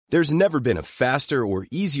There's never been a faster or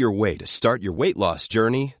easier way to start your weight loss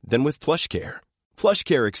journey than with PlushCare.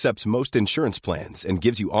 PlushCare accepts most insurance plans and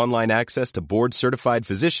gives you online access to board-certified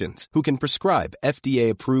physicians who can prescribe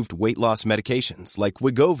FDA-approved weight loss medications like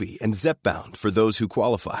Wegovy and Zepbound for those who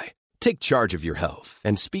qualify. Take charge of your health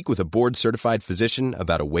and speak with a board-certified physician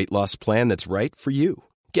about a weight loss plan that's right for you.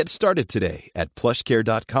 Get started today at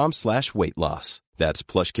plushcare.com/weight loss. That's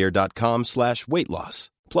plushcare.com/weight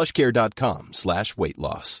loss. plushcare.com/weight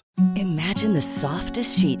loss. Imagine the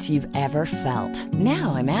softest sheets you've ever felt.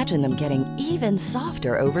 Now imagine them getting even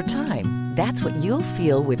softer over time. That's what you'll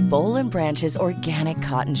feel with Boll & Branch's organic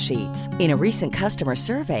cotton sheets. In a recent customer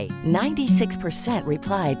survey, 96%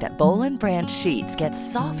 replied that Boll & Branch sheets get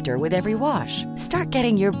softer with every wash. Start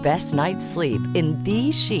getting your best night's sleep in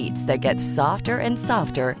these sheets that get softer and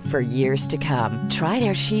softer for years to come. Try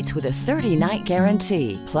their sheets with a 30-night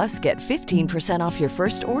guarantee. Plus, get 15% off your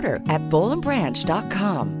first order at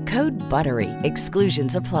bollandbranch.com. Code BUTTERY.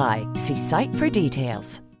 Exclusions apply. See site for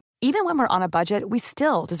details. Even when we're on a budget, we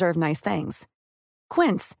still deserve nice things.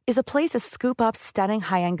 Quince is a place to scoop up stunning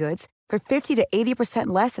high-end goods for 50 to 80%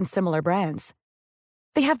 less than similar brands.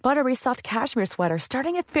 They have buttery soft cashmere sweaters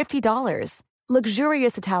starting at $50,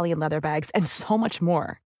 luxurious Italian leather bags, and so much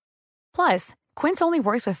more. Plus, Quince only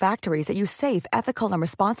works with factories that use safe, ethical, and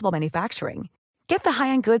responsible manufacturing. Get the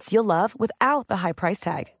high-end goods you'll love without the high price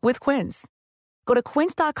tag with Quince. Go to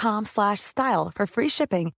quince.com/style for free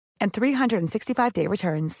shipping and 365-day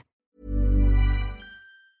returns.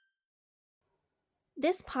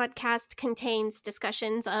 This podcast contains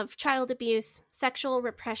discussions of child abuse, sexual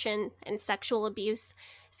repression and sexual abuse,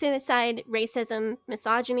 suicide, racism,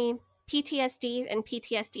 misogyny, PTSD and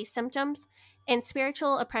PTSD symptoms, and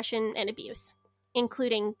spiritual oppression and abuse,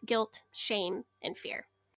 including guilt, shame, and fear.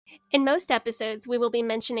 In most episodes, we will be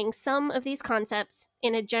mentioning some of these concepts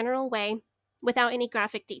in a general way without any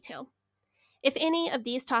graphic detail. If any of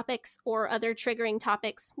these topics or other triggering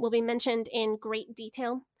topics will be mentioned in great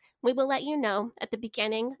detail, we will let you know at the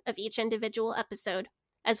beginning of each individual episode,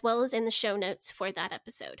 as well as in the show notes for that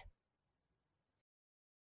episode.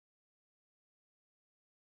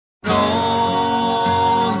 Rolling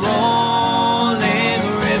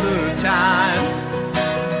river of time,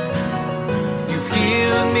 you've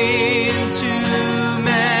healed me in too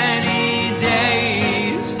many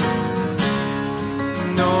days.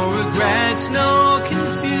 No regrets, no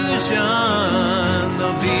confusion,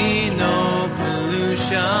 there'll be no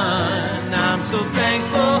pollution. I'm so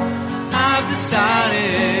thankful I've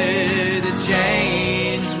decided to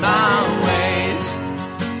change my ways.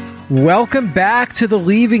 Welcome back to the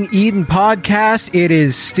Leaving Eden podcast. It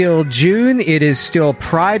is still June. It is still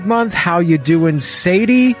Pride Month. How you doing,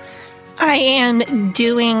 Sadie? I am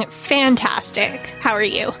doing fantastic. How are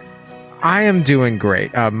you? I am doing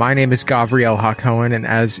great. My name is Gavriel Hakohen, and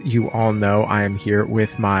as you all know, I am here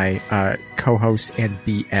with my co-host and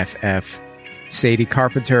BFF, Sadie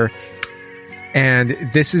Carpenter. And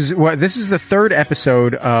this is the third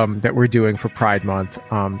episode that we're doing for Pride Month.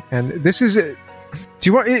 And this is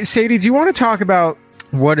Sadie, do you want to talk about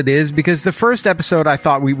what it is? Because the first episode, I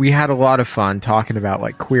thought we had a lot of fun talking about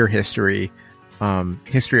like queer history,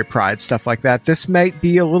 history of Pride, stuff like that. This might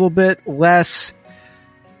be a little bit less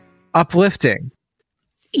uplifting.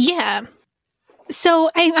 Yeah. So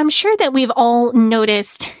I'm sure that we've all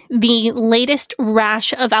noticed the latest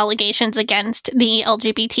rash of allegations against the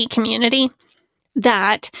LGBT community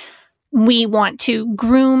that we want to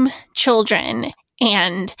groom children,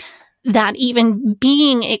 and that even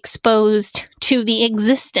being exposed to the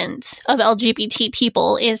existence of LGBT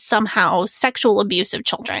people is somehow sexual abuse of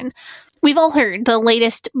children. We've all heard the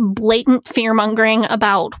latest blatant fear-mongering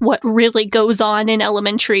about what really goes on in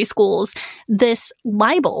elementary schools, this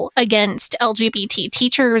libel against LGBT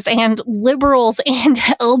teachers and liberals and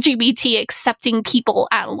LGBT-accepting people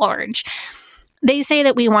at large. They say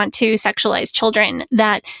that we want to sexualize children,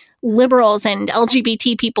 that liberals and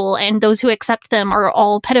LGBT people and those who accept them are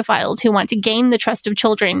all pedophiles who want to gain the trust of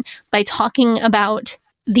children by talking about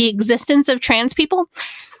the existence of trans people,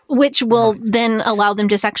 which will then allow them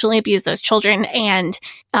to sexually abuse those children. And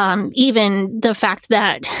even the fact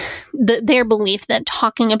that their belief that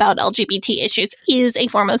talking about LGBT issues is a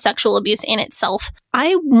form of sexual abuse in itself.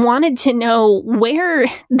 I wanted to know where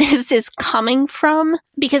this is coming from,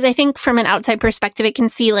 because I think from an outside perspective, it can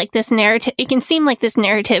seem like this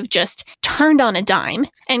narrative just turned on a dime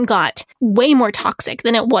and got way more toxic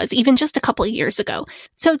than it was even just a couple of years ago.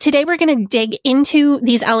 So today we're going to dig into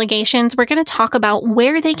these allegations. We're going to talk about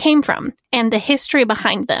where they came from and the history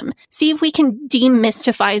behind them. See if we can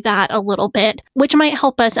demystify that a little bit, which might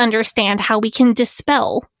help us understand how we can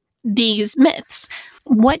dispel these myths.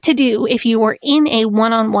 What to do if you are in a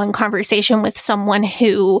one-on-one conversation with someone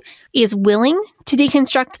who is willing to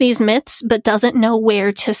deconstruct these myths, but doesn't know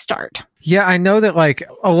where to start. Yeah, I know that like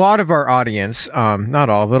a lot of our audience, not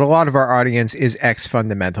all, but a lot of our audience is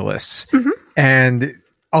ex-fundamentalists. Mm-hmm. And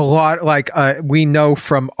a lot, like, we know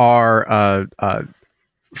from our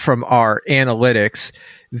analytics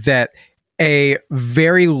that a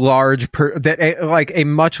very large a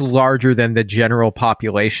much larger than the general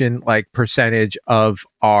population, like, percentage of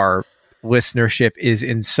our listenership is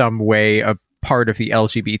in some way a part of the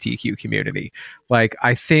LGBTQ community. Like,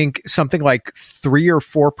 I think something like 3 or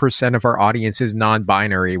 4% of our audience is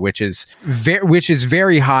non-binary, which is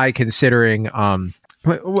very high considering.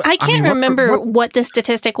 I can't remember what the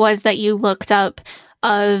statistic was that you looked up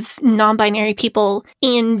of non-binary people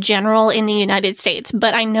in general in the United States,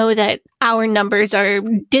 but I know that our numbers are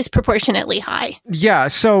disproportionately high. Yeah,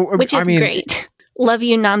 so which is great. Love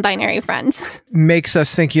you, non-binary friends. Makes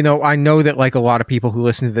us think, I know that like a lot of people who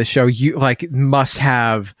listen to this show, you like must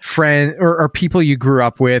have friends or people you grew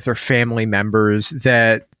up with or family members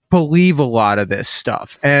that believe a lot of this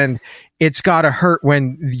stuff. And it's got to hurt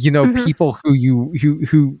when, mm-hmm. people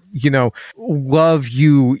who love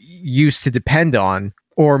you used to depend on,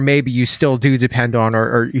 or maybe you still do depend on,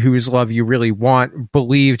 or whose love you really want,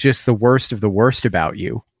 believe just the worst of the worst about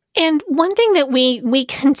you. And one thing that we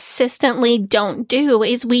consistently don't do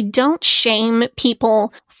is we don't shame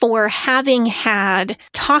people for having had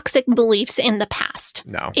toxic beliefs in the past.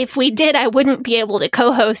 No. If we did, I wouldn't be able to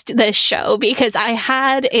co-host this show because I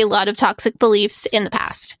had a lot of toxic beliefs in the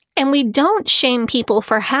past. And we don't shame people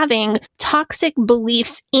for having toxic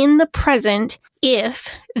beliefs in the present if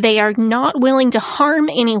they are not willing to harm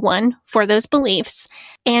anyone for those beliefs,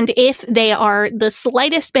 and if they are the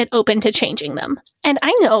slightest bit open to changing them. And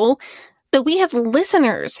I know that we have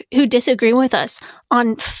listeners who disagree with us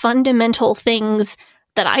on fundamental things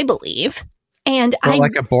that I believe. And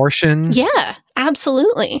like abortion? Yeah,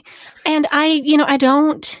 absolutely. And I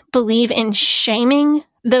don't believe in shaming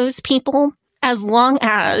those people, as long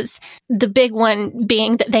as the big one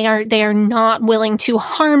being that they are not willing to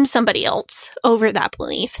harm somebody else over that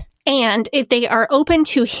belief. And if they are open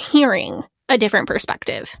to hearing a different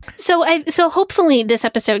perspective. So hopefully this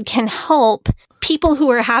episode can help people who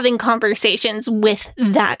are having conversations with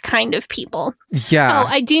that kind of people. Yeah. Oh,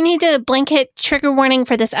 I do need a blanket trigger warning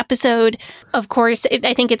for this episode. Of course,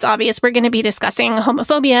 I think it's obvious we're going to be discussing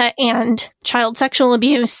homophobia and child sexual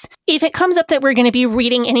abuse. If it comes up that we're going to be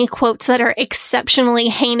reading any quotes that are exceptionally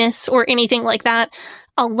heinous or anything like that,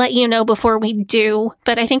 I'll let you know before we do.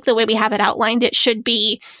 But I think the way we have it outlined, it should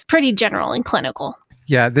be pretty general and clinical.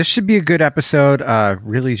 Yeah, this should be a good episode,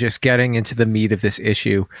 really just getting into the meat of this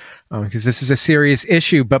issue, because this is a serious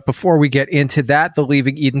issue. But before we get into that, the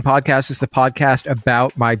Leaving Eden podcast is the podcast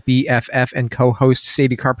about my BFF and co-host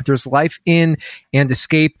Sadie Carpenter's life in and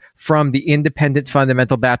escape from the Independent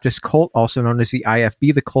Fundamental Baptist cult, also known as the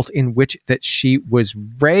IFB, the cult in which that she was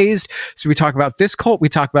raised. So we talk about this cult, we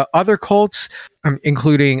talk about other cults,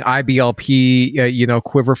 including IBLP,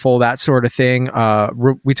 Quiverful, that sort of thing.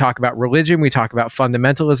 We talk about religion, we talk about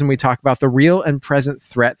fundamentalism, we talk about the real and present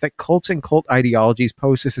threat that cults and cult ideologies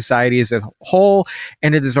pose to society as a whole.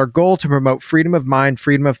 And it is our goal to promote freedom of mind,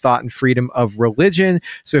 freedom of thought, and freedom of religion.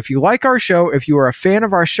 So if you like our show, if you are a fan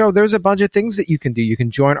of our show, there's a bunch of things that you can do. You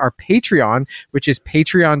can join our Patreon, which is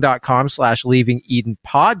patreon.com/Leaving Eden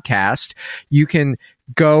podcast. You can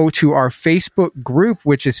go to our Facebook group,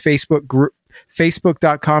 which is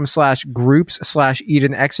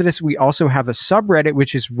facebook.com/groups/Eden Exodus. We also have a subreddit,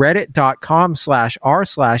 which is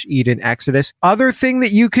reddit.com/r/Eden Exodus. Other thing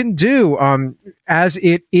that you can do, as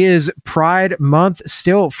it is Pride Month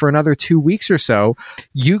still for another 2 weeks or so,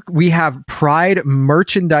 we have Pride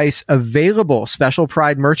merchandise available, special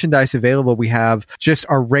Pride merchandise available. We have just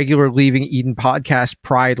our regular Leaving Eden podcast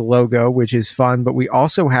Pride logo, which is fun, but we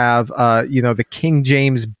also have, the King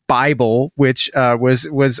James Bible, which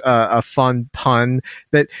was a fun pun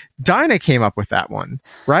that Dinah came up with that one,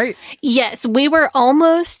 right? Yes, we were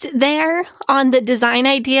almost there on the design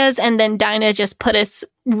ideas, and then Dinah just put us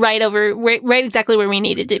right exactly where we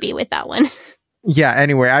needed to be with that one. Yeah,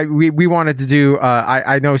 anyway, we wanted to do,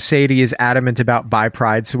 I know Sadie is adamant about Bi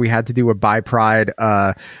Pride, so we had to do a Bi Pride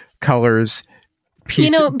colors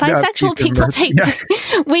piece. Bisexual people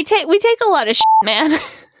we take a lot of shit, man.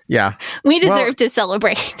 Yeah, we deserve to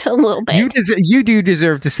celebrate a little bit. You do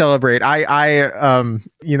deserve to celebrate.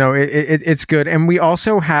 It's good. And we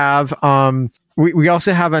also have we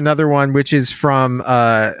also have another one, which is from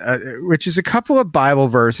which is a couple of Bible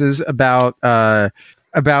verses about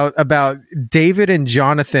David and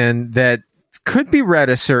Jonathan that could be read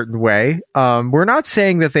a certain way. We're not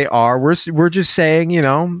saying that they are. We're just saying,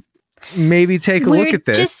 maybe take a look at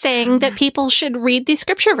this. We're just saying that people should read these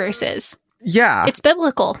scripture verses. Yeah. It's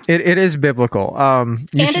biblical. It is biblical. And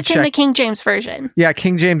it's in the King James Version. Yeah,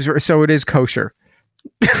 King James, so it is kosher.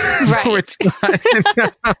 Right. No, it's not.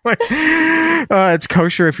 It's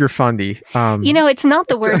kosher if you're fundy. It's not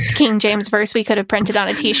the worst King James verse we could have printed on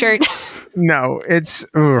a t-shirt. No, it's...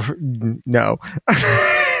 no.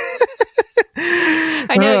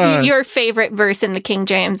 I know your favorite verse in the King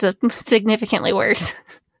James is significantly worse.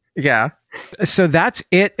 Yeah. So that's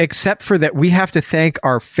it, except for that we have to thank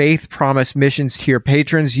our Faith Promise Missions tier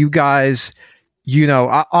patrons. You guys,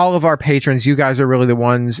 all of our patrons, you guys are really the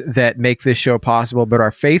ones that make this show possible, but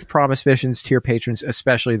our Faith Promise Missions tier patrons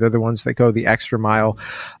especially, they're the ones that go the extra mile.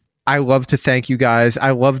 I love to thank you guys.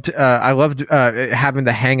 I loved having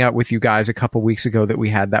to hang out with you guys a couple weeks ago that we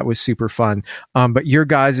had. That was super fun. But your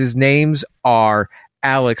guys' names are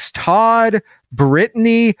Alex Todd,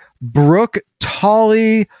 Brittany, Brooke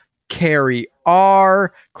Tolley, Carrie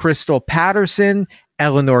R., Crystal Patterson,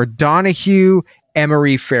 Eleanor Donahue,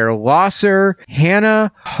 Emery Fairlosser,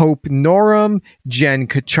 Hannah Hope Norum, Jen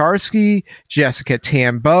Kaczarski, Jessica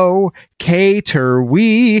Tambo, Kay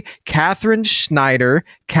Terwee, Catherine Schneider,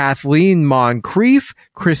 Kathleen Moncrief,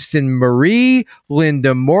 Kristen Marie,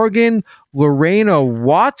 Linda Morgan, Lorena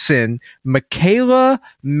Watson, Michaela,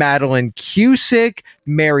 Madeline Cusick,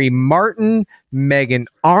 Mary Martin, Megan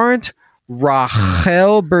Arndt,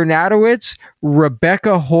 Rachel Bernadowitz,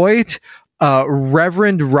 Rebecca Hoyt,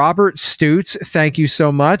 Reverend Robert Stutz, thank you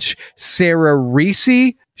so much, Sarah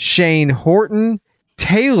Reese, Shane Horton,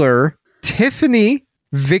 Taylor, Tiffany,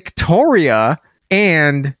 Victoria,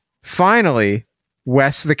 and finally,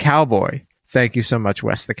 Wes the Cowboy. Thank you so much,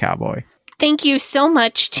 Wes the Cowboy. Thank you so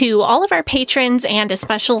much to all of our patrons, and a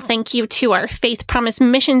special thank you to our Faith Promise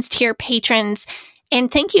Missions tier patrons. And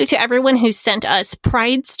thank you to everyone who sent us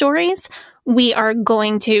pride stories. We are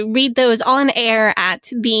going to read those on air at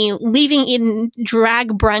the Leaving Eden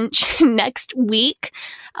Drag Brunch next week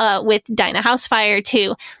with Dinah Housefire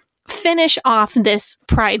to finish off this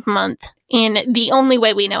Pride Month in the only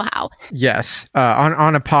way we know how. Yes.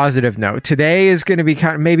 On a positive note, today is going to be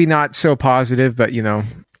kind of maybe not so positive, but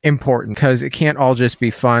important, because it can't all just be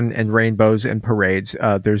fun and rainbows and parades.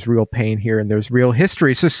 There's real pain here and there's real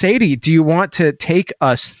history. So Sadie, do you want to take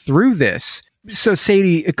us through this? So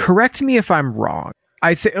Sadie, correct me if I'm wrong.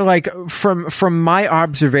 I think, like, from my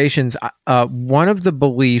observations, one of the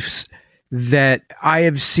beliefs that I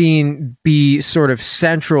have seen be sort of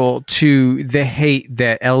central to the hate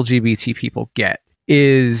that LGBT people get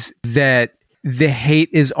is that the hate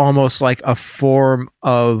is almost like a form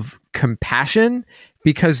of compassion,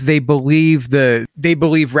 because they believe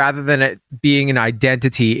rather than it being an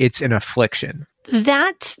identity, it's an affliction.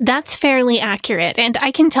 That's fairly accurate. And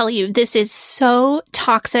I can tell you, this is so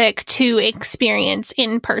toxic to experience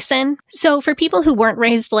in person. So for people who weren't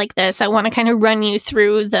raised like this, I want to kind of run you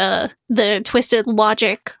through the twisted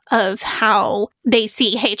logic of how they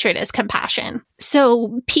see hatred as compassion.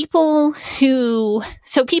 So people who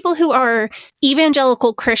are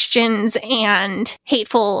evangelical Christians and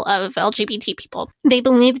hateful of LGBT people, they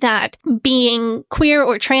believe that being queer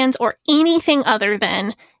or trans or anything other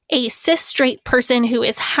than a cis straight person who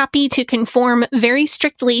is happy to conform very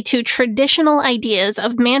strictly to traditional ideas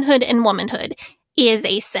of manhood and womanhood is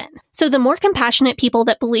a sin. So the more compassionate people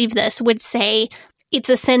that believe this would say it's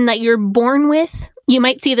a sin that you're born with. You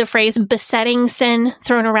might see the phrase besetting sin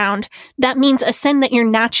thrown around. That means a sin that you're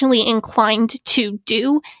naturally inclined to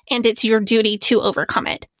do, and it's your duty to overcome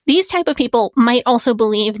it. These type of people might also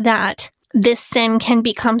believe that this sin can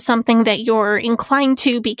become something that you're inclined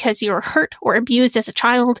to because you're hurt or abused as a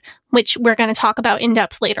child, which we're going to talk about in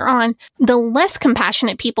depth later on. The less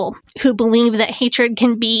compassionate people who believe that hatred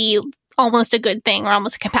can be almost a good thing or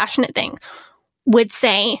almost a compassionate thing would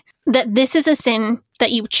say that this is a sin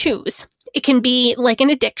that you choose. It can be like an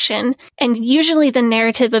addiction. And usually the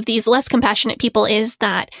narrative of these less compassionate people is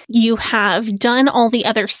that you have done all the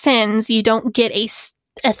other sins. You don't get a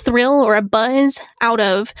thrill or a buzz out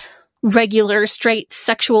of regular straight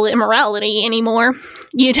sexual immorality anymore.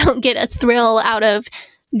 You don't get a thrill out of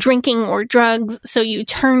drinking or drugs, so you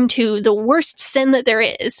turn to the worst sin that there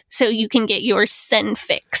is so you can get your sin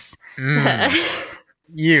fix.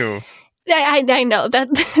 You. I know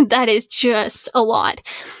that is just a lot.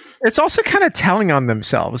 It's also kind of telling on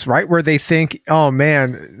themselves, right? Where they think, oh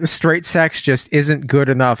man, straight sex just isn't good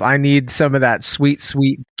enough. I need some of that sweet,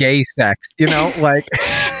 sweet gay sex, like...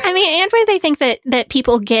 I mean, and where they think that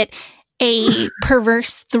people get a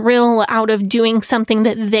perverse thrill out of doing something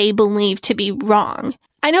that they believe to be wrong.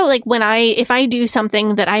 I know, like, if I do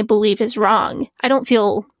something that I believe is wrong, I don't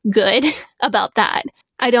feel good about that.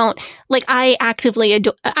 I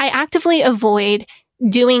actively avoid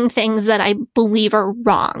doing things that I believe are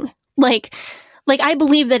wrong. Like I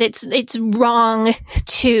believe that it's wrong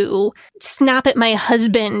to snap at my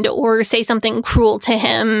husband or say something cruel to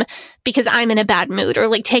him because I'm in a bad mood, or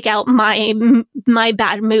like take out my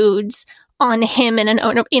bad moods on him in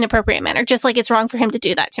an inappropriate manner, just like it's wrong for him to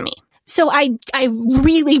do that to me. So I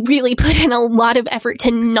really, really put in a lot of effort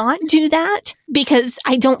to not do that because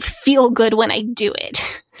I don't feel good when I do it.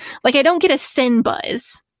 Like, I don't get a sin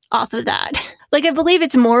buzz off of that. Like, I believe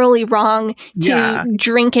it's morally wrong to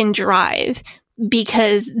drink and drive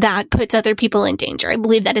because that puts other people in danger. I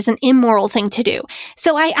believe that is an immoral thing to do.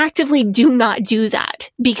 So I actively do not do that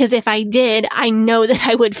because if I did, I know that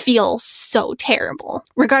I would feel so terrible,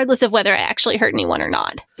 regardless of whether I actually hurt anyone or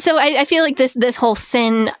not. So I feel like this whole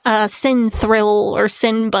sin thrill or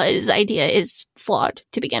sin buzz idea is flawed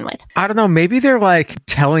to begin with. I don't know. Maybe they're like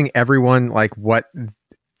telling everyone like what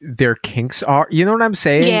their kinks are. You know what I'm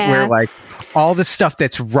saying? Yeah. Where like all the stuff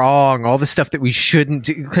that's wrong, all the stuff that we shouldn't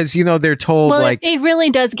do, because, you know, they're told like... It really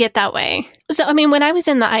does get that way. So, I mean, when I was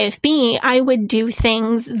in the IFB, I would do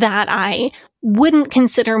things that I wouldn't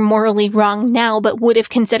consider morally wrong now, but would have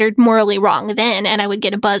considered morally wrong then, and I would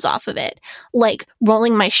get a buzz off of it. Like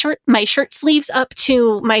rolling my shirt sleeves up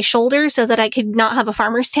to my shoulder so that I could not have a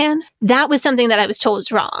farmer's tan. That was something that I was told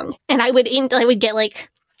was wrong. And I would get like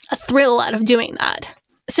a thrill out of doing that.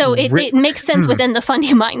 So it makes sense within the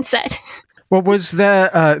Fundy mindset. Well, was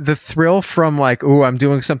the thrill from like, oh, I'm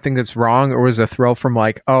doing something that's wrong, or was a thrill from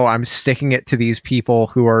like, oh, I'm sticking it to these people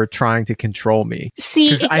who are trying to control me?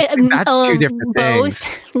 See, I think that's two different things.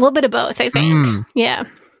 A little bit of both, I think. Yeah,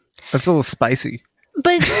 that's a little spicy.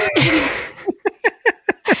 But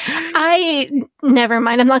never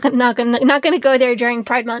mind. I'm not gonna go there during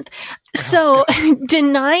Pride Month. So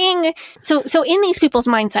denying in these people's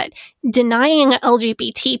mindset, denying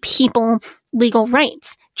LGBT people legal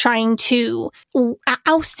rights, trying to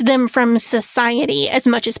oust them from society as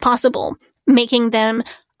much as possible, making them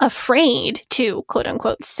afraid to quote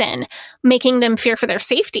unquote sin, making them fear for their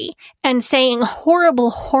safety, and saying horrible,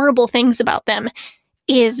 horrible things about them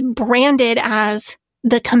is branded as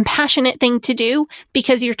the compassionate thing to do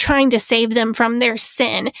because you're trying to save them from their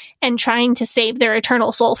sin and trying to save their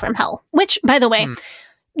eternal soul from hell. Which, by the way,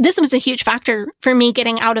 this was a huge factor for me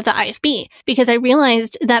getting out of the IFB because I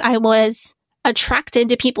realized that I was attracted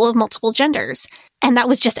to people of multiple genders. And that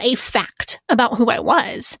was just a fact about who I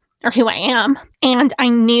was or who I am. And I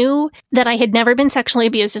knew that I had never been sexually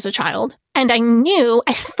abused as a child. And I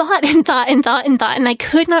thought, and I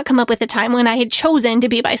could not come up with a time when I had chosen to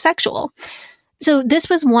be bisexual. So this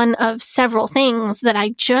was one of several things that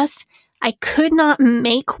I could not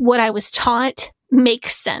make what I was taught make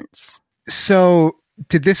sense. So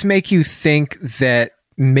did this make you think that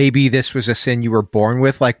maybe this was a sin you were born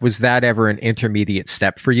with? Like, was that ever an intermediate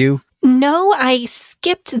step for you? No, I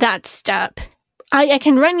skipped that step. I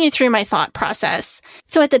can run you through my thought process.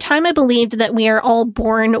 So at the time, I believed that we are all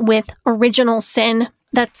born with original sin.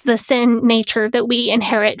 That's the sin nature that we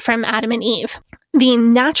inherit from Adam and Eve. The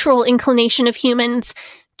natural inclination of humans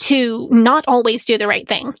to not always do the right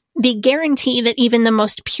thing. The guarantee that even the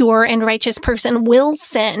most pure and righteous person will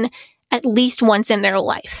sin at least once in their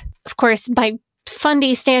life. Of course, by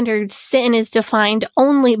Fundy standards, sin is defined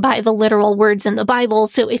only by the literal words in the Bible.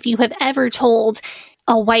 So if you have ever told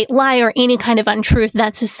a white lie or any kind of untruth,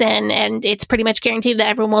 that's a sin, and it's pretty much guaranteed that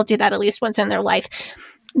everyone will do that at least once in their life.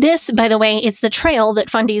 This, by the way, is the trail that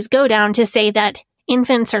Fundies go down to say that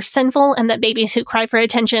infants are sinful and that babies who cry for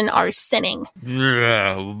attention are sinning.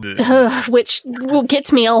 Which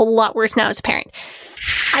gets me a lot worse now as a parent.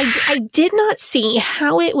 I did not see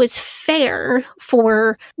how it was fair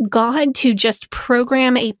for God to just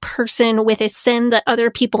program a person with a sin that other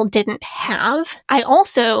people didn't have. I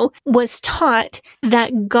also was taught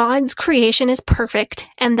that God's creation is perfect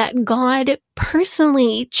and that God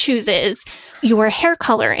personally chooses your hair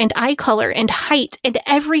color and eye color and height and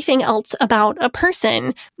everything else about a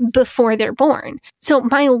person before they're born. So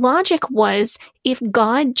my logic was, if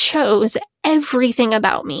God chose everything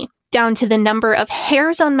about me, down to the number of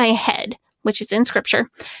hairs on my head, which is in scripture,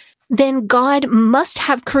 then God must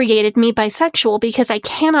have created me bisexual because I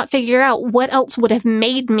cannot figure out what else would have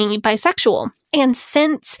made me bisexual. And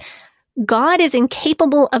since God is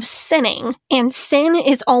incapable of sinning, and sin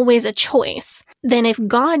is always a choice, then if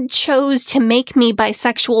God chose to make me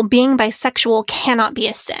bisexual, being bisexual cannot be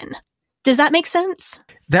a sin. Does that make sense?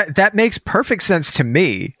 That makes perfect sense to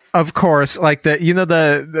me. Of course, like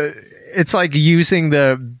it's like using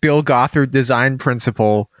the Bill Gothard design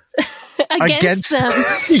principle against them.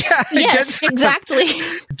 Yeah, yes, exactly.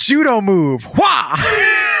 Judo move. Wah!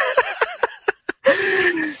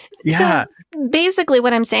 Yeah. So basically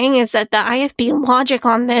what I'm saying is that the IFB logic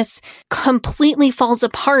on this completely falls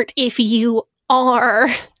apart if you are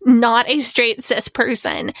not a straight cis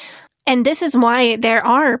person. And this is why there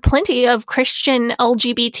are plenty of Christian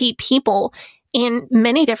LGBT people in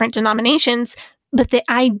many different denominations, but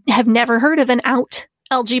I have never heard of an out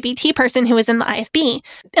LGBT person who is in the IFB,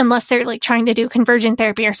 unless they're like trying to do conversion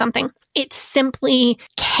therapy or something. It simply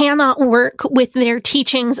cannot work with their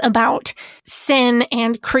teachings about sin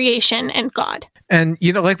and creation and God. And,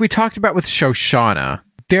 you know, like we talked about with Shoshana,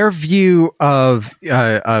 their view of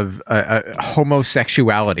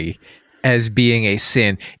homosexuality as being a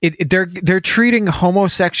sin, they're treating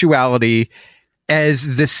homosexuality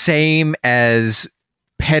as the same as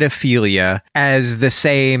pedophilia, as the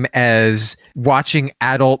same as watching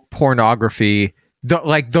adult pornography.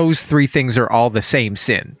 Like those three things are all the same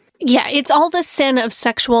sin. Yeah, it's all the sin of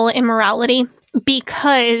sexual immorality,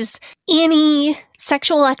 because any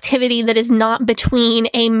sexual activity that is not between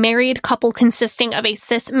a married couple consisting of a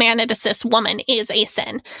cis man and a cis woman is a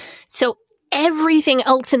sin. So everything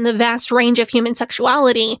else in the vast range of human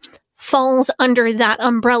sexuality falls under that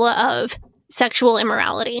umbrella of sexual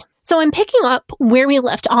immorality. So I'm picking up where we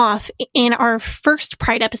left off in our first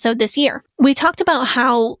Pride episode this year. We talked about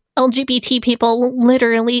how LGBT people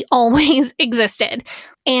literally always existed.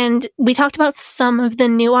 And we talked about some of the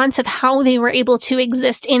nuance of how they were able to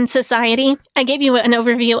exist in society. I gave you an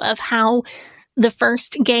overview of how the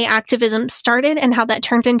first gay activism started and how that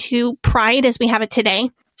turned into Pride as we have it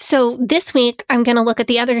today. So this week, I'm going to look at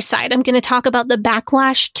the other side. I'm going to talk about the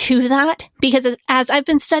backlash to that, because as I've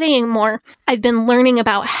been studying more, I've been learning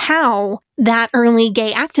about how that early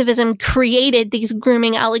gay activism created these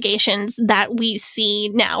grooming allegations that we see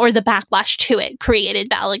now, or the backlash to it created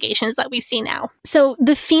the allegations that we see now. So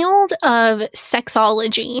the field of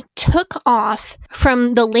sexology took off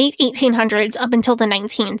from the late 1800s up until the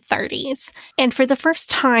 1930s. And for the first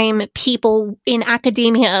time, people in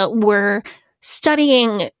academia were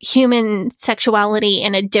studying human sexuality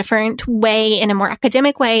in a different way, in a more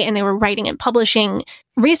academic way, and they were writing and publishing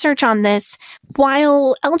research on this.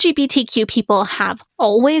 While LGBTQ people have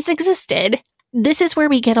always existed, this is where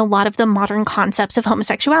we get a lot of the modern concepts of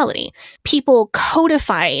homosexuality. People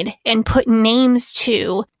codified and put names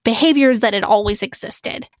to behaviors that had always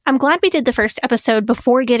existed. I'm glad we did the first episode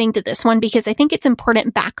before getting to this one, because I think it's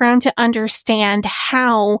important background to understand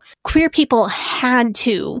how queer people had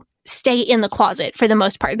to stay in the closet for the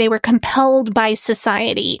most part. They were compelled by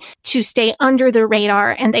society to stay under the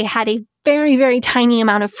radar, and they had a very, very tiny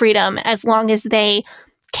amount of freedom as long as they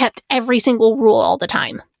kept every single rule all the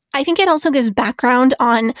time. I think it also gives background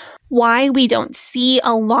on why we don't see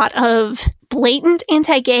a lot of blatant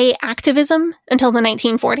anti-gay activism until the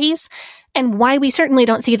 1940s, and why we certainly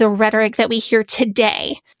don't see the rhetoric that we hear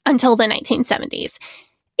today until the 1970s.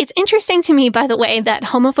 It's interesting to me, by the way, that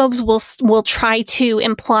homophobes will try to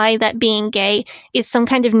imply that being gay is some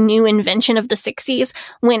kind of new invention of the 60s,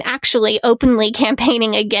 when actually openly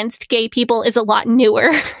campaigning against gay people is a lot newer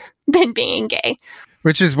than being gay.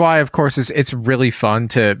 Which is why, of course, it's really fun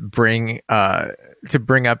to bring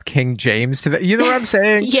up King James to that. You know what I'm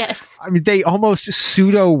saying? Yes. I mean, they almost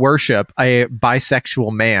pseudo worship a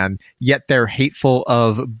bisexual man, yet they're hateful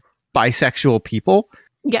of bisexual people.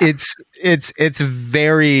 Yeah. It's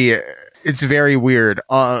very weird.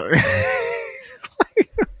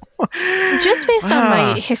 Just based on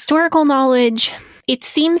my historical knowledge, it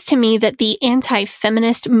seems to me that the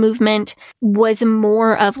anti-feminist movement was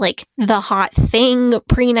more of like the hot thing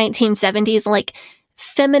pre-1970s. Like,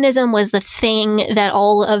 feminism was the thing that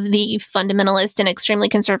all of the fundamentalist and extremely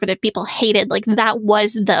conservative people hated. Like, that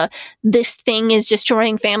was this thing is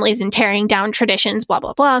destroying families and tearing down traditions, blah,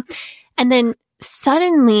 blah, blah. And then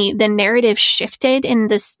suddenly the narrative shifted in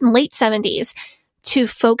the late 70s to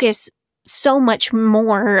focus so much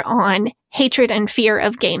more on hatred and fear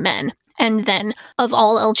of gay men, and then of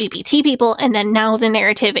all LGBT people. And then now the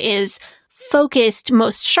narrative is focused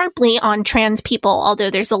most sharply on trans people, although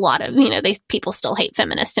there's a lot of, people still hate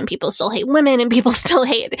feminists, and people still hate women, and people still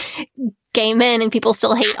hate gay men, and people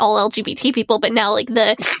still hate all LGBT people. But now, like,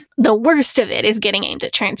 the worst of it is getting aimed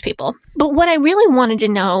at trans people. But what I really wanted to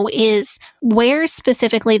know is where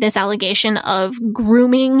specifically this allegation of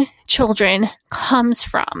grooming children comes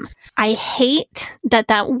from. I hate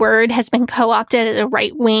that word has been co-opted as a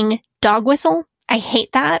right-wing dog whistle. I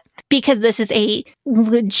hate that, because this is a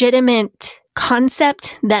legitimate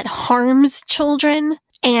concept that harms children.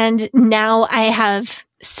 And now I have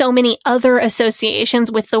so many other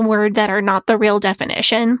associations with the word that are not the real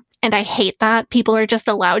definition. And I hate that. People are just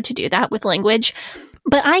allowed to do that with language.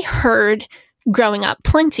 But I heard growing up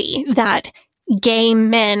plenty that gay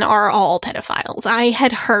men are all pedophiles. I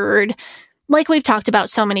had heard, like we've talked about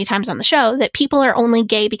so many times on the show, that people are only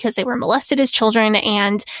gay because they were molested as children.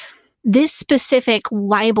 And this specific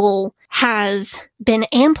libel has been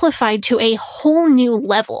amplified to a whole new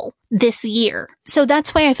level this year. So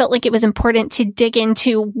that's why I felt like it was important to dig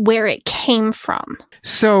into where it came from.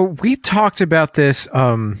 So we talked about this.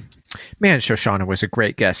 Man, Shoshana was a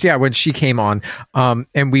great guest. Yeah, when she came on,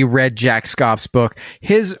 and we read Jack Scott's book.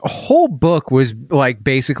 His whole book was like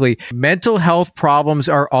basically mental health problems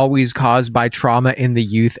are always caused by trauma in the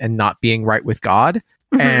youth and not being right with God.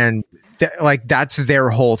 Mm-hmm. And that's their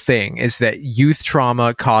whole thing, is that youth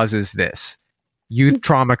trauma causes this. Youth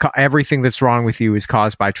trauma, everything that's wrong with you is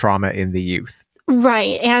caused by trauma in the youth.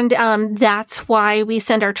 Right. And that's why we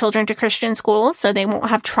send our children to Christian schools, so they won't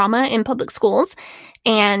have trauma in public schools.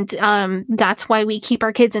 And that's why we keep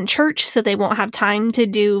our kids in church, so they won't have time to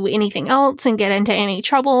do anything else and get into any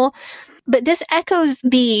trouble. But this echoes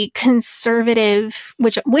the conservative,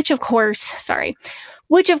 which of course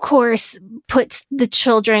puts the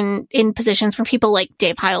children in positions where people like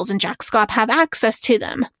Dave Hiles and Jack Scott have access to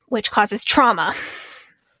them, which causes trauma.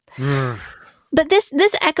 But this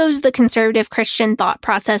echoes the conservative Christian thought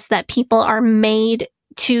process that people are made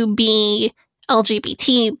to be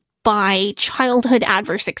LGBT by childhood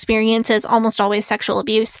adverse experiences, almost always sexual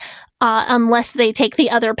abuse, unless they take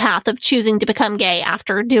the other path of choosing to become gay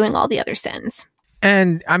after doing all the other sins.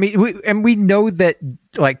 And I mean, we know that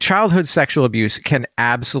like childhood sexual abuse can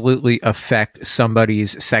absolutely affect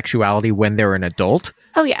somebody's sexuality when they're an adult.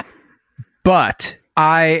 Oh yeah. But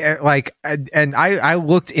I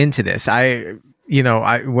looked into this.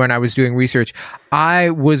 When I was doing research,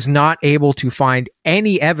 I was not able to find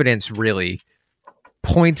any evidence really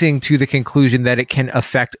pointing to the conclusion that it can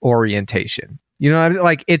affect orientation. You know,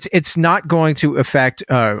 like it's not going to affect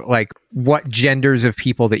like what genders of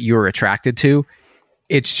people that you're attracted to.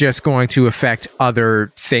 It's just going to affect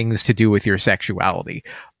other things to do with your sexuality.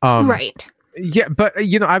 Right. Yeah, but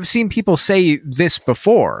I've seen people say this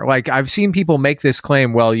before. Like I've seen people make this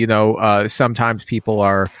claim. Well, sometimes people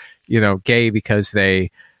are, gay because they,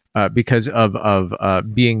 because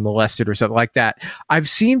of being molested or something like that. I've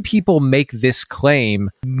seen people make this claim,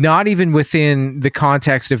 not even within the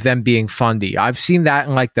context of them being fundy. I've seen that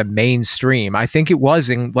in like the mainstream. I think it was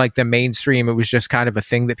in like the mainstream. It was just kind of a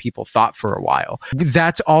thing that people thought for a while.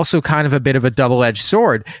 That's also kind of a bit of a double-edged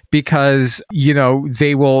sword because,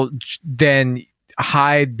 they will then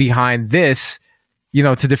hide behind this,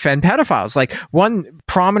 to defend pedophiles. Like one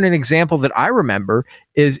prominent example that I remember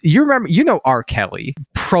is R. Kelly,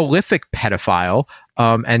 prolific pedophile,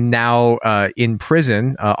 and now in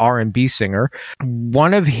prison, R&B singer.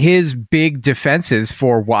 One of his big defenses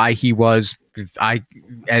for why he was,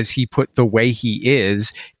 as he put, the way he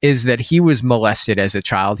is that he was molested as a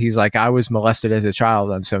child. He's like, I was molested as a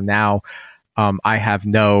child, and so now I have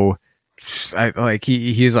no.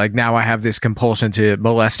 He's like, now I have this compulsion to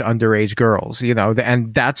molest underage girls,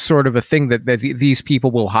 and that's sort of a thing that these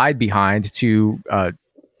people will hide behind to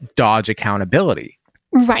dodge accountability.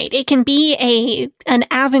 Right. It can be an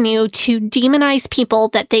avenue to demonize people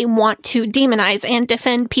that they want to demonize and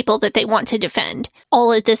defend people that they want to defend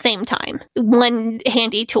all at the same time. One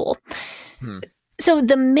handy tool. So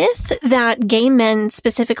the myth that gay men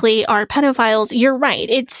specifically are pedophiles, you're right.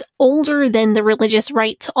 It's older than the religious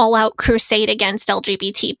right's all-out crusade against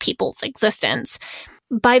LGBT people's existence.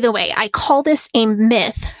 By the way, I call this a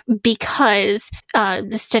myth because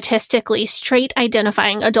statistically, straight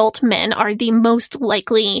identifying adult men are the most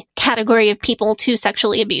likely category of people to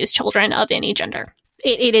sexually abuse children of any gender.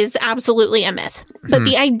 It is absolutely a myth. But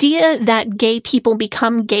the idea that gay people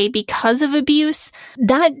become gay because of abuse,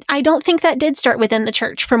 that I don't think that did start within the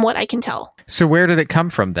church, from what I can tell. So where did it come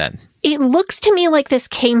from then? It looks to me like this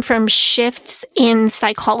came from shifts in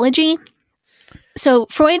psychology. So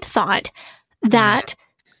Freud thought that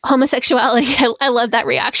homosexuality, I love that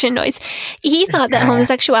reaction noise. He thought that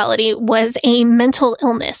homosexuality was a mental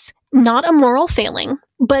illness, not a moral failing,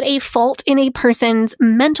 but a fault in a person's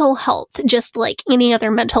mental health, just like any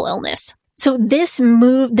other mental illness. So this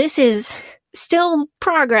is still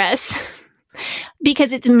progress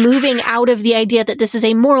because it's moving out of the idea that this is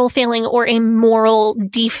a moral failing or a moral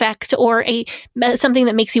defect or something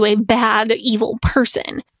that makes you a bad, evil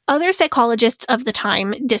person. Other psychologists of the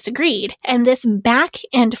time disagreed, and this back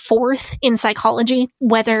and forth in psychology,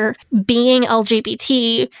 whether being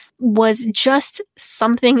LGBT was just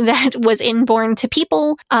something that was inborn to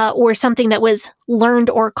people or something that was learned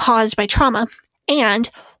or caused by trauma, And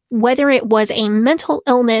whether it was a mental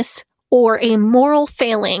illness or a moral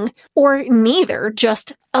failing, or neither,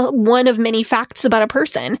 just one of many facts about a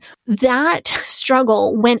person, that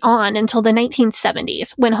struggle went on until the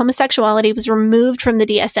 1970s, when homosexuality was removed from the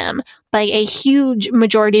DSM by a huge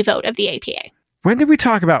majority vote of the APA. When did we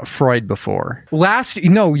talk about Freud before? You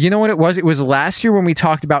know what it was? It was last year when we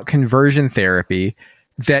talked about conversion therapy,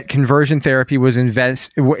 that conversion therapy was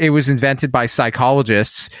invented by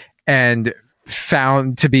psychologists and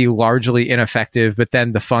found to be largely ineffective, but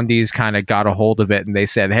then the fundies kind of got a hold of it and they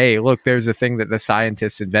said, hey, look, there's a thing that the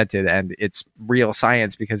scientists invented and it's real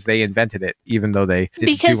science because they invented it, even though they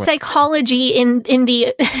didn't because do it. Psychology in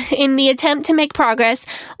the attempt to make progress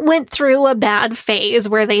went through a bad phase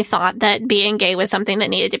where they thought that being gay was something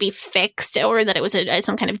that needed to be fixed, or that it was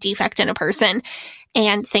some kind of defect in a person.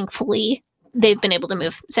 And thankfully,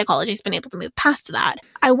 psychology's been able to move past that.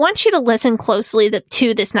 I want you to listen closely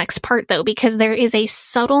to this next part, though, because there is a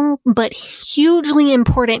subtle but hugely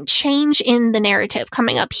important change in the narrative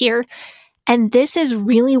coming up here. And this is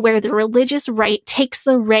really where the religious right takes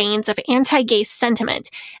the reins of anti-gay sentiment.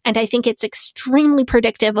 And I think it's extremely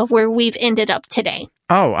predictive of where we've ended up today.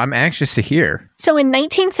 Oh, I'm anxious to hear. So in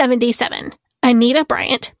 1977, Anita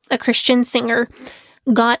Bryant, a Christian singer,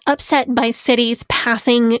 got upset by cities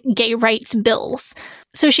passing gay rights bills.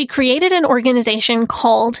 So she created an organization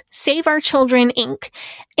called Save Our Children, Inc.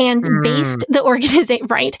 and based the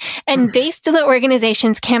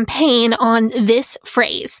organization's campaign on this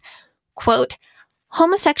phrase, quote,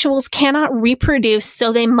 homosexuals cannot reproduce,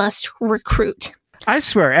 so they must recruit. I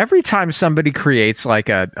swear, every time somebody creates like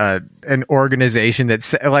an organization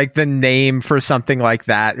that's like the name for something like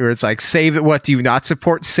that, where it's like, do you not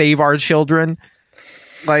support Save Our Children?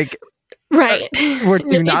 Like, right.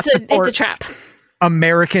 It's a trap.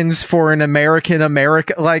 Americans for an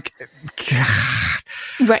America, like, God.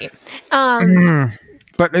 Right.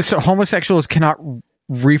 But so homosexuals cannot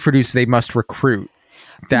reproduce, they must recruit.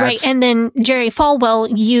 Right. And then Jerry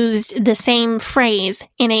Falwell used the same phrase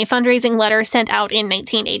in a fundraising letter sent out in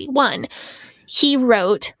 1981. He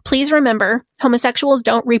wrote, please remember, homosexuals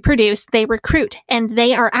don't reproduce, they recruit, and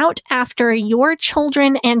they are out after your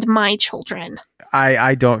children and my children.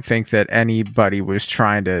 I don't think that anybody was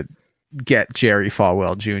trying to get Jerry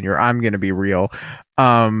Falwell Jr. I'm going to be real.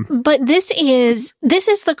 But this is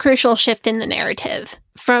the crucial shift in the narrative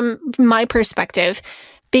from my perspective,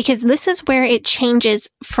 because this is where it changes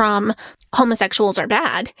from homosexuals are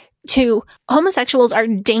bad to homosexuals are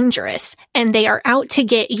dangerous and they are out to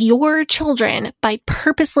get your children by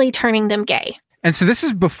purposely turning them gay. And so this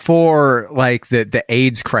is before like the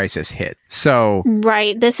AIDS crisis hit. So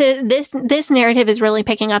right, this narrative is really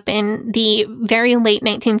picking up in the very late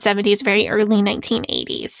 1970s, very early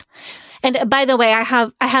 1980s. And by the way, I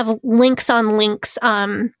have links on links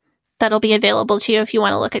that'll be available to you if you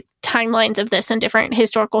want to look at timelines of this and different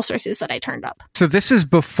historical sources that I turned up. So this is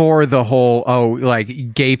before the whole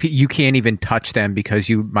gay people, you can't even touch them because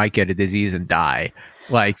you might get a disease and die.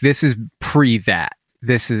 Like this is pre that.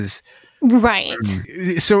 This is right.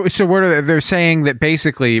 So what are they're saying that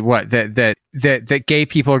basically that gay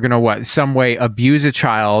people are going to some way abuse a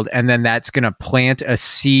child, and then that's going to plant a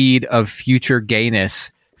seed of future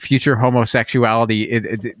gayness, future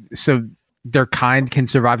homosexuality, so their kind can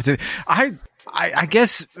survive. I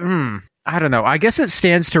guess I don't know. I guess it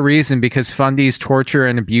stands to reason because fundies torture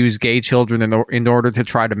and abuse gay children in order to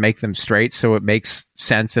try to make them straight. So it makes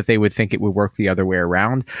sense that they would think it would work the other way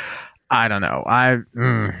around. I don't know.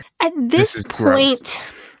 At this point,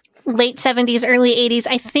 late 70s, early 80s,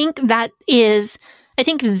 I think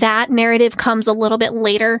that narrative comes a little bit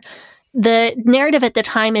later. The narrative at the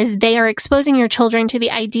time is they are exposing your children to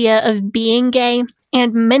the idea of being gay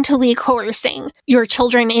and mentally coercing your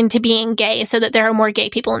children into being gay so that there are more gay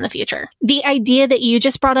people in the future. The idea that you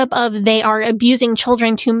just brought up of they are abusing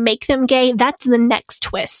children to make them gay, that's the next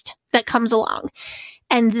twist that comes along.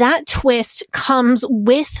 And that twist comes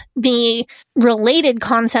with the related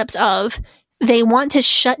concepts of they want to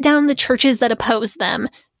shut down the churches that oppose them.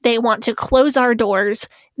 They want to close our doors.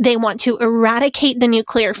 They want to eradicate the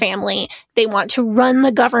nuclear family. They want to run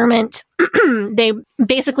the government. They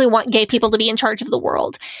basically want gay people to be in charge of the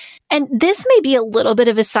world. And this may be a little bit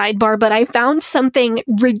of a sidebar, but I found something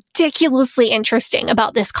ridiculously interesting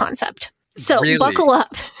about this concept. So really? Buckle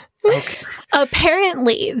up. Okay.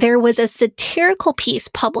 Apparently, there was a satirical piece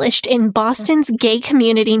published in Boston's Gay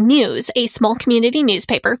Community News, a small community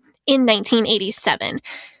newspaper, in 1987.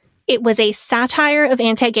 It was a satire of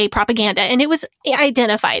anti-gay propaganda, and it was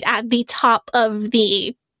identified at the top of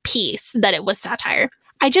the piece that it was satire.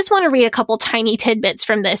 I just want to read a couple tiny tidbits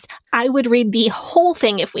from this. I would read the whole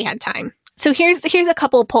thing if we had time. So here's a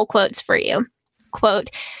couple pull quotes for you. quote,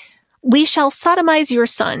 "We shall sodomize your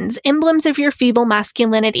sons, emblems of your feeble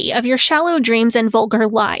masculinity, of your shallow dreams and vulgar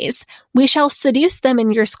lies. We shall seduce them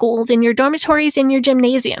in your schools, in your dormitories, in your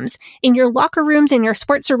gymnasiums, in your locker rooms, in your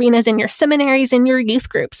sports arenas, in your seminaries, in your youth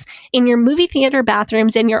groups, in your movie theater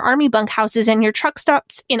bathrooms, in your army bunkhouses, in your truck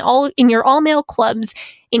stops, in your all-male clubs,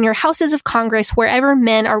 in your houses of Congress, wherever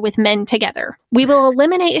men are with men together. We will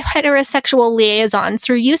eliminate heterosexual liaisons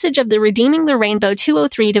through usage of the Redeeming the Rainbow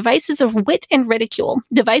 203 devices of wit and ridicule,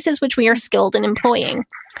 devices which we are skilled in employing.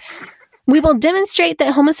 We will demonstrate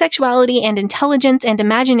that homosexuality and intelligence and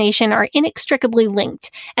imagination are inextricably linked,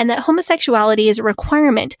 and that homosexuality is a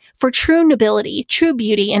requirement for true nobility, true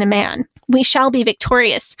beauty in a man. We shall be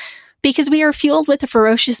victorious, because we are fueled with the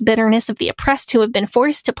ferocious bitterness of the oppressed who have been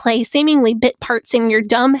forced to play seemingly bit parts in your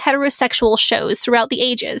dumb heterosexual shows throughout the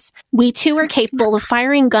ages. We too are capable of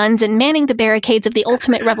firing guns and manning the barricades of the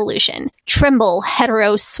ultimate revolution. Tremble,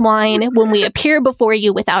 hetero swine, when we appear before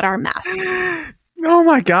you without our masks." Oh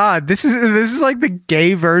my God. This is like the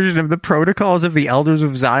gay version of the Protocols of the Elders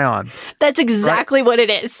of Zion. That's exactly what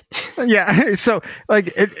it is. Yeah. So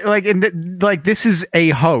this is a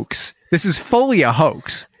hoax. This is fully a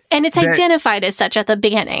hoax. And it's identified as such at the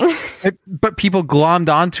beginning. But people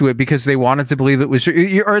glommed onto it because they wanted to believe it was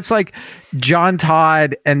true. Or it's like John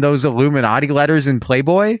Todd and those Illuminati letters in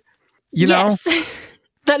Playboy, you know?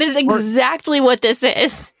 That is exactly what this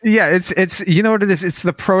is. Yeah, it's you know what it is? It's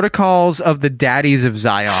the Protocols of the Daddies of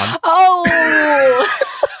Zion. Oh!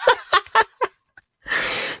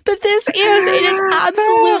 But it is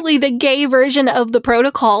absolutely the gay version of the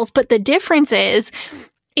Protocols, but the difference is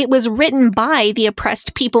it was written by the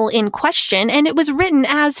oppressed people in question, and it was written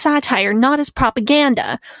as satire, not as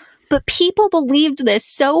propaganda. But people believed this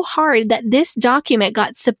so hard that this document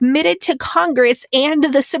got submitted to Congress and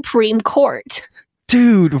the Supreme Court.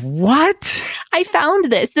 Dude, what? I found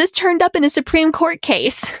this. This turned up in a Supreme Court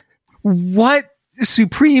case. What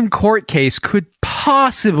Supreme Court case could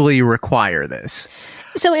possibly require this?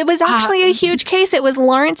 So it was actually a huge case. It was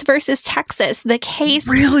Lawrence versus Texas. The case.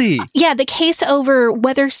 Really? Yeah, the case over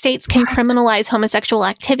whether states can criminalize homosexual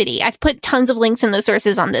activity. I've put tons of links in the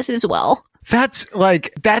sources on this as well. That's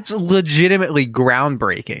legitimately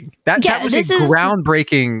groundbreaking. That was a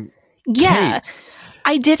groundbreaking case.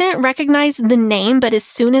 I didn't recognize the name, but as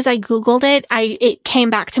soon as I Googled it, it came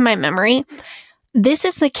back to my memory. This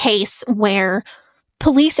is the case where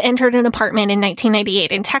police entered an apartment in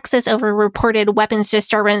 1998 in Texas over reported weapons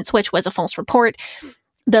disturbance, which was a false report.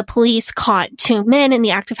 The police caught two men in the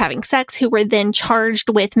act of having sex who were then charged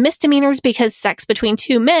with misdemeanors because sex between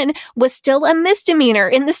two men was still a misdemeanor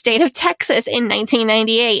in the state of Texas in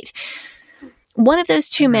 1998. One of those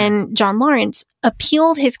two men, John Lawrence,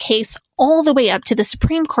 appealed his case all the way up to the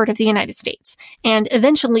Supreme Court of the United States. And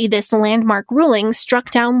eventually this landmark ruling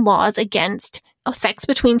struck down laws against sex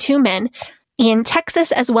between two men in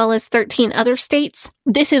Texas, as well as 13 other states.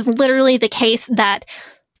 This is literally the case that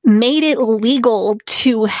made it legal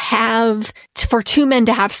for two men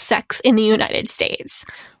to have sex in the United States,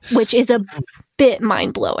 which is a bit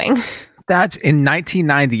mind-blowing. That's in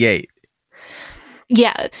 1998.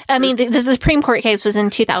 Yeah. I mean, the Supreme Court case was in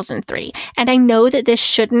 2003. And I know that this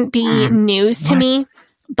shouldn't be news to me,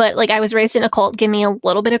 but I was raised in a cult. Give me a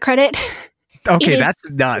little bit of credit. Okay, that's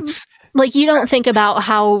nuts. You don't think about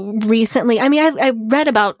how recently. I mean, I read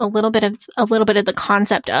about a little bit of the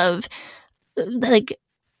concept of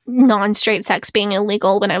non-straight sex being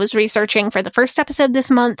illegal when I was researching for the first episode this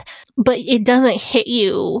month, but it doesn't hit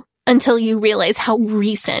you until you realize how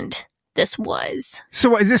recent this was.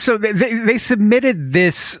 So they submitted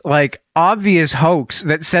this obvious hoax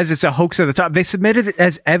that says it's a hoax at the top. They submitted it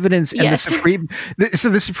as evidence, and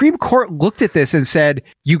the Supreme Court looked at this and said,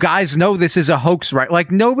 "You guys know this is a hoax,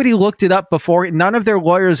 right?" Nobody looked it up before. None of their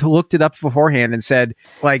lawyers looked it up beforehand and said,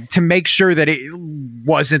 to make sure that it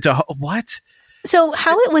wasn't a what. So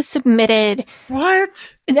how it was submitted.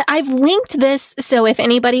 What? I've linked this, so if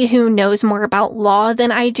anybody who knows more about law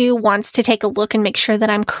than I do wants to take a look and make sure that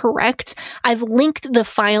I'm correct, I've linked the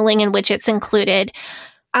filing in which it's included.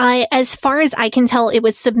 As far as I can tell, it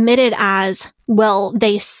was submitted as, well,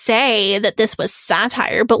 they say that this was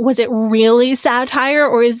satire, but was it really satire,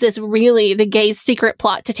 or is this really the gays' secret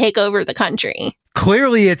plot to take over the country?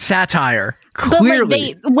 Clearly it's satire.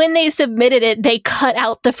 Clearly. But when they submitted it, they cut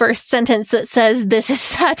out the first sentence that says this is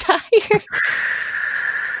satire.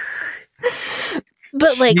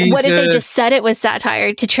 But what if they just said it was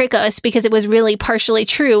satire to trick us because it was really partially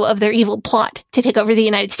true of their evil plot to take over the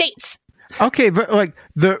United States? Okay, but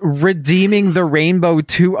the Redeeming the Rainbow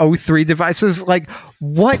 203 devices,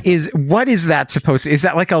 what is that supposed to? Is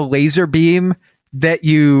that a laser beam that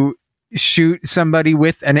you shoot somebody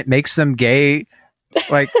with and it makes them gay?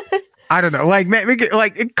 Like, I don't know.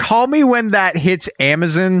 Like, call me when that hits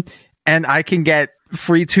Amazon and I can get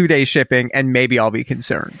free 2-day shipping, and maybe I'll be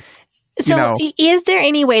concerned. So is there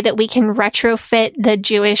any way that we can retrofit the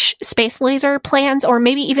Jewish space laser plans, or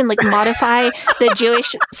maybe even like modify the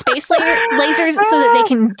Jewish space lasers so that they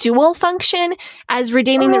can dual function as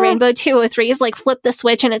Redeeming the Rainbow 203 is like flip the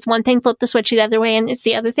switch and it's one thing, flip the switch the other way and it's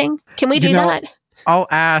the other thing? Can we do that? I'll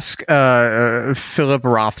ask Philip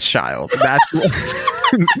Rothschild. That's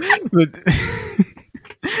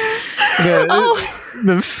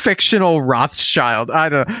the fictional Rothschild. I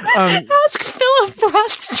don't ask Philip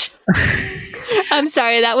Rothschild. I'm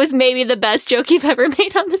sorry, that was maybe the best joke you've ever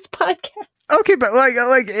made on this podcast. Okay, but like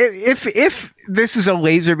if this is a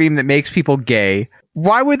laser beam that makes people gay,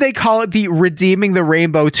 why would they call it the Redeeming the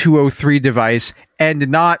Rainbow 203 device and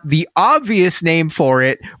not the obvious name for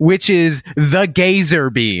it, which is the Gazer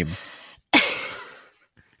beam?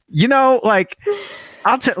 You know, like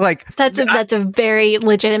that's a very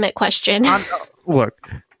legitimate question. Look,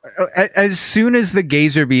 as soon as the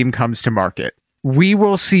Gazer beam comes to market, we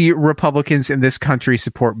will see Republicans in this country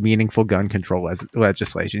support meaningful gun control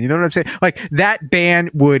legislation. You know what I'm saying? Like, that ban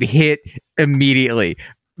would hit immediately.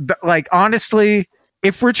 Like, honestly,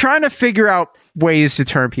 if we're trying to figure out ways to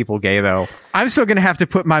turn people gay, though, I'm still going to have to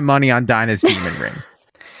put my money on Dinah's Demon Ring.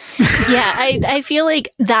 Yeah, I feel like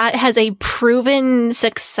that has a proven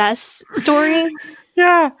success story.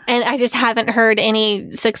 Yeah. And I just haven't heard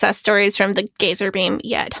any success stories from the Gazer beam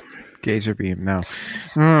yet. Gazer beam, no.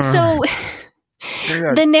 So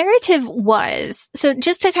the narrative was, so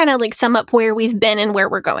just to kind of like sum up where we've been and where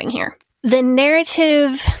we're going here. The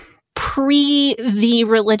narrative pre the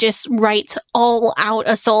religious rights all out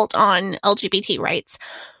assault on LGBT rights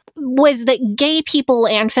was that gay people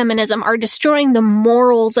and feminism are destroying the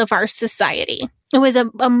morals of our society. It was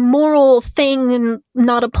a moral thing and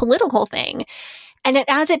not a political thing. And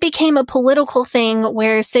as it became a political thing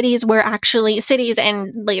where cities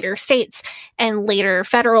and later states and later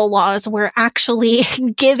federal laws were actually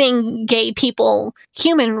giving gay people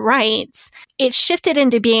human rights, it shifted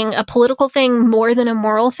into being a political thing more than a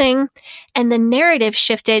moral thing. And the narrative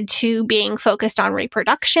shifted to being focused on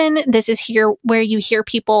reproduction. This is here where you hear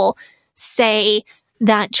people say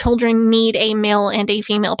that children need a male and a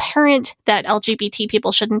female parent, that LGBT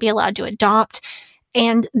people shouldn't be allowed to adopt.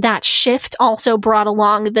 And that shift also brought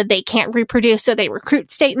along the they can't reproduce, so they recruit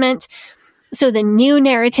statement. So the new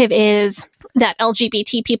narrative is that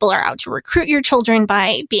LGBT people are out to recruit your children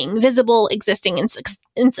by being visible, existing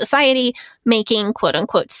in society, making quote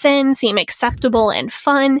unquote sin seem acceptable and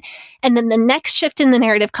fun. And then the next shift in the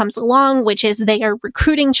narrative comes along, which is they are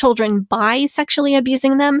recruiting children by sexually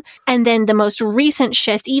abusing them. And then the most recent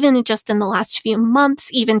shift, even just in the last few months,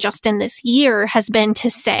 even just in this year, has been to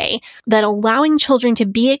say that allowing children to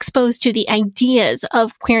be exposed to the ideas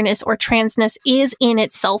of queerness or transness is in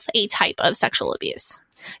itself a type of sexual abuse.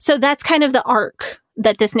 So that's kind of the arc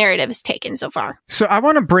that this narrative has taken so far. So I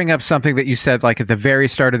want to bring up something that you said, like at the very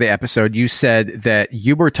start of the episode. You said that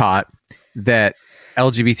you were taught that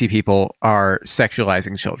LGBT people are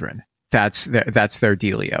sexualizing children. That's their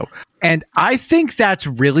dealio. And I think that's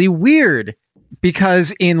really weird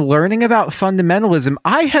because in learning about fundamentalism,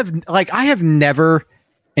 I have never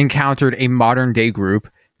encountered a modern day group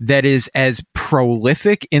that is as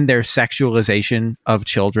prolific in their sexualization of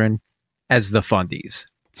children as the fundies.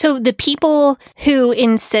 So the people who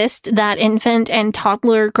insist that infant and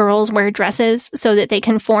toddler girls wear dresses so that they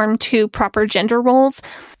conform to proper gender roles,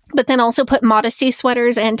 but then also put modesty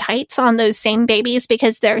sweaters and tights on those same babies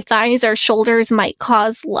because their thighs or shoulders might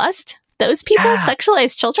cause lust, those people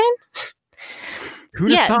sexualize children?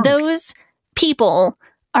 Who'd have thunk? Those people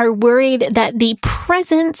are worried that the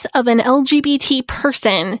presence of an LGBT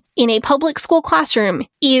person in a public school classroom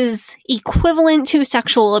is equivalent to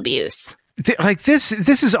sexual abuse. This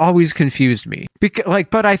has always confused me.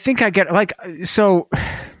 But I think I get so.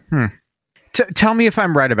 Tell me if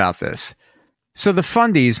I'm right about this. So the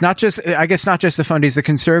fundies, not just the fundies, the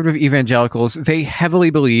conservative evangelicals, they heavily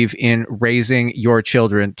believe in raising your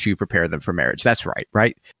children to prepare them for marriage. That's right,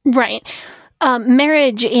 right? Right.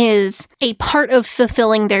 Marriage is a part of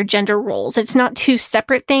fulfilling their gender roles. It's not two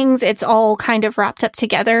separate things. It's all kind of wrapped up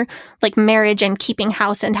together, like marriage and keeping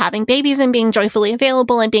house and having babies and being joyfully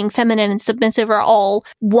available and being feminine and submissive are all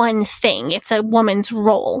one thing. It's a woman's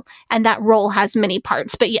role, and that role has many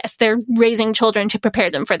parts. But yes, they're raising children to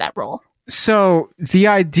prepare them for that role. So the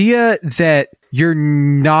idea that you're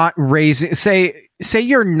not raising, say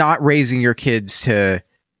you're not raising your kids to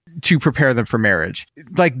prepare them for marriage,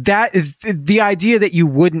 like that is the idea that you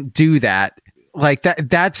wouldn't do that, like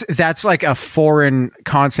that's like a foreign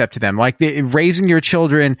concept to them. Like raising your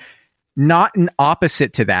children not an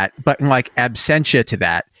opposite to that, but like absentia to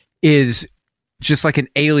that, is just like an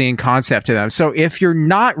alien concept to them. So if you're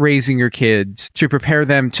not raising your kids to prepare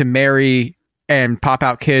them to marry and pop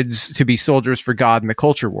out kids to be soldiers for God in the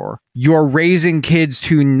culture war, you're raising kids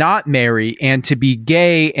to not marry and to be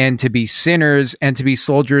gay and to be sinners and to be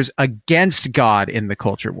soldiers against God in the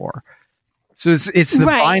culture war. So it's the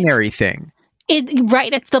binary thing.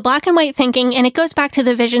 It's the black and white thinking, and it goes back to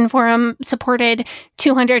the Vision Forum supported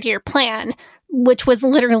 200-year plan, which was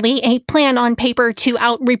literally a plan on paper to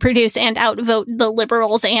out-reproduce and outvote the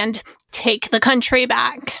liberals and take the country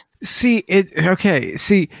back. See,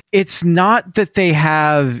 it's not that they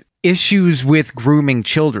have issues with grooming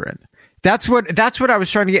children. That's what I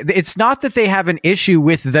was trying to get. It's not that they have an issue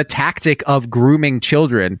with the tactic of grooming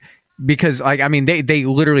children, because they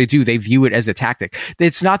literally do. They view it as a tactic.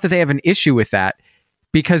 It's not that they have an issue with that,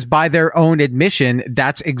 because by their own admission,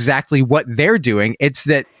 that's exactly what they're doing. It's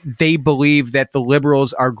that they believe that the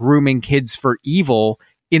liberals are grooming kids for evil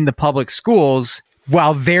in the public schools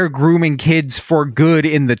while they're grooming kids for good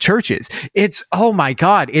in the churches. It's, oh my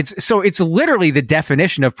God. It's literally the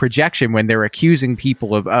definition of projection when they're accusing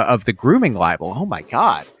people of the grooming libel. Oh my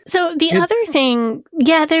God. So there's another thing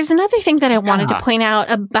that I wanted to point out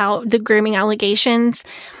about the grooming allegations.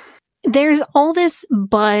 There's all this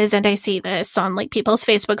buzz, and I see this on like people's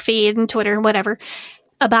Facebook feed and Twitter and whatever,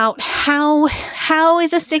 about how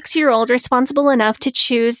is a 6-year-old responsible enough to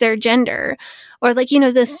choose their gender? Or like,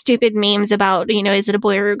 the stupid memes about, is it a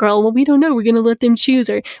boy or a girl? Well, we don't know. We're going to let them choose.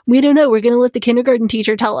 Or we don't know. We're going to let the kindergarten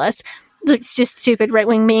teacher tell us. It's just stupid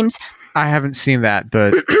right-wing memes. I haven't seen that,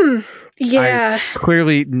 but yeah, I'm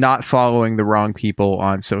clearly not following the wrong people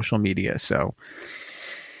on social media. So,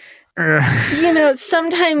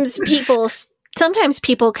 sometimes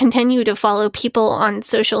people continue to follow people on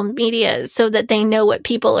social media so that they know what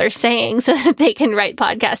people are saying so that they can write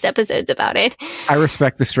podcast episodes about it. I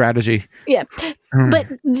respect the strategy. Yeah. But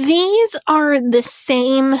these are the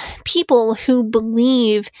same people who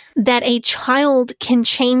believe that a child can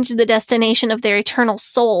change the destination of their eternal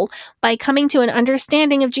soul by coming to an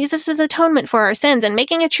understanding of Jesus' atonement for our sins and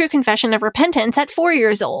making a true confession of repentance at 4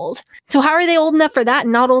 years old. So how are they old enough for that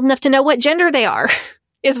and not old enough to know what gender they are?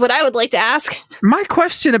 Is what I would like to ask. My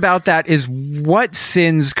question about that is, what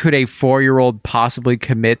sins could a 4-year-old possibly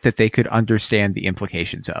commit that they could understand the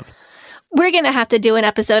implications of? We're going to have to do an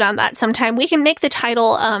episode on that sometime. We can make the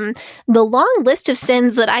title, The Long List of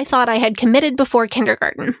Sins That I Thought I Had Committed Before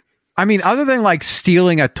Kindergarten. I mean, other than like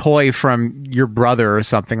stealing a toy from your brother or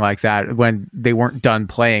something like that when they weren't done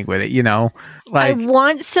playing with it, Like, I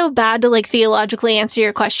want so bad to like theologically answer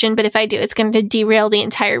your question, but if I do, it's going to derail the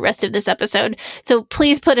entire rest of this episode. So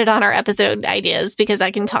please put it on our episode ideas, because I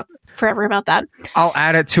can talk forever about that. I'll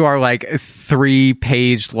add it to our like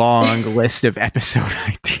 3-page long list of episode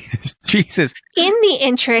ideas. Jesus. In the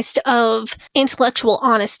interest of intellectual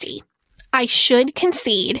honesty, I should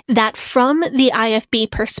concede that from the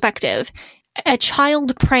IFB perspective, a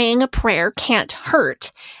child praying a prayer can't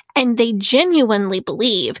hurt. And they genuinely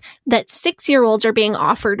believe that 6-year-olds are being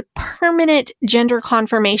offered permanent gender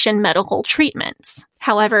confirmation medical treatments.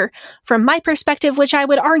 However, from my perspective, which I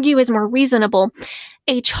would argue is more reasonable,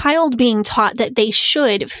 a child being taught that they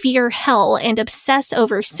should fear hell and obsess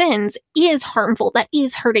over sins is harmful. That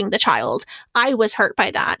is hurting the child. I was hurt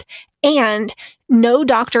by that. And no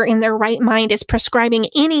doctor in their right mind is prescribing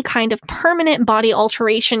any kind of permanent body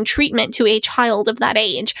alteration treatment to a child of that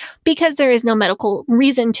age, because there is no medical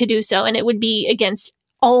reason to do so, and it would be against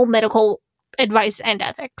all medical advice and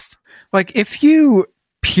ethics. Like, if you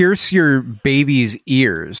pierce your baby's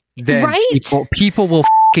ears, then people will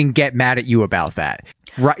fucking get mad at you about that.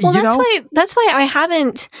 Right. Well, that's why I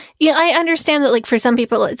haven't, I understand that like for some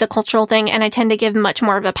people it's a cultural thing, and I tend to give much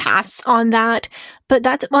more of a pass on that. But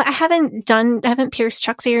I haven't pierced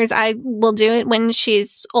Chuck's ears. I will do it when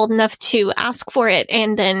she's old enough to ask for it,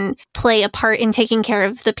 and then play a part in taking care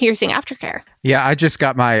of the piercing aftercare. Yeah, I just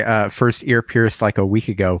got my first ear pierced like a week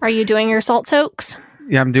ago. Are you doing your salt soaks?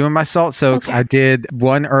 Yeah, I'm doing my salt soaks. Okay. I did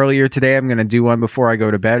one earlier today. I'm going to do one before I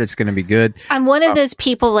go to bed. It's going to be good. I'm one of those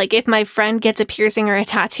people, like, if my friend gets a piercing or a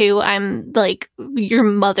tattoo, I'm like your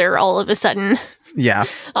mother all of a sudden. Yeah.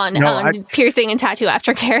 on piercing and tattoo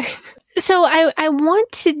aftercare. So I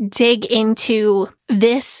want to dig into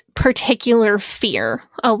this particular fear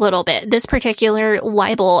a little bit, this particular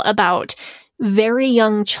libel about very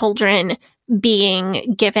young children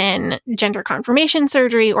being given gender confirmation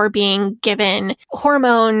surgery or being given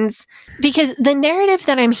hormones, because the narrative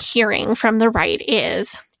that I'm hearing from the right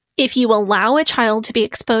is, if you allow a child to be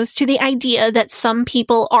exposed to the idea that some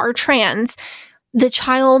people are trans, the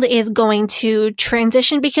child is going to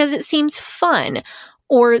transition because it seems fun,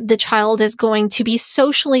 or the child is going to be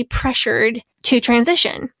socially pressured to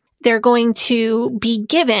transition. They're going to be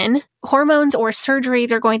given hormones or surgery.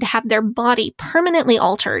 They're going to have their body permanently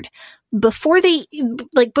altered before they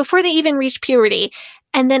even reach puberty.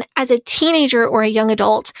 And then as a teenager or a young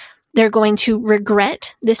adult, they're going to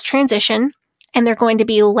regret this transition, and they're going to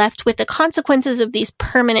be left with the consequences of these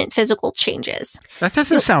permanent physical changes. That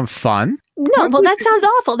doesn't sound fun. No, well, that sounds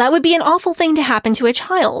awful. That would be an awful thing to happen to a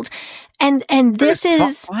child. And this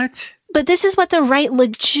is... What? But this is what the right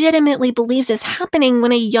legitimately believes is happening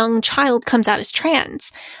when a young child comes out as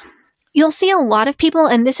trans. You'll see a lot of people,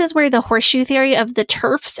 and this is where the horseshoe theory of the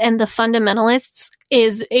TERFs and the fundamentalists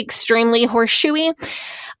is extremely horseshoey.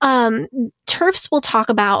 TERFs will talk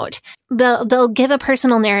about, they'll give a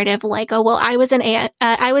personal narrative like, oh, well, I was an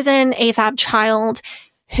AFAB child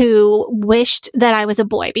who wished that I was a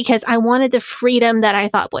boy because I wanted the freedom that I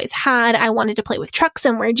thought boys had. I wanted to play with trucks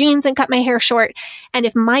and wear jeans and cut my hair short. And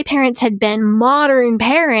if my parents had been modern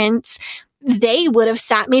parents, they would have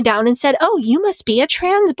sat me down and said, oh, you must be a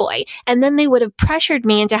trans boy. And then they would have pressured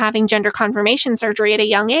me into having gender confirmation surgery at a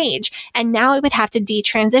young age. And now I would have to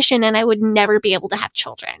detransition and I would never be able to have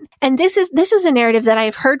children. And this is a narrative that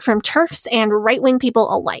I've heard from TERFs and right-wing people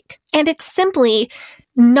alike. And it's simply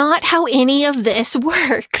not how any of this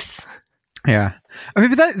works. Yeah. I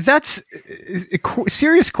mean, but that's a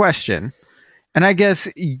serious question. And I guess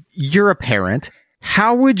you're a parent.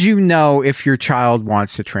 How would you know if your child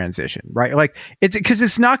wants to transition, right? Like, it's because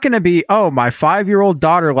it's not going to be, oh, my 5-year-old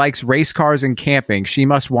daughter likes race cars and camping. She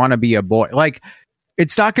must want to be a boy. Like,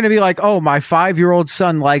 it's not going to be like, oh, my 5-year-old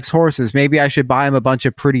son likes horses. Maybe I should buy him a bunch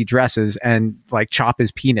of pretty dresses and like chop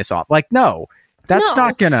his penis off. Like, no, that's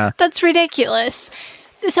not gonna. That's ridiculous.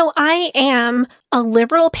 So I am a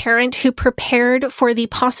liberal parent who prepared for the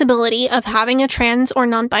possibility of having a trans or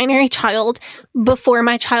non-binary child before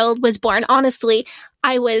my child was born. Honestly,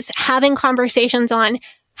 I was having conversations on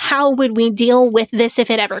how would we deal with this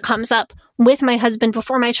if it ever comes up with my husband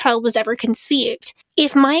before my child was ever conceived.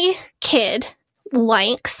 If my kid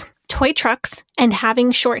likes toy trucks and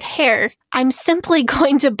having short hair, I'm simply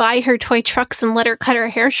going to buy her toy trucks and let her cut her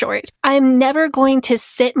hair short. I'm never going to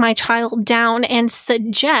sit my child down and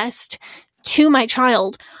suggest to my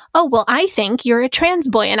child, oh, well, I think you're a trans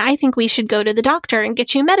boy and I think we should go to the doctor and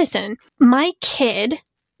get you medicine. My kid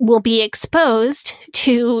will be exposed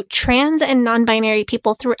to trans and non-binary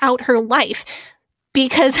people throughout her life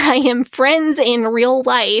because I am friends in real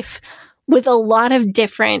life with a lot of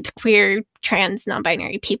different queer, trans,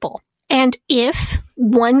 non-binary people. And if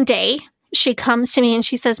one day she comes to me and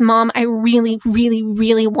she says, Mom, I really, really,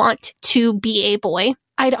 really want to be a boy,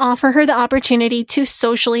 I'd offer her the opportunity to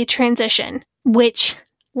socially transition, which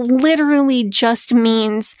literally just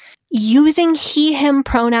means using he, him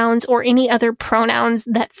pronouns or any other pronouns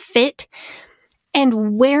that fit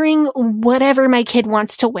and wearing whatever my kid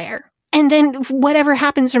wants to wear. And then whatever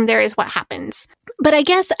happens from there is what happens. But I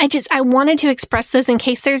guess I wanted to express this in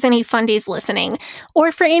case there's any fundies listening,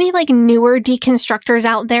 or for any like newer deconstructors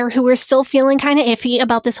out there who are still feeling kind of iffy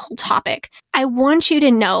about this whole topic. I want you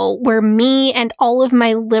to know where me and all of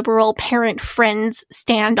my liberal parent friends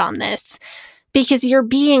stand on this, because you're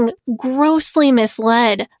being grossly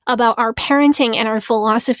misled about our parenting and our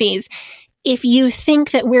philosophies if you think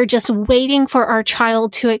that we're just waiting for our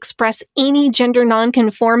child to express any gender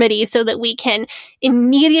nonconformity so that we can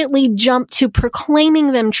immediately jump to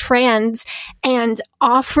proclaiming them trans and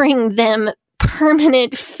offering them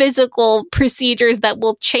permanent physical procedures that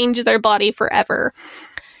will change their body forever.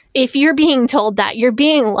 If you're being told that, you're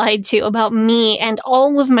being lied to about me and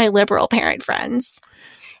all of my liberal parent friends.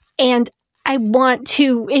 And I want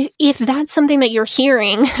to, if that's something that you're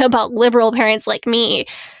hearing about liberal parents like me,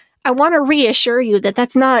 I want to reassure you that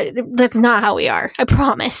that's not how we are. I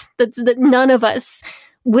promise that none of us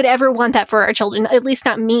would ever want that for our children, at least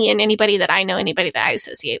not me and anybody that I know, anybody that I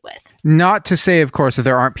associate with. Not to say, of course, that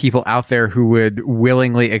there aren't people out there who would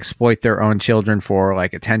willingly exploit their own children for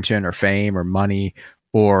like attention or fame or money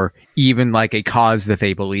or even like a cause that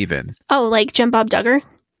they believe in. Oh, like Jim Bob Duggar?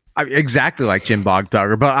 Exactly like Jim Bob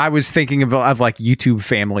Duggar. But I was thinking of like YouTube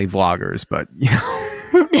family vloggers, but you know.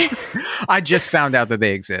 I just found out that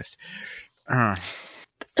they exist.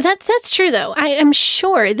 That's true, though. I am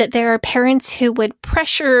sure that there are parents who would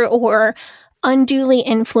pressure or unduly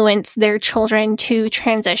influence their children to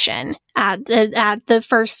transition at the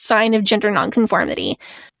first sign of gender nonconformity.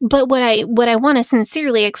 But what I want to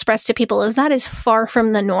sincerely express to people is that is far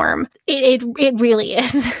from the norm. It really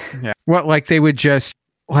is. Yeah. Well, like they would just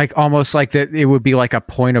like almost like that. It would be like a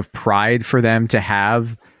point of pride for them to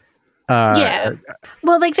have Yeah.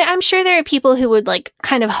 Well, like, I'm sure there are people who would, like,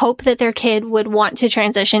 kind of hope that their kid would want to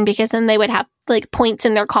transition because then they would have, like, points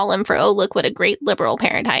in their column for, oh, look what a great liberal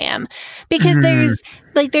parent I am. Because there's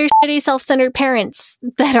shitty self-centered parents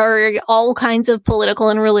that are all kinds of political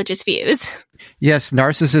and religious views. Yes,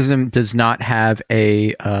 narcissism does not have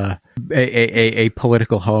a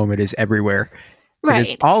political home. It is everywhere. Right.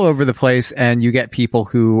 It is all over the place, and you get people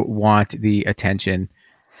who want the attention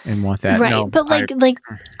and want that. Right. No, but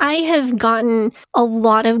I have gotten a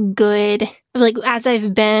lot of good, like, as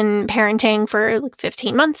I've been parenting for like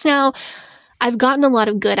 15 months now, I've gotten a lot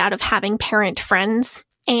of good out of having parent friends,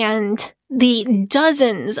 and the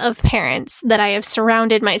dozens of parents that I have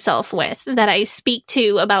surrounded myself with that I speak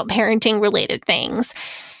to about parenting related things.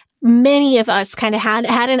 Many of us kind of had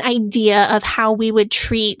an idea of how we would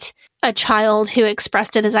treat a child who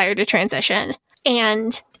expressed a desire to transition.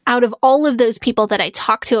 And out of all of those people that I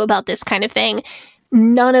talk to about this kind of thing,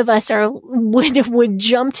 none of us would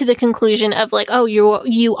jump to the conclusion of like, oh,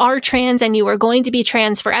 you are trans and you are going to be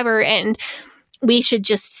trans forever, and we should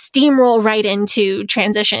just steamroll right into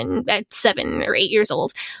transition at 7 or 8 years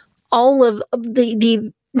old. All of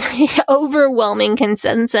the overwhelming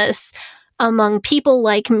consensus among people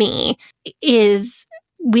like me is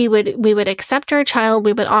we would accept our child.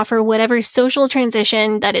 We would offer whatever social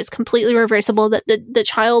transition that is completely reversible that the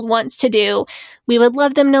child wants to do. We would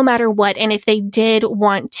love them no matter what. And if they did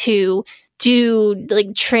want to do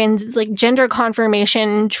like gender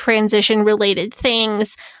confirmation, transition related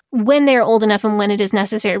things, when they're old enough and when it is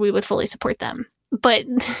necessary, we would fully support them. But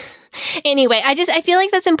anyway, I feel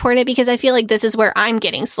like that's important because I feel like this is where I'm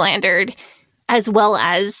getting slandered as well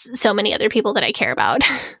as so many other people that I care about.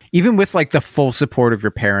 Even with like the full support of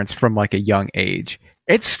your parents from like a young age,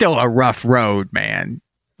 it's still a rough road, man.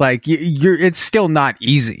 Like it's still not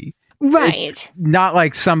easy. Right. It's not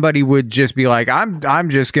like somebody would just be like, I'm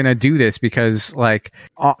just going to do this because like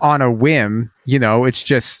on a whim, you know, it's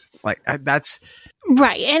just like that's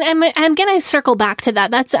right. And I'm going to circle back to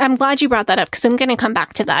that. I'm glad you brought that up because I'm going to come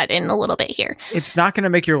back to that in a little bit here. It's not going to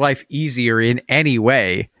make your life easier in any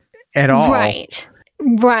way at all. Right.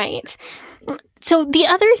 Right. So the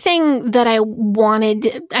other thing that I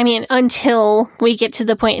wanted, I mean, until we get to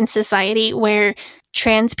the point in society where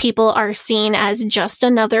trans people are seen as just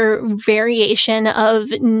another variation of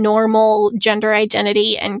normal gender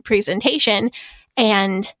identity and presentation,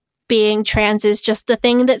 and being trans is just the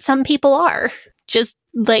thing that some people are, just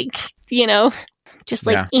like, you know, just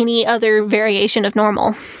like any other variation of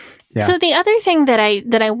normal. Yeah. So the other thing that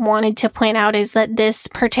I wanted to point out is that this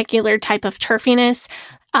particular type of turfiness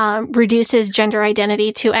reduces gender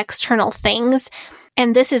identity to external things.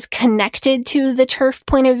 And this is connected to the TERF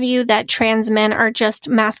point of view that trans men are just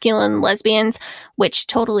masculine lesbians, which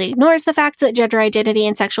totally ignores the fact that gender identity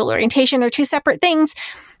and sexual orientation are two separate things,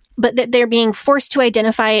 but that they're being forced to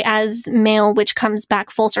identify as male, which comes back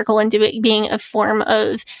full circle into it being a form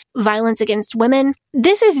of violence against women.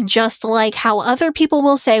 This is just like how other people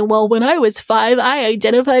will say, well, when I was 5, I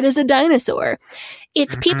identified as a dinosaur.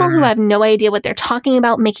 It's people who have no idea what they're talking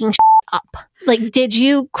about making up. Like, did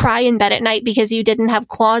you cry in bed at night because you didn't have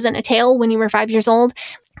claws and a tail when you were 5 years old?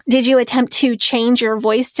 Did you attempt to change your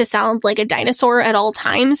voice to sound like a dinosaur at all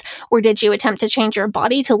times? Or did you attempt to change your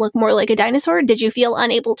body to look more like a dinosaur? Did you feel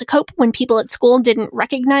unable to cope when people at school didn't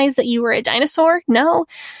recognize that you were a dinosaur? No?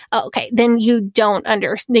 Oh, okay, then you don't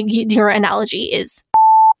understand. Your analogy is...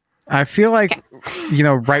 I feel like, you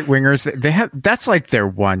know, right-wingers, that's like their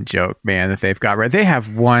one joke, man, that they've got, right? They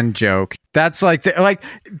have one joke. That's like,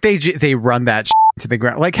 they run that to the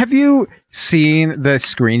ground. Like, have you seen the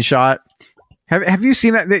screenshot? Have you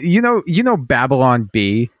seen that? You know, Babylon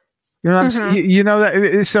Bee? You know what I'm saying? You know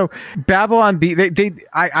that? So Babylon Bee,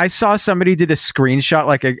 I saw somebody did a screenshot,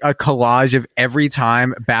 like a collage of every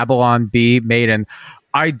time Babylon Bee made an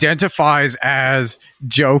identifies as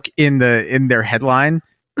joke in their headline.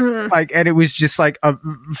 Like, and it was just like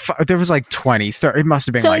there was like 20, 30, it must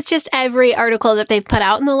have been. So like, it's just every article that they've put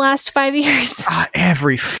out in the last 5 years.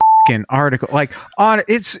 Every fucking article, like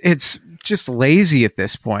it's just lazy at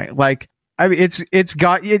this point. Like, I mean, it's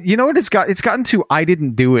got, you know what it's got? It's gotten to I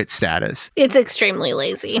didn't do it status. It's extremely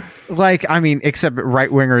lazy. Like, I mean, except right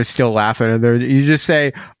wingers still laugh at it. You just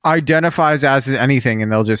say identifies as anything,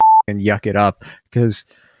 and they'll just yuck it up because.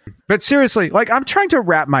 But seriously, like, I'm trying to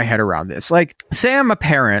wrap my head around this. Like, say I'm a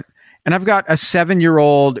parent and I've got a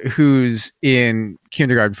 7-year-old who's in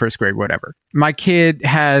kindergarten, first grade, whatever. My kid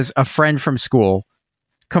has a friend from school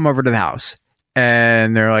come over to the house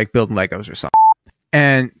and they're like building Legos or something.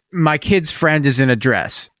 And my kid's friend is in a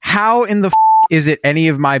dress. How in the is it any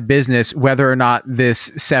of my business whether or not this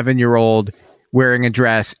 7-year-old wearing a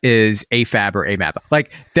dress is AFAB or AMAB.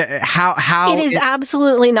 Like, how it is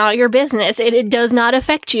absolutely not your business. It does not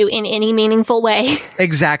affect you in any meaningful way.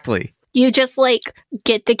 Exactly. You just like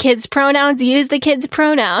get the kids' pronouns, use the kids'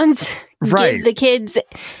 pronouns, Right. give the kids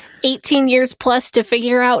 18 years plus to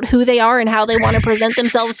figure out who they are and how they want to present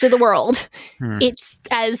themselves to the world. It's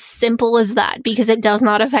as simple as that because it does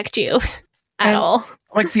not affect you at all.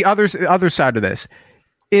 Like the other side of this,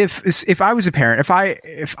 if I was a parent,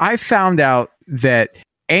 if I found out that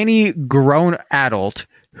any grown adult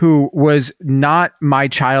who was not my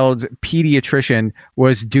child's pediatrician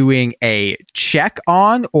was doing a check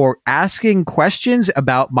on or asking questions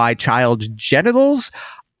about my child's genitals,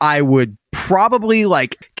 I would probably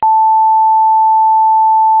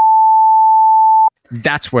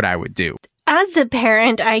that's what I would do. As a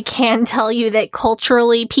parent, I can tell you that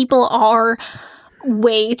culturally people are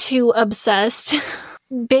way too obsessed.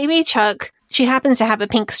 Baby Chuck, she happens to have a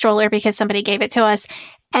pink stroller because somebody gave it to us.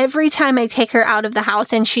 Every time I take her out of the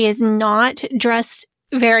house and she is not dressed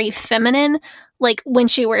very feminine, like when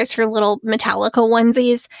she wears her little Metallica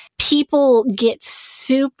onesies, people get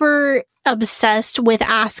super obsessed with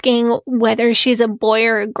asking whether she's a boy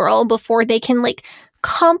or a girl before they can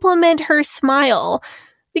compliment her smile.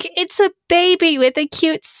 It's a baby with a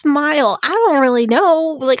cute smile. I don't really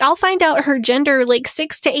know. I'll find out her gender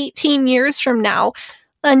 6 to 18 years from now.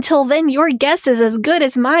 Until then, your guess is as good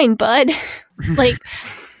as mine, bud.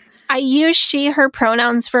 I use she, her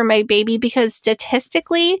pronouns for my baby because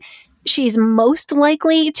statistically, she's most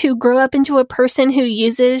likely to grow up into a person who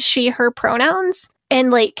uses she, her pronouns.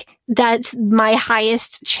 And that's my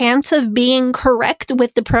highest chance of being correct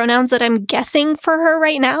with the pronouns that I'm guessing for her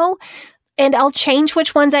right now. And I'll change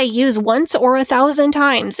which ones I use once or 1,000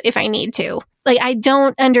 times if I need to. I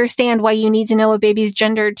don't understand why you need to know a baby's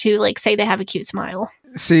gender to say they have a cute smile.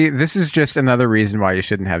 See, this is just another reason why you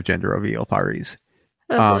shouldn't have gender reveal parties.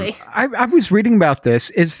 Oh boy. I was reading about this,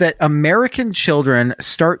 is that American children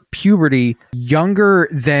start puberty younger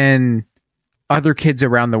than other kids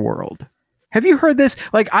around the world. Have you heard this?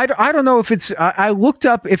 I don't know if it's, I looked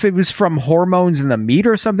up if it was from hormones in the meat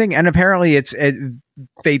or something, and apparently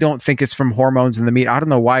they don't think it's from hormones in the meat. I don't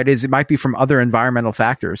know why it is. It might be from other environmental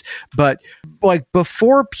factors. But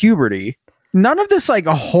before puberty, none of this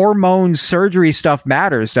hormone surgery stuff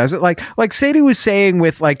matters, does it? Like Sadie was saying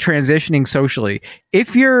with transitioning socially,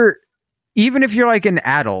 even if you're an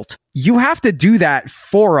adult, you have to do that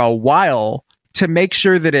for a while to make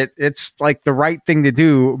sure that it's the right thing to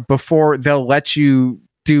do before they'll let you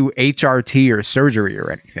do HRT or surgery or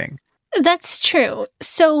anything. That's true.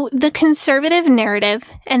 So the conservative narrative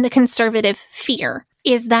and the conservative fear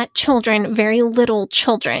is that children, very little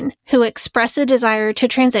children, who express a desire to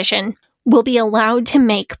transition will be allowed to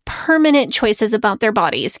make permanent choices about their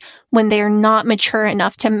bodies when they are not mature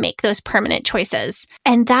enough to make those permanent choices.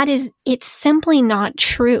 And it's simply not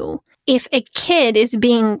true. If a kid is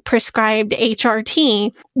being prescribed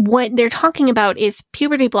HRT, what they're talking about is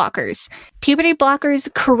puberty blockers. Puberty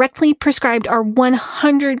blockers correctly prescribed are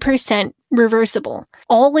 100% reversible.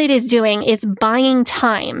 All it is doing is buying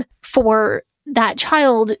time for that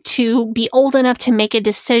child to be old enough to make a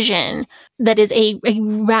decision that is a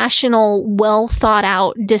rational, well thought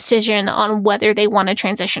out decision on whether they want to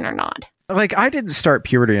transition or not. I didn't start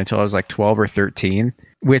puberty until I was 12 or 13,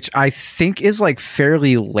 which I think is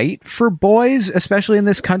fairly late for boys, especially in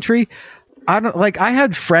this country. I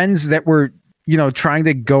had friends that were, trying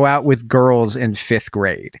to go out with girls in 5th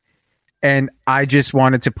grade. And I just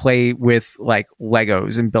wanted to play with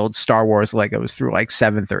Legos and build Star Wars Legos through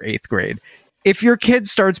 7th or 8th grade. If your kid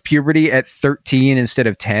starts puberty at 13 instead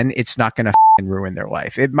of 10, it's not going to ruin their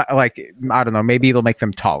life. It might, I don't know, maybe it'll make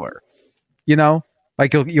them taller. You'll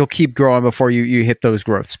keep growing before you hit those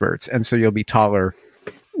growth spurts, and so you'll be taller.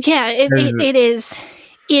 Yeah, it is.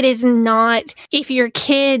 It is not, if your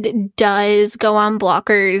kid does go on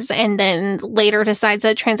blockers and then later decides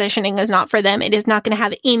that transitioning is not for them, it is not going to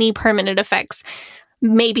have any permanent effects.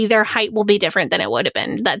 Maybe their height will be different than it would have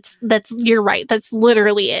been. That's you're right. That's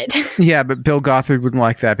literally it. Yeah, but Bill Gothard wouldn't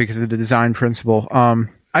like that because of the design principle.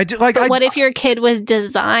 What if your kid was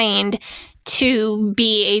designed to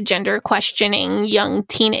be a gender questioning young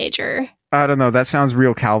teenager? I don't know. That sounds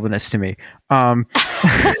real Calvinist to me. I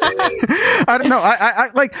don't know.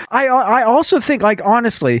 I also think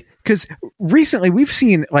honestly, because recently we've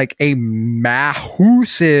seen a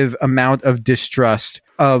massive amount of distrust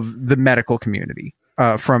of the medical community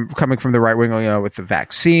coming from the right wing, with the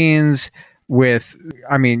vaccines, with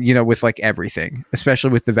everything, especially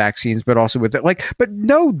with the vaccines, but also with but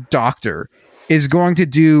no doctor is going to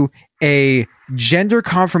do a gender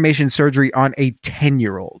confirmation surgery on a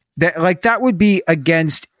 10-year-old. That would be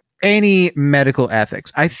against any medical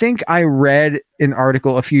ethics. I think I read an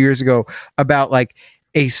article a few years ago about like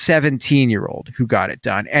a 17-year-old who got it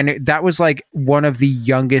done. And that was like one of the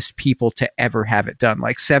youngest people to ever have it done.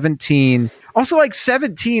 Like 17. Also, like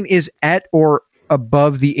 17 is at or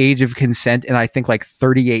above the age of consent in I think like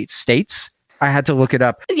 38 states. I had to look it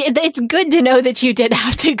up. It's good to know that you did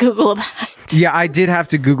have to Google that. Yeah, I did have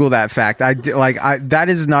to Google that fact. That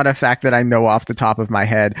is not a fact that I know off the top of my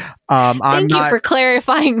head. Thank you for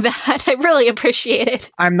clarifying that. I really appreciate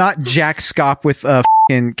it. I'm not Jack Scott with a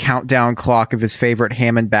fucking countdown clock of his favorite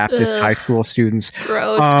Hammond Baptist high school students.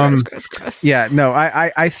 Gross. Yeah, no,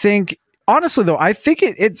 I think, honestly though, I think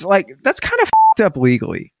it's like, that's kind of fucked up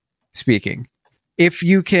legally speaking. If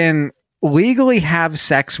you can legally have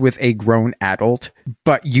sex with a grown adult,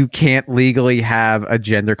 but you can't legally have a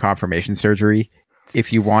gender confirmation surgery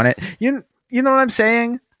if you want it. You know what I'm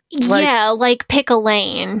saying? Like, yeah, like pick a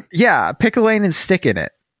lane. Yeah, pick a lane and stick in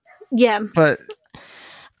it. Yeah. But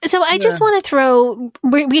so I just want to throw,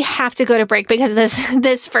 we have to go to break because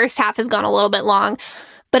this first half has gone a little bit long,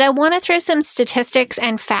 but I want to throw some statistics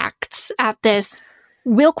and facts at this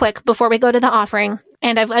real quick before we go to the offering.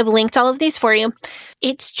 And I've linked all of these for you.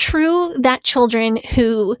 It's true that children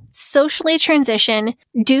who socially transition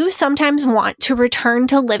do sometimes want to return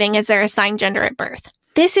to living as their assigned gender at birth.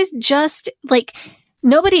 This is just like,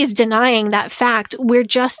 nobody is denying that fact. We're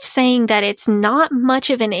just saying that it's not much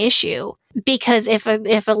of an issue because if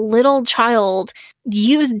a little child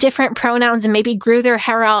used different pronouns and maybe grew their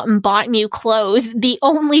hair out and bought new clothes, the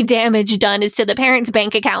only damage done is to the parents'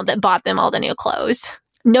 bank account that bought them all the new clothes.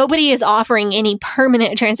 Nobody is offering any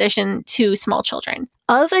permanent transition to small children.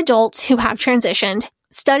 Of adults who have transitioned,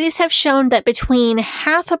 studies have shown that between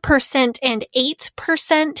 0.5% and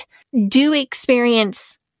 8% do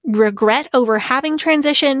experience regret over having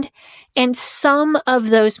transitioned, and some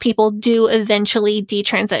of those people do eventually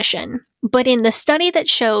detransition. But in the study that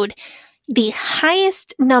showed the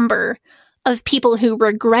highest number of people who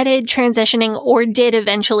regretted transitioning or did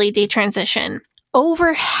eventually detransition,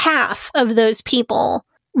 over half of those people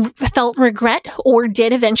felt regret or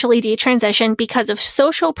did eventually detransition because of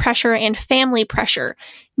social pressure and family pressure,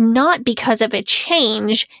 not because of a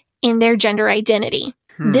change in their gender identity.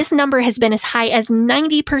 This number has been as high as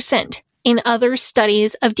 90% in other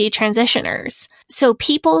studies of detransitioners. So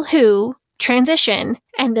people who transition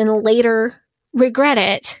and then later regret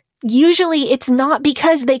it, usually it's not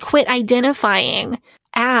because they quit identifying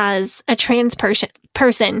as a trans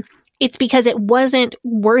person. It's because it wasn't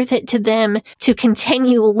worth it to them to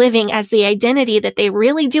continue living as the identity that they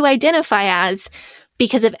really do identify as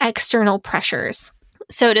because of external pressures.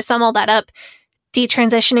 So to sum all that up,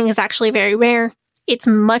 detransitioning is actually very rare. It's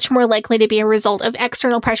much more likely to be a result of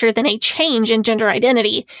external pressure than a change in gender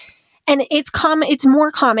identity. And it's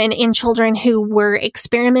more common in children who were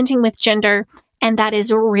experimenting with gender, and that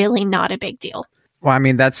is really not a big deal. Well, I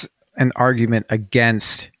mean, that's an argument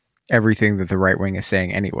against everything that the right wing is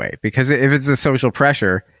saying anyway, because if it's a social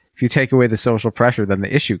pressure, if you take away the social pressure, then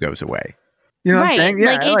the issue goes away. You know what I'm saying?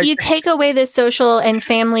 Yeah, like if you take away the social and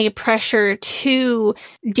family pressure to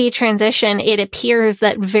detransition, it appears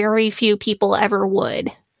that very few people ever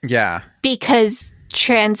would. Yeah. Because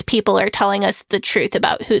trans people are telling us the truth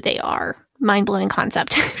about who they are. Mind-blowing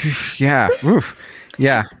concept. Yeah. Oof.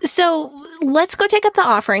 Yeah. So let's go take up the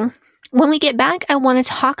offering. When we get back, I want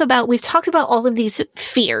to talk about, we've talked about all of these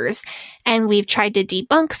fears and we've tried to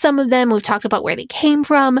debunk some of them. We've talked about where they came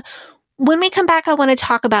from. When we come back, I want to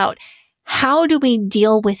talk about how do we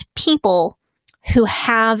deal with people who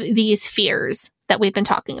have these fears that we've been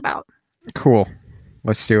talking about. Cool.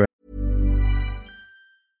 Let's do it.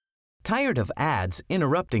 Tired of ads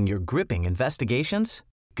interrupting your gripping investigations?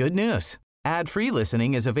 Good news. Ad-free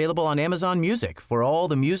listening is available on Amazon Music for all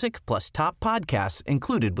the music plus top podcasts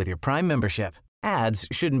included with your Prime membership. Ads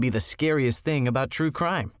shouldn't be the scariest thing about true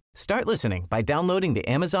crime. Start listening by downloading the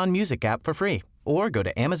Amazon Music app for free or go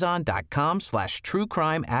to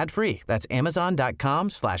amazon.com/truecrime ad-free. That's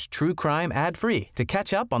amazon.com/truecrime ad-free to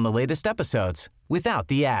catch up on the latest episodes without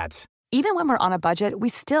the ads. Even when we're on a budget, we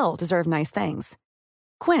still deserve nice things.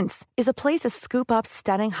 Quince is a place to scoop up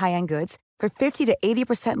stunning high-end goods for 50 to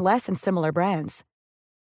 80% less than similar brands.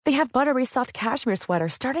 They have buttery soft cashmere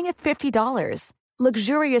sweaters starting at $50,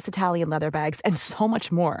 luxurious Italian leather bags, and so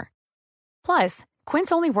much more. Plus,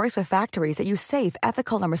 Quince only works with factories that use safe,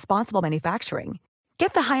 ethical, and responsible manufacturing.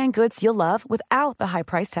 Get the high-end goods you'll love without the high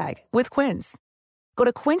price tag with Quince. Go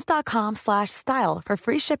to quince.com/style for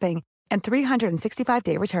free shipping and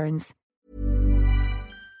 365-day returns.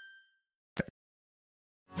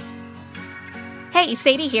 Hey,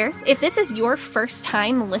 Sadie here. If this is your first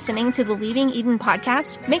time listening to the Leaving Eden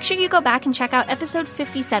podcast, make sure you go back and check out episode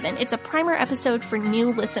 57. It's a primer episode for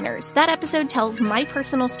new listeners. That episode tells my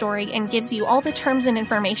personal story and gives you all the terms and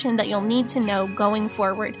information that you'll need to know going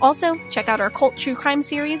forward. Also, check out our cult true crime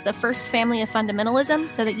series, The First Family of Fundamentalism,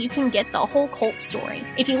 so that you can get the whole cult story.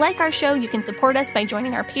 If you like our show, you can support us by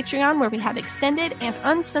joining our Patreon, where we have extended and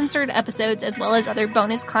uncensored episodes as well as other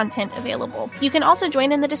bonus content available. You can also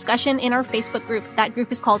join in the discussion in our Facebook group. That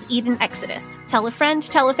group is called Eden Exodus. Tell a friend,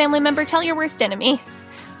 tell a family member, tell your worst enemy.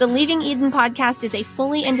 The Leaving Eden podcast is a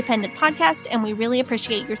fully independent podcast, and we really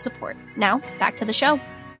appreciate your support. Now, back to the show.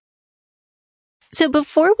 So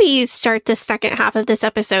before we start the second half of this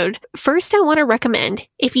episode, first I want to recommend,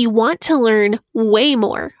 if you want to learn way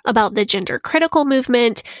more about the gender critical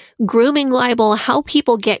movement, grooming libel, how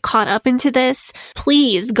people get caught up into this,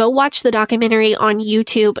 please go watch the documentary on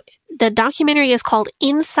YouTube. The documentary is called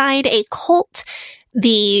Inside a Cult.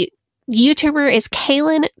 The YouTuber is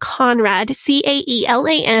Kaelan Conrad,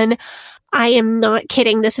 Caelan. I am not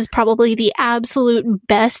kidding. This is probably the absolute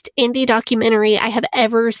best indie documentary I have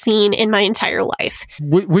ever seen in my entire life.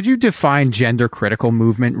 Would you define gender critical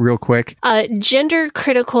movement real quick? Gender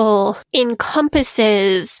critical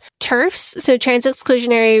encompasses TERFs, so trans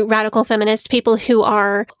exclusionary radical feminist, people who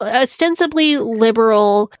are ostensibly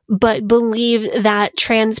liberal, but believe that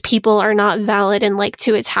trans people are not valid and like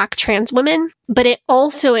to attack trans women. But it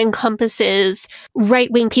also encompasses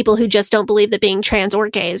right-wing people who just don't believe that being trans or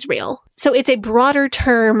gay is real. So it's a broader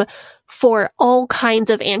term for all kinds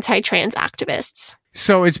of anti-trans activists.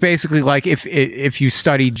 So it's basically like if you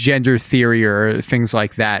study gender theory or things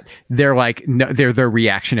like that, they're like, no, they're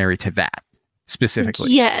reactionary to that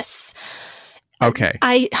specifically. Yes. Okay.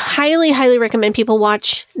 I highly, highly recommend people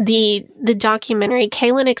watch the documentary.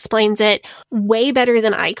 Kaelan explains it way better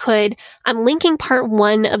than I could. I'm linking part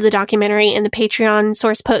 1 of the documentary in the Patreon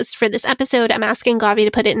source post for this episode. I'm asking Gavi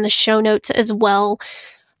to put it in the show notes as well.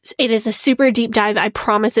 It is a super deep dive. I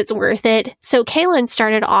promise it's worth it. So Kaelan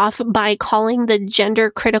started off by calling the gender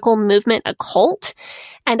critical movement a cult.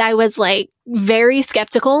 And I was like very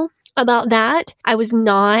skeptical about that. I was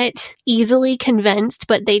not easily convinced,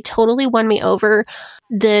 but they totally won me over.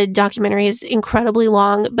 The documentary is incredibly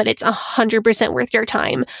long, but it's 100% worth your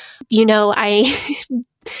time. You know, I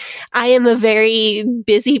am a very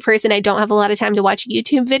busy person. I don't have a lot of time to watch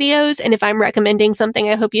YouTube videos. And if I'm recommending something,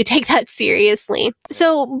 I hope you take that seriously.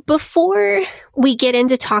 So before we get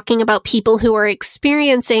into talking about people who are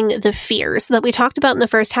experiencing the fears that we talked about in the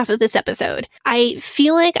first half of this episode, I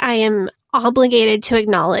feel like I am obligated to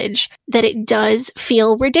acknowledge that it does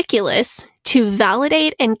feel ridiculous to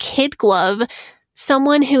validate and kid glove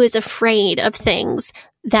someone who is afraid of things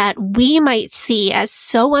that we might see as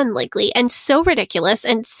so unlikely and so ridiculous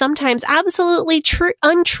and sometimes absolutely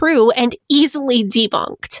untrue and easily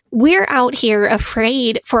debunked. We're out here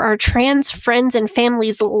afraid for our trans friends and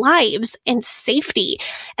families' lives and safety.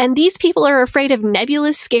 And these people are afraid of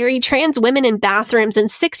nebulous, scary trans women in bathrooms and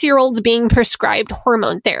 6-year-olds being prescribed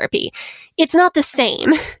hormone therapy. It's not the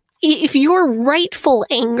same. If your rightful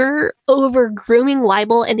anger over grooming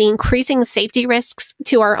libel and the increasing safety risks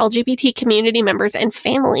to our LGBT community members and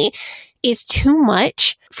family is too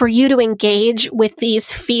much for you to engage with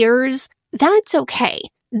these fears, that's okay.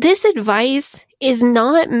 This advice is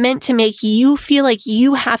not meant to make you feel like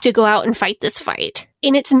you have to go out and fight this fight.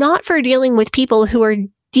 And it's not for dealing with people who are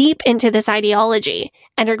deep into this ideology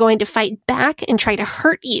and are going to fight back and try to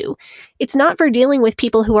hurt you. It's not for dealing with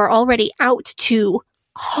people who are already out to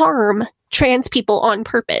harm trans people on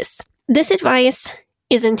purpose. This advice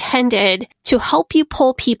is intended to help you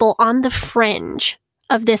pull people on the fringe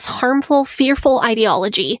of this harmful, fearful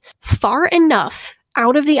ideology far enough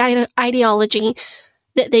out of the ideology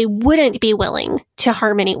that they wouldn't be willing to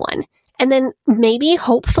harm anyone. And then maybe,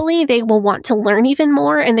 hopefully, they will want to learn even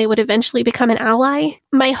more and they would eventually become an ally.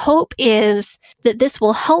 My hope is that this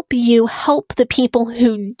will help you help the people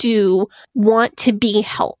who do want to be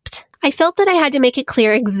helped. I felt that I had to make it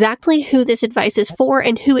clear exactly who this advice is for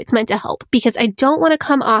and who it's meant to help, because I don't want to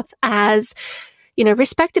come off as, you know,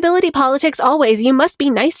 respectability politics always. You must be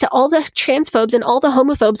nice to all the transphobes and all the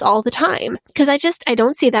homophobes all the time. Because I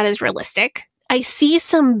don't see that as realistic. I see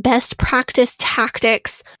some best practice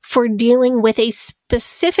tactics for dealing with a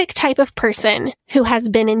specific type of person who has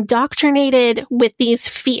been indoctrinated with these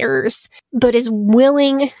fears, but is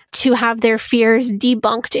willing to have their fears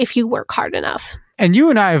debunked if you work hard enough. And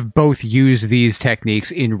you and I have both used these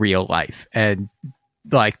techniques in real life and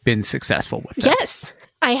like been successful with them. Yes,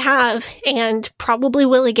 I have, and probably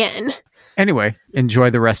will again. Anyway,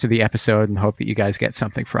 enjoy the rest of the episode and hope that you guys get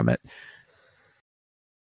something from it.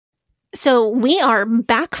 So we are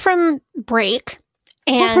back from break,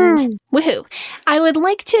 And woohoo! I would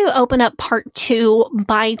like to open up part 2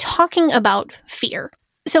 by talking about fear.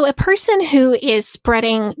 So a person who is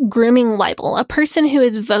spreading grooming libel, a person who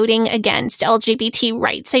is voting against LGBT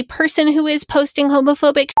rights, a person who is posting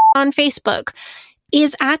homophobic on Facebook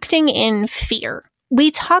is acting in fear.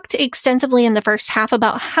 We talked extensively in the first half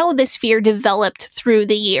about how this fear developed through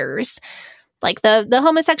the years. Like the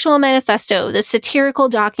Homosexual Manifesto, the satirical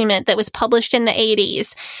document that was published in the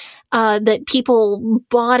 80s, that people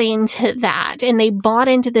bought into that. And they bought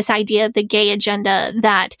into this idea of the gay agenda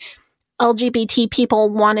that LGBT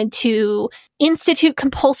people wanted to institute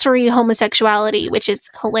compulsory homosexuality, which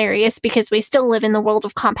is hilarious because we still live in the world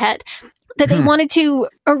of compet, that they wanted to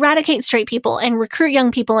eradicate straight people and recruit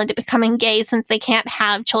young people into becoming gay since they can't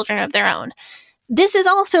have children of their own. This is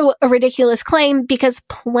also a ridiculous claim because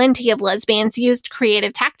plenty of lesbians used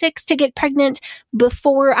creative tactics to get pregnant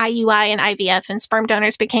before IUI and IVF and sperm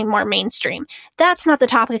donors became more mainstream. That's not the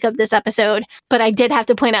topic of this episode, but I did have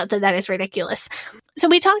to point out that that is ridiculous. So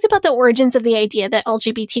we talked about the origins of the idea that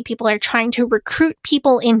LGBT people are trying to recruit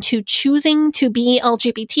people into choosing to be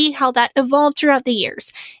LGBT, how that evolved throughout the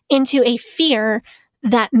years into a fear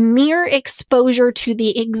that mere exposure to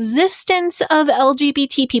the existence of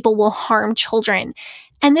LGBT people will harm children.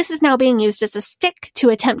 And this is now being used as a stick to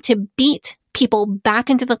attempt to beat people back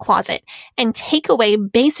into the closet and take away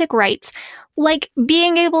basic rights like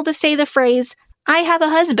being able to say the phrase, "I have a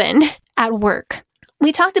husband," at work.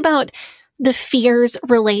 We talked about the fears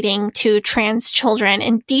relating to trans children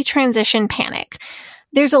and detransition panic.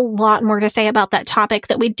 There's a lot more to say about that topic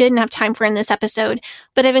that we didn't have time for in this episode,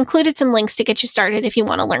 but I've included some links to get you started if you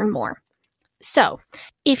want to learn more. So,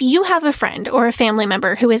 if you have a friend or a family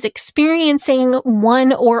member who is experiencing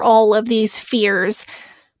one or all of these fears,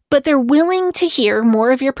 but they're willing to hear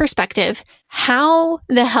more of your perspective, how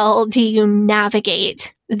the hell do you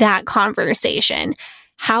navigate that conversation?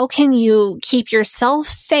 How can you keep yourself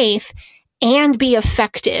safe and be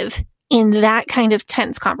effective in that kind of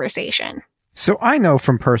tense conversation? So I know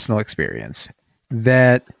from personal experience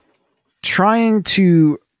that trying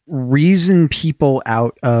to reason people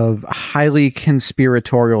out of highly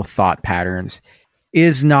conspiratorial thought patterns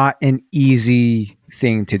is not an easy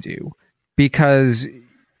thing to do, because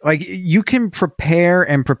like you can prepare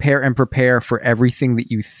for everything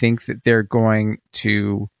that you think that they're going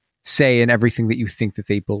to say and everything that you think that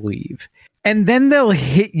they believe. And then they'll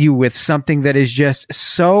hit you with something that is just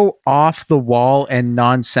so off the wall and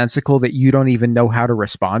nonsensical that you don't even know how to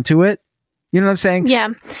respond to it. You know what I'm saying? Yeah.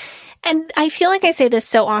 And I feel like I say this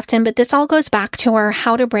so often, but this all goes back to our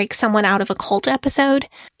how to break someone out of a cult episode.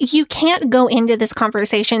 You can't go into this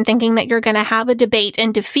conversation thinking that you're going to have a debate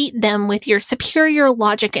and defeat them with your superior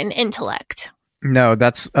logic and intellect. No,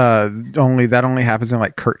 that's only happens in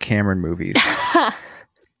like Kirk Cameron movies.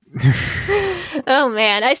 Oh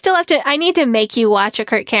man, I need to make you watch a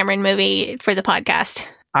Kirk Cameron movie for the podcast.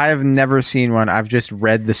 I've never seen one. I've just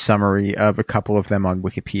read the summary of a couple of them on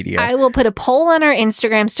Wikipedia. I will put a poll on our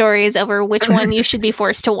Instagram stories over which one you should be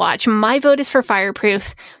forced to watch. My vote is for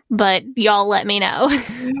Fireproof, but y'all let me know.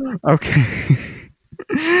 Okay.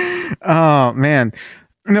 Oh man.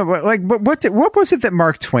 No, but like, what was it that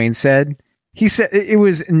Mark Twain said? He said it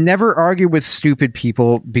was never argue with stupid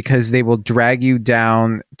people because they will drag you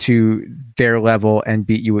down to their level and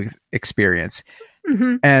beat you with experience.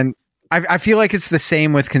 Mm-hmm. And I feel like it's the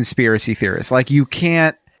same with conspiracy theorists. Like you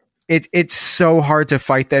can't, it's so hard to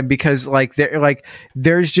fight them because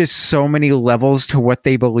there's just so many levels to what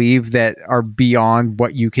they believe that are beyond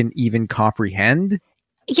what you can even comprehend.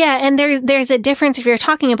 Yeah, and there's a difference if you're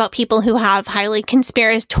talking about people who have highly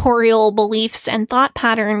conspiratorial beliefs and thought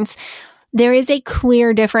patterns. There is a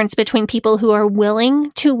clear difference between people who are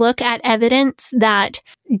willing to look at evidence that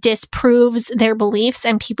disproves their beliefs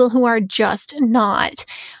and people who are just not.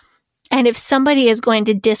 And if somebody is going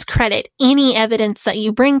to discredit any evidence that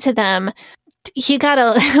you bring to them, you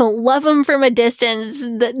gotta love them from a distance.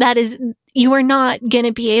 That is, you are not going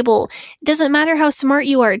to be able, it doesn't matter how smart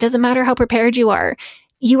you are. It doesn't matter how prepared you are.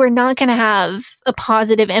 You are not going to have a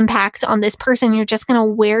positive impact on this person. You're just going to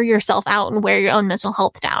wear yourself out and wear your own mental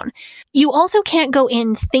health down. You also can't go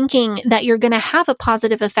in thinking that you're going to have a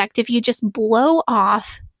positive effect if you just blow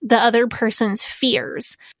off the other person's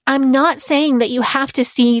fears. I'm not saying that you have to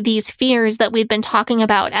see these fears that we've been talking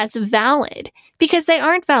about as valid, because they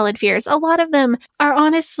aren't valid fears. A lot of them are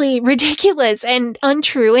honestly ridiculous and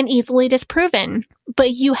untrue and easily disproven.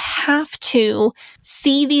 But you have to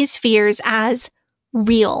see these fears as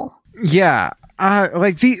real. Yeah.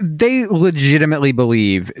 They legitimately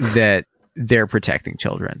believe that they're protecting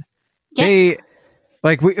children. Yes.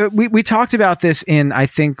 Like we talked about this in, I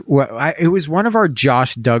think it was one of our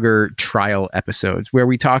Josh Duggar trial episodes where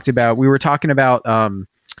we were talking about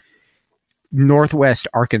Northwest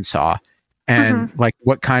Arkansas and like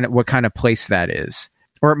what kind of place that is.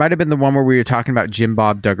 Or it might have been the one where we were talking about Jim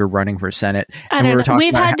Bob Duggar running for Senate. I don't know.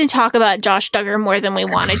 We've had to talk about Josh Duggar more than we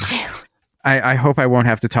wanted to. I hope I won't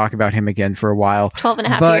have to talk about him again for a while. 12 and a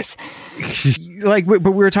half years. But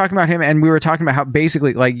we were talking about him, and we were talking about how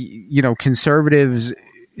basically, like, you know, conservatives,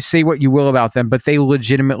 say what you will about them, but they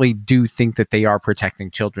legitimately do think that they are protecting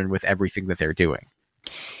children with everything that they're doing.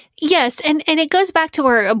 Yes, and it goes back to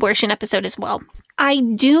our abortion episode as well. I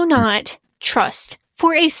do not trust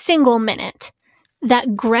for a single minute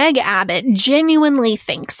that Greg Abbott genuinely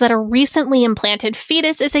thinks that a recently implanted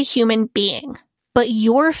fetus is a human being. But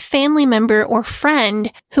your family member or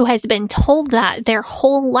friend who has been told that their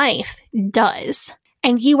whole life does.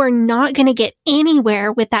 And you are not going to get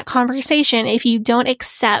anywhere with that conversation if you don't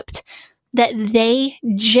accept that they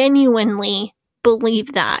genuinely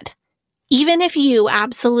believe that. Even if you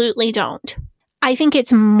absolutely don't. I think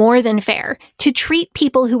it's more than fair to treat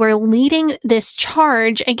people who are leading this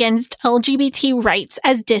charge against LGBT rights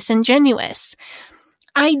as disingenuous.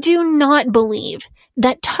 I do not believe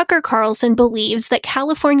that Tucker Carlson believes that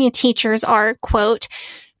California teachers are, quote,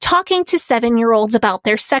 talking to 7-year-olds about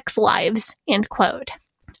their sex lives, end quote.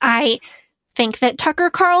 I think that Tucker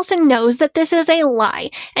Carlson knows that this is a lie,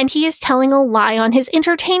 and he is telling a lie on his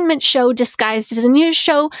entertainment show disguised as a news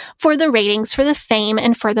show for the ratings, for the fame,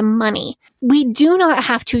 and for the money. We do not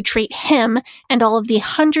have to treat him and all of the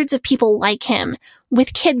hundreds of people like him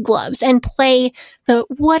with kid gloves and play the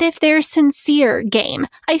what if they're sincere game.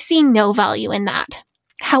 I see no value in that.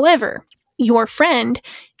 However, your friend,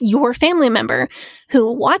 your family member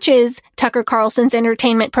who watches Tucker Carlson's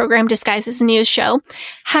entertainment program disguised as a news show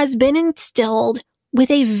has been instilled with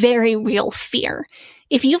a very real fear.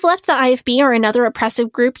 If you've left the IFB or another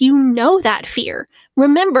oppressive group, you know that fear.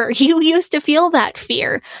 Remember, you used to feel that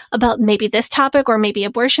fear about maybe this topic or maybe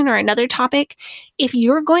abortion or another topic. If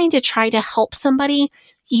you're going to try to help somebody,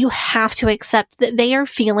 you have to accept that they are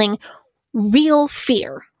feeling real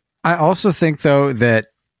fear. I also think, though, that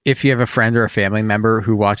if you have a friend or a family member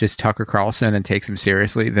who watches Tucker Carlson and takes him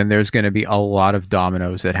seriously, then there's going to be a lot of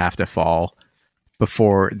dominoes that have to fall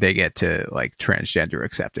before they get to like transgender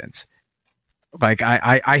acceptance. Like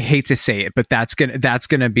I hate to say it, but that's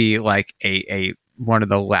gonna be like a one of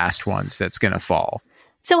the last ones that's gonna fall.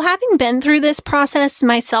 So having been through this process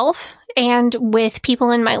myself and with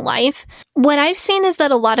people in my life, what I've seen is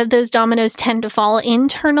that a lot of those dominoes tend to fall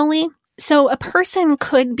internally. So a person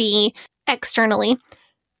could be externally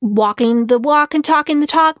walking the walk and talking the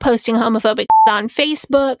talk, posting homophobic on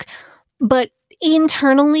Facebook, but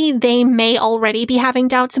internally they may already be having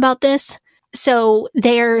doubts about this. So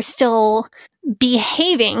they're still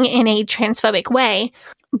behaving in a transphobic way,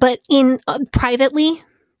 but privately,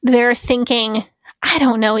 they're thinking, I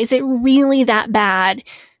don't know, is it really that bad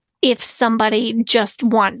if somebody just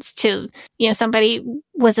wants to, somebody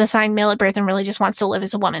was assigned male at birth and really just wants to live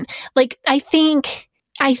as a woman? Like, I think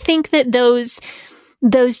that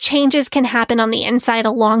those changes can happen on the inside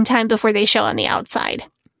a long time before they show on the outside.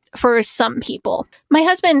 For some people. My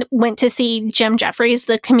husband went to see Jim Jeffries,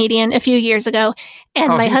 the comedian, a few years ago, and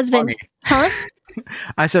my husband, funny.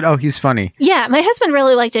 I said, "Oh, he's funny." Yeah, my husband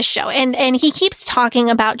really liked his show, and Jonathan keeps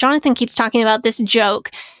talking about this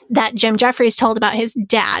joke that Jim Jeffries told about his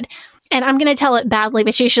dad. And I'm going to tell it badly,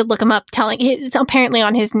 but you should look him up. It's apparently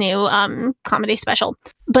on his new comedy special.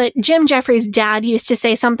 But Jim Jeffries' dad used to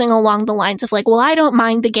say something along the lines of like, "Well, I don't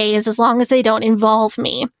mind the gays as long as they don't involve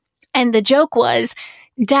me." And the joke was,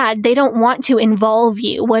 Dad, they don't want to involve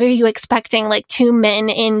you. What are you expecting? Like 2 men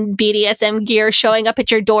in BDSM gear showing up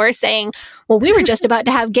at your door saying, well, we were just about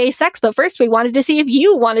to have gay sex, but first we wanted to see if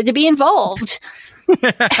you wanted to be involved.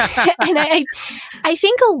 And I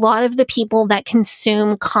think a lot of the people that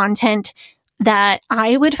consume content that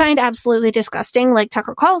I would find absolutely disgusting, like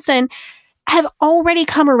Tucker Carlson, have already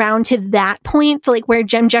come around to that point, like where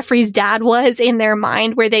Jim Jeffries' dad was in their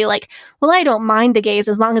mind, where they like, well, I don't mind the gays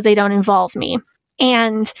as long as they don't involve me.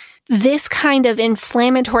 And this kind of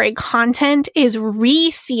inflammatory content is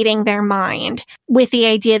reseeding their mind with the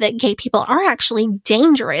idea that gay people are actually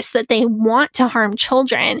dangerous, that they want to harm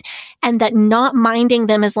children, and that not minding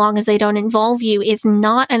them as long as they don't involve you is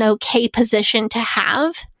not an okay position to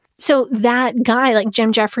have. So that guy, like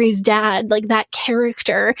Jim Jeffries' dad, like that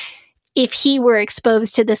character, if he were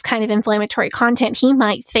exposed to this kind of inflammatory content, he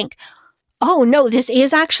might think, oh no, this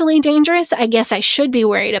is actually dangerous. I guess I should be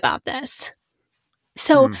worried about this.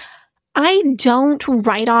 So I don't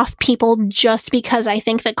write off people just because I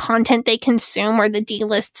think the content they consume or the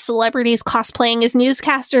D-list celebrities cosplaying as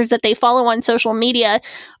newscasters that they follow on social media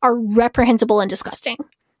are reprehensible and disgusting.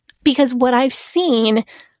 Because what I've seen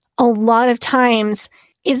a lot of times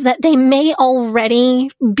is that they may already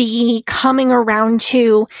be coming around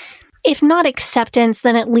to, if not acceptance,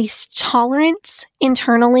 then at least tolerance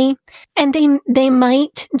internally. And they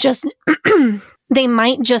might just they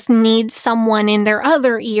might just need someone in their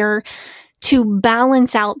other ear to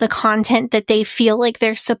balance out the content that they feel like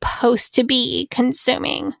they're supposed to be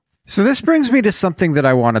consuming. So this brings me to something that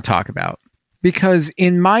I want to talk about. Because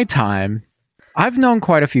in my time, I've known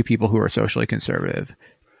quite a few people who are socially conservative.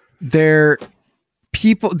 They're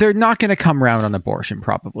not going to come around on abortion,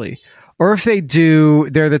 probably. Or if they do,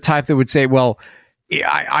 they're the type that would say, well,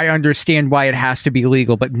 I understand why it has to be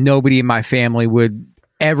legal, but nobody in my family would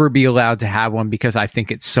ever be allowed to have one because I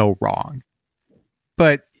think it's so wrong.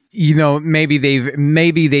 But, you know, maybe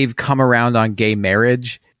they've come around on gay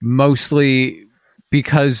marriage, mostly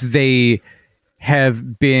because they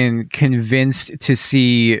have been convinced to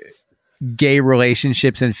see gay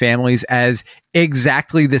relationships and families as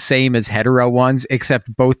exactly the same as hetero ones,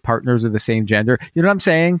 except both partners are the same gender. You know what I'm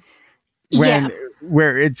saying?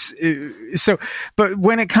 Where it's so, but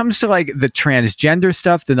when it comes to like the transgender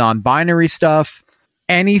stuff, the non-binary stuff,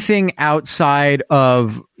 anything outside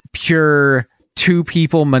of pure two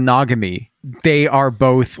people monogamy, they are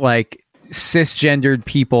both like cisgendered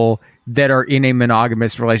people that are in a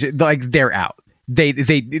monogamous relationship. Like they're out. They're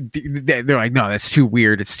like, no, that's too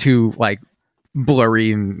weird. It's too like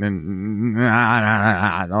blurry and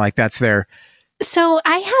like that's their. So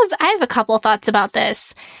I have a couple of thoughts about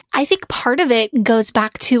this. I think part of it goes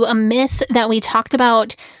back to a myth that we talked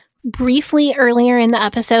about briefly earlier in the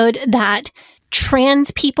episode, that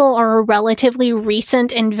trans people are a relatively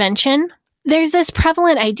recent invention. There's this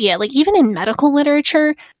prevalent idea, like even in medical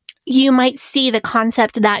literature, you might see the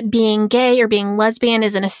concept that being gay or being lesbian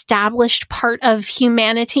is an established part of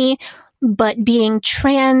humanity, but being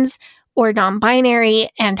trans or non-binary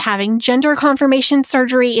and having gender confirmation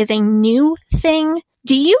surgery is a new thing.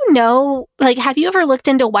 Do you know, like, have you ever looked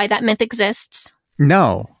into why that myth exists?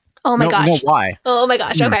 No. Oh my gosh. No, why? Oh my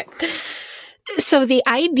gosh. Okay. So the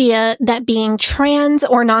idea that being trans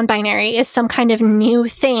or non-binary is some kind of new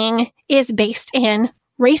thing is based in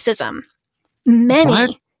racism.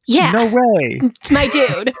 What? Yeah. No way. My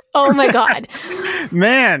dude. Oh my God.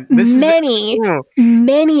 Man.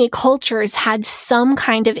 Many cultures had some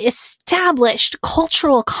kind of established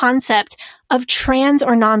cultural concept of trans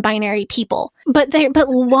or non-binary people. But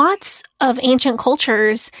lots of ancient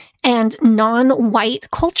cultures and non-white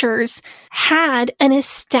cultures had an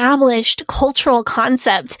established cultural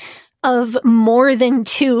concept of more than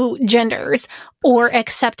two genders, or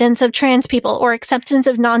acceptance of trans people, or acceptance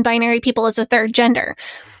of non-binary people as a third gender.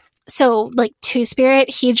 So like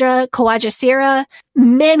Two-Spirit, Hydra, Kawajasira,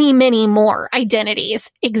 many, many more identities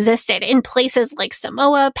existed in places like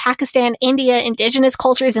Samoa, Pakistan, India, indigenous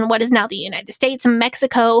cultures in what is now the United States,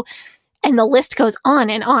 Mexico, and the list goes on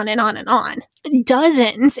and on and on and on.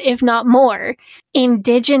 Dozens, if not more,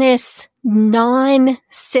 indigenous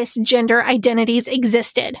non-cisgender identities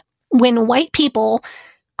existed. When white people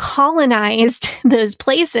colonized those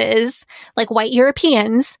places, like white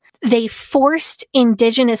Europeans, they forced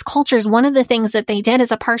indigenous cultures. One of the things that they did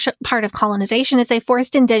as a part of colonization is they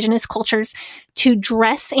forced indigenous cultures to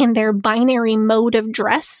dress in their binary mode of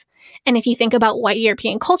dress. And if you think about white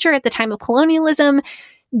European culture at the time of colonialism,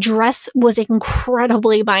 dress was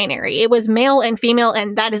incredibly binary. It was male and female,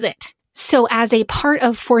 and that is it. So as a part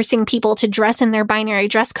of forcing people to dress in their binary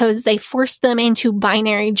dress codes, they forced them into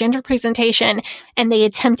binary gender presentation, and they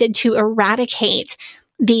attempted to eradicate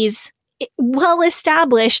these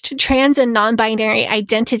well-established trans and non-binary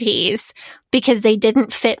identities because they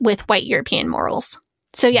didn't fit with white European morals.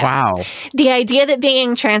 So yeah, wow. The idea that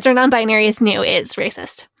being trans or non-binary is new is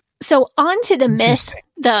racist. So on to the myth,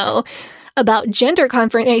 though, about gender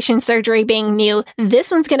confirmation surgery being new.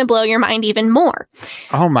 This one's going to blow your mind even more.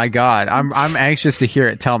 Oh my God. I'm anxious to hear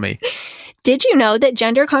it. Tell me. Did you know that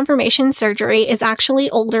gender confirmation surgery is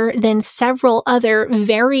actually older than several other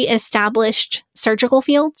very established surgical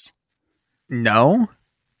fields? No,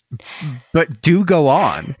 but do go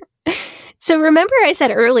on. So remember I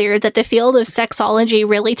said earlier that the field of sexology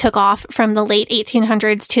really took off from the late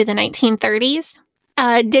 1800s to the 1930s?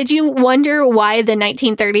 Did you wonder why the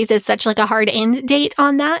 1930s is such like a hard end date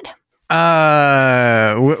on that?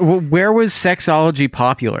 Where was sexology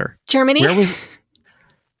popular? Germany. Where was?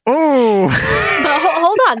 Oh, but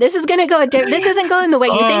hold on. This is going to go. This isn't going the way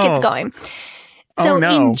you think it's going. So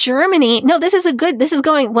no. in Germany, no, this is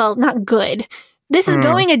going, well, not good. This is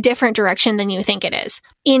going a different direction than you think it is.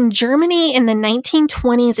 In Germany in the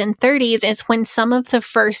 1920s and 30s is when some of the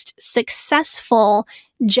first successful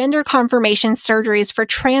gender confirmation surgeries for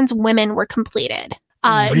trans women were completed.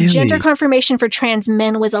 Really? Gender confirmation for trans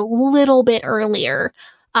men was a little bit earlier,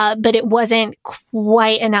 but it wasn't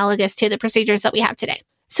quite analogous to the procedures that we have today.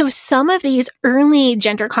 So some of these early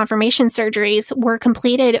gender confirmation surgeries were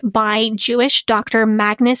completed by Jewish Dr.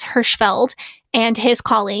 Magnus Hirschfeld and his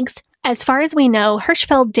colleagues. As far as we know,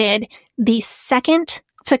 Hirschfeld did the second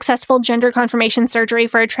successful gender confirmation surgery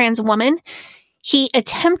for a trans woman. He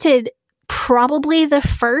attempted probably the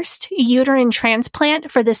first uterine transplant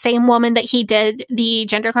for the same woman that he did the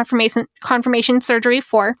gender confirmation surgery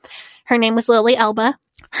for. Her name was Lily Elba.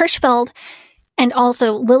 Hirschfeld, and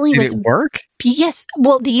also Lily Did it work? Yes.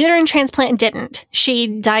 Well, the uterine transplant didn't. She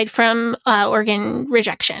died from organ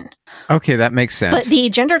rejection. Okay, that makes sense. But the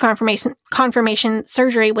gender confirmation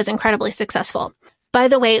surgery was incredibly successful. By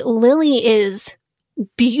the way, Lily is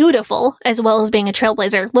beautiful as well as being a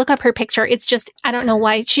trailblazer. Look up her picture. It's just, I don't know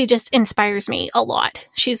why, she just inspires me a lot.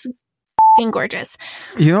 She's f***ing gorgeous.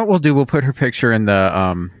 You know what we'll do? We'll put her picture in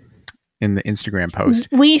the Instagram post.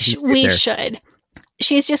 We should.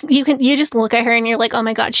 She's just, you just look at her and you're like, oh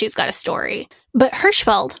my God, she's got a story. But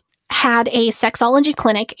Hirschfeld had a sexology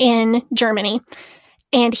clinic in Germany,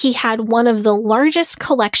 and he had one of the largest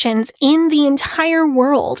collections in the entire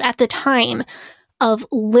world at the time of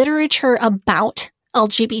literature about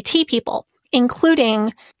LGBT people,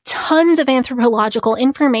 including tons of anthropological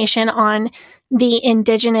information on the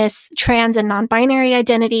indigenous, trans, and non-binary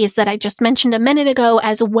identities that I just mentioned a minute ago,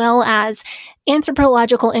 as well as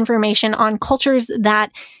anthropological information on cultures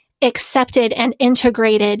that accepted and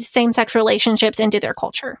integrated same-sex relationships into their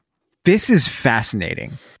culture. This is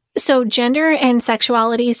fascinating. So gender and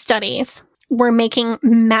sexuality studies were making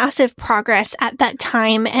massive progress at that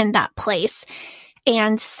time and that place.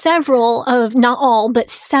 And several of, not all, but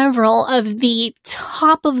several of the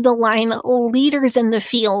top of the line leaders in the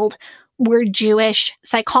field were Jewish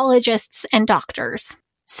psychologists and doctors.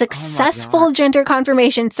 Successful gender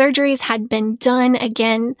confirmation surgeries had been done.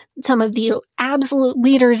 Again, some of the absolute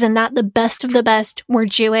leaders in that, the best of the best, were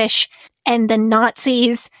Jewish. And the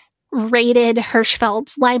Nazis raided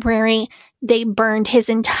Hirschfeld's library. They burned his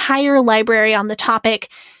entire library on the topic.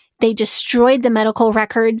 They destroyed the medical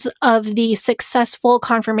records of the successful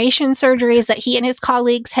confirmation surgeries that he and his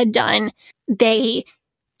colleagues had done. They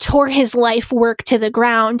tore his life work to the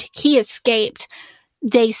ground. He escaped.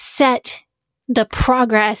 They set the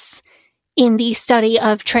progress in the study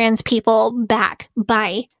of trans people back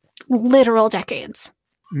by literal decades.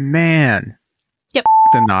 Man. Yep.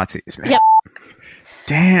 The Nazis, man. Yep.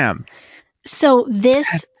 Damn. So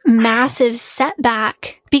this massive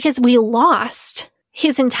setback, because we lost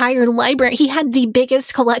his entire library. He had the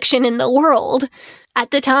biggest collection in the world at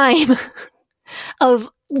the time of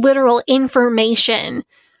literal information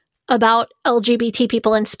about LGBT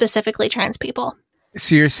people and specifically trans people.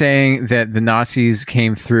 So you're saying that the Nazis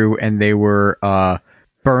came through and they were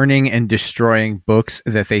burning and destroying books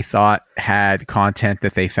that they thought had content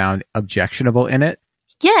that they found objectionable in it?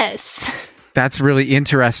 Yes. That's really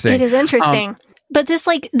interesting. It is interesting. But this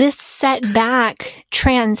set back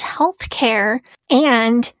trans healthcare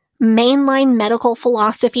and mainline medical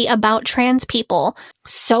philosophy about trans people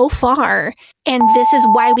so far. And this is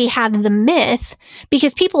why we have the myth,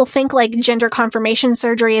 because people think like gender confirmation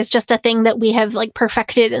surgery is just a thing that we have like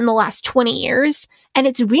perfected in the last 20 years. And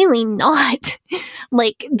it's really not.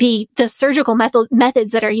 Like the surgical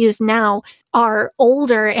methods that are used now are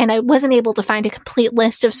older, and I wasn't able to find a complete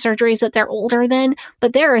list of surgeries that they're older than,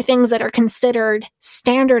 but there are things that are considered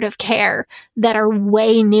standard of care that are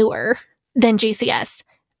way newer than GCS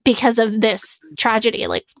because of this tragedy,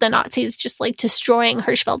 like the Nazis just like destroying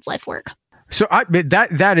Hirschfeld's life work. So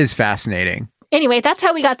that is fascinating. Anyway, that's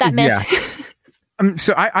how we got that myth. Yeah.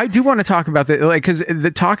 So I do want to talk about that, like, because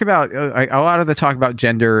the talk about a lot of the talk about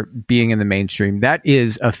gender being in the mainstream, that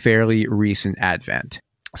is a fairly recent advent.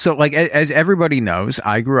 So, like, as everybody knows,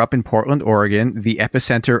 I grew up in Portland, Oregon, the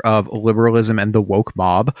epicenter of liberalism and the woke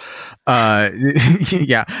mob.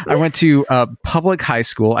 Yeah, I went to public high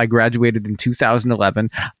school. I graduated in 2011.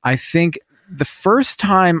 I think the first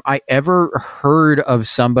time I ever heard of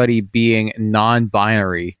somebody being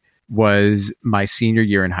non-binary was my senior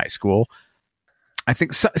year in high school. I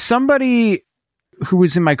think somebody who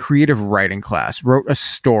was in my creative writing class wrote a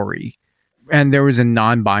story, and there was a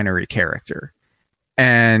non-binary character.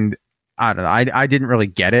 And I don't know, I didn't really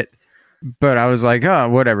get it, but I was like, oh,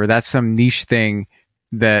 whatever. That's some niche thing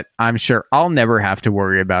that I'm sure I'll never have to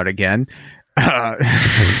worry about again.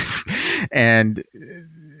 And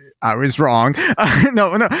I was wrong.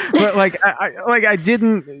 No, but like, I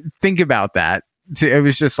didn't think about that. It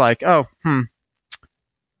was just like, oh,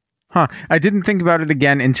 I didn't think about it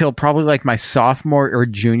again until probably like my sophomore or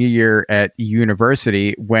junior year at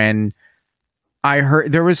university, when I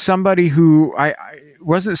heard there was somebody who I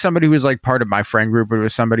wasn't somebody who was like part of my friend group, but it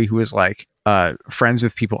was somebody who was like friends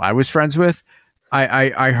with people I was friends with.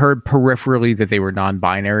 I heard peripherally that they were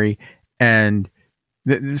non-binary, and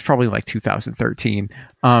this is probably like 2013.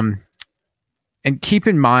 And keep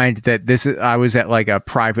in mind that I was at like a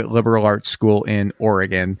private liberal arts school in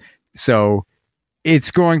Oregon, so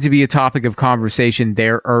it's going to be a topic of conversation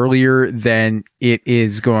there earlier than it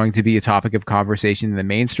is going to be a topic of conversation in the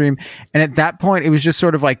mainstream. And at that point, it was just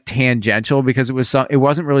sort of like tangential, because it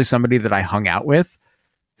wasn't really somebody that I hung out with.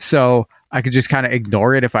 So I could just kind of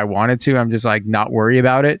ignore it if I wanted to. I'm just like, not worry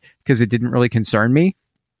about it, because it didn't really concern me.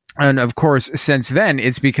 And of course, since then,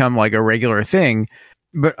 it's become like a regular thing.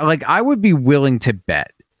 But like, I would be willing to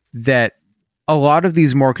bet that a lot of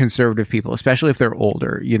these more conservative people, especially if they're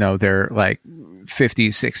older, they're like 50s,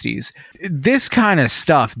 60s, this kind of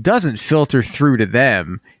stuff doesn't filter through to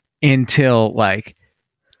them until like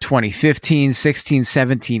 2015, 16,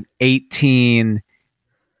 17, 18.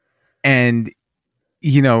 And,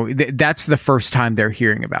 that's the first time they're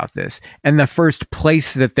hearing about this. And the first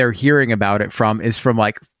place that they're hearing about it from is from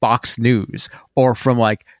like Fox News or from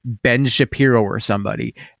like Ben Shapiro or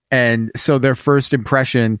somebody. And so their first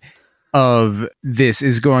impression of this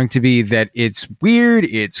is going to be that it's weird,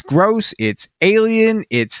 it's gross, it's alien,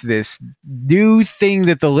 it's this new thing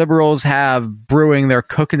that the liberals have brewing. They're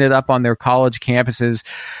cooking it up on their college campuses,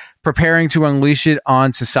 preparing to unleash it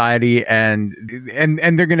on society. And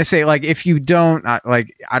they're going to say, like, if you don't,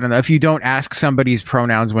 if you don't ask somebody's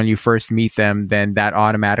pronouns when you first meet them, then that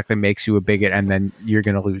automatically makes you a bigot, and then you're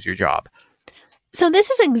going to lose your job. So this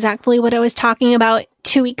is exactly what I was talking about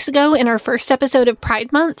 2 weeks ago in our first episode of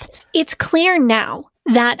Pride Month. It's clear now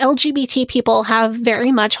that LGBT people have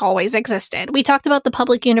very much always existed. We talked about the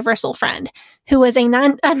public universal friend, who was a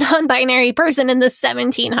non-binary person in the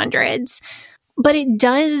 1700s. But it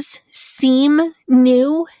does seem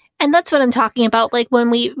new. And that's what I'm talking about. Like when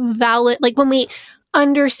we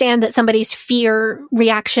understand that somebody's fear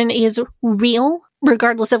reaction is real,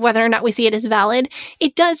 regardless of whether or not we see it as valid,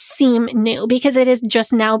 it does seem new because it is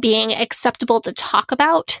just now being acceptable to talk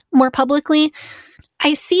about more publicly.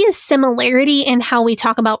 I see a similarity in how we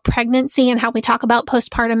talk about pregnancy and how we talk about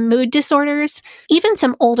postpartum mood disorders. Even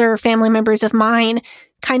some older family members of mine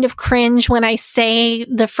kind of cringe when I say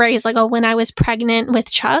the phrase like, oh, when I was pregnant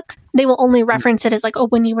with Chuck. They will only reference it as like, oh,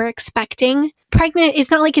 when you were expecting. Pregnant,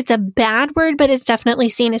 it's not like it's a bad word, but it's definitely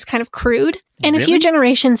seen as kind of crude. And really? A few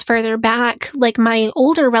generations further back, like my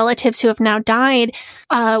older relatives who have now died,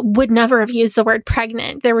 would never have used the word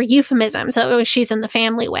pregnant. There were euphemisms. So, oh, she's in the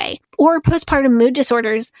family way. Or postpartum mood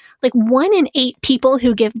disorders, like 1 in 8 people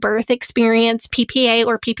who give birth experience PPA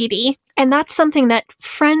or PPD. And that's something that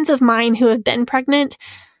friends of mine who have been pregnant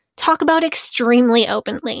talk about extremely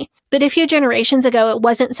openly. But a few generations ago, it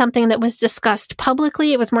wasn't something that was discussed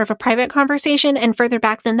publicly. It was more of a private conversation. And further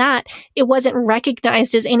back than that, it wasn't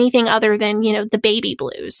recognized as anything other than, the baby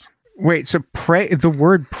blues. Wait, so the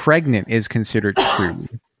word pregnant is considered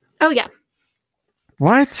crude? Oh, yeah.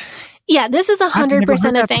 What? Yeah, this is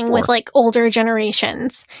 100% a thing before. With like older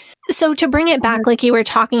generations. So to bring it back, like you were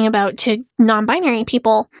talking about to non-binary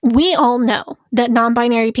people, we all know that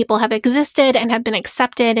non-binary people have existed and have been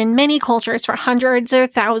accepted in many cultures for hundreds or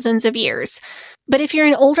thousands of years. But if you're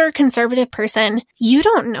an older conservative person, you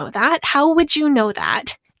don't know that. How would you know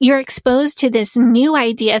that? You're exposed to this new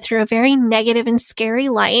idea through a very negative and scary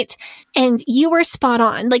light, and you were spot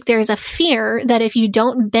on. Like there's a fear that if you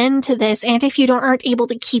don't bend to this and if you aren't able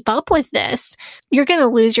to keep up with this, you're going to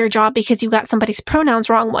lose your job because you got somebody's pronouns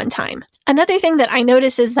wrong one time. Another thing that I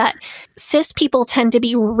notice is that cis people tend to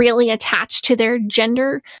be really attached to their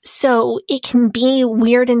gender. So it can be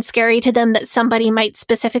weird and scary to them that somebody might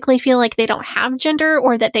specifically feel like they don't have gender,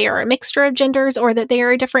 or that they are a mixture of genders, or that they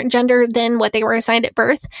are a different gender than what they were assigned at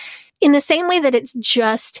birth. In the same way that it's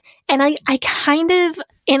just, and I kind of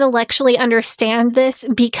intellectually understand this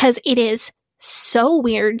because it is so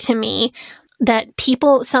weird to me that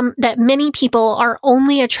many people are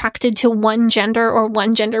only attracted to one gender or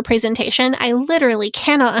one gender presentation. I literally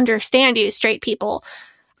cannot understand you, straight people.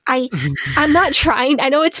 I'm not trying. I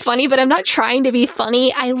know it's funny, but I'm not trying to be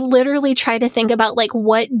funny. I literally try to think about like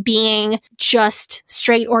what being just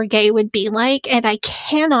straight or gay would be like, and I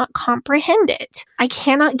cannot comprehend it. I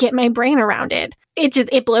cannot get my brain around it.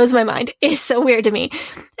 it blows my mind. It's so weird to me.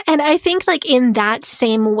 And I think like in that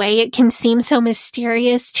same way, it can seem so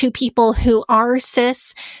mysterious to people who are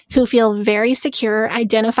cis, who feel very secure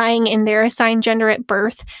identifying in their assigned gender at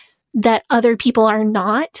birth, that other people are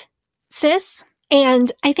not cis.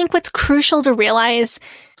 And I think what's crucial to realize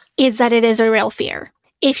is that it is a real fear.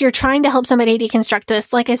 If you're trying to help somebody deconstruct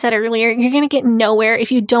this, like I said earlier, you're going to get nowhere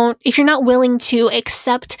if you're not willing to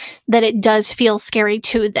accept that it does feel scary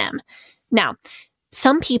to them. Now,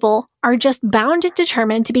 some people are just bound and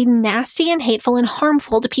determined to be nasty and hateful and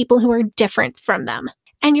harmful to people who are different from them.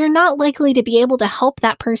 And you're not likely to be able to help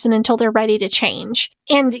that person until they're ready to change.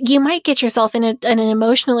 And you might get yourself in an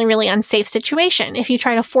emotionally really unsafe situation if you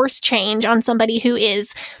try to force change on somebody who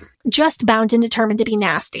is just bound and determined to be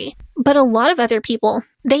nasty. But a lot of other people,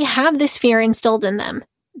 they have this fear instilled in them.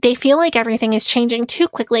 They feel like everything is changing too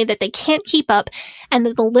quickly, that they can't keep up, and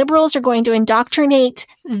that the liberals are going to indoctrinate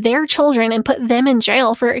their children and put them in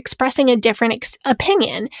jail for expressing a different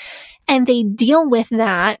opinion. And they deal with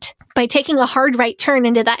that by taking a hard right turn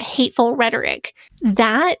into that hateful rhetoric.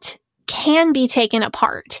 That can be taken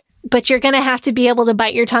apart, but you're going to have to be able to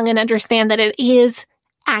bite your tongue and understand that it is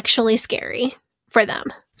actually scary for them.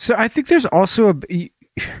 So I think there's also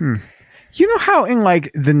you know how in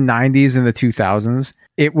like the 90s and the 2000s,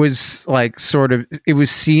 it was like it was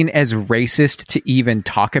seen as racist to even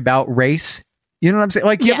talk about race. You know what I'm saying?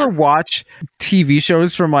 Like, you ever watch TV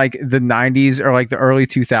shows from like the 90s or like the early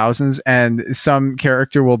 2000s, and some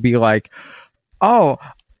character will be like, "Oh,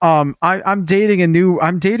 I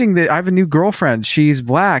have a new girlfriend. She's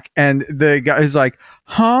black," and the guy is like,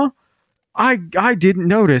 "Huh? I didn't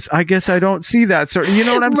notice. I guess I don't see that." So you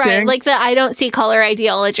know what I'm saying? Like the I don't see color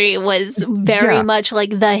ideology was very much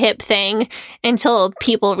like the hip thing until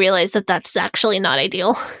people realized that that's actually not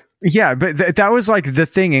ideal. Yeah, but that was like the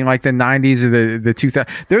thing in like the 90s or the 2000s.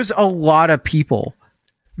 There's a lot of people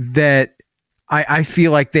that I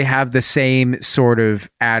feel like they have the same sort of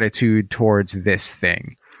attitude towards this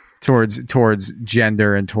thing, towards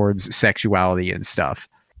gender and towards sexuality and stuff.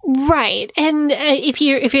 Right. And if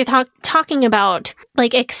you're talking about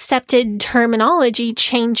like accepted terminology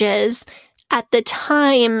changes at the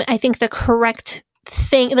time, I think the correct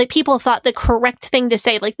thing, like people thought the correct thing to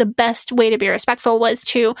say, like the best way to be respectful was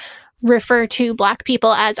to refer to Black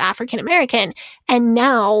people as African American. And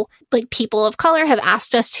now, like, people of color have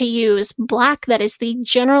asked us to use Black. That is the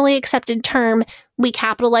generally accepted term. We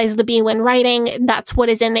capitalize the B when writing. That's what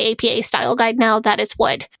is in the APA style guide now. That is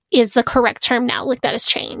what is the correct term now. Like, that has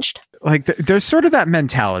changed. Like, there's sort of that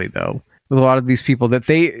mentality, though, with a lot of these people, that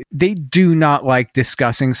they do not like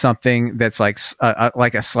discussing something that's like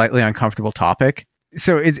a slightly uncomfortable topic.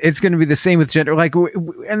 So it's going to be the same with gender, like,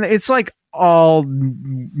 and it's like all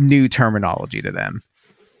new terminology to them,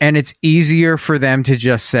 and it's easier for them to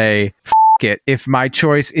just say, "F it." If my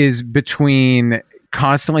choice is between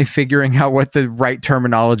constantly figuring out what the right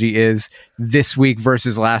terminology is this week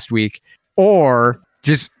versus last week, or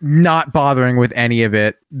just not bothering with any of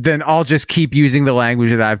it, then I'll just keep using the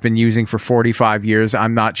language that I've been using for 45 years.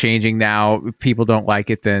 I'm not changing now. If people don't like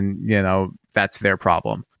it, then, you know, that's their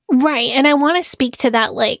problem. Right. And I want to speak to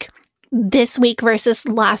that, like, this week versus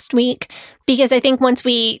last week, because I think once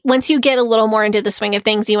you get a little more into the swing of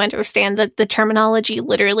things, you understand that the terminology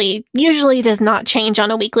literally usually does not change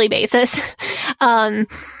on a weekly basis. But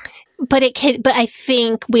I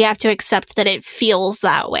think we have to accept that it feels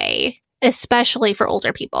that way, especially for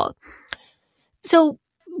older people. So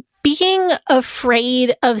being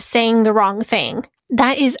afraid of saying the wrong thing,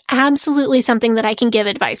 that is absolutely something that I can give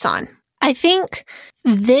advice on. I think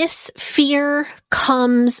this fear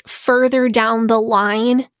comes further down the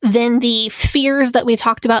line than the fears that we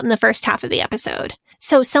talked about in the first half of the episode.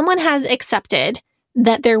 So someone has accepted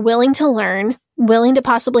that they're willing to learn, willing to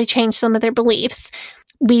possibly change some of their beliefs.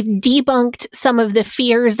 We've debunked some of the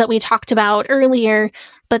fears that we talked about earlier,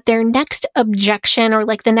 but their next objection, or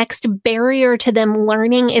like the next barrier to them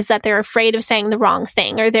learning, is that they're afraid of saying the wrong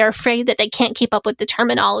thing, or they're afraid that they can't keep up with the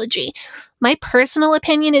terminology. My personal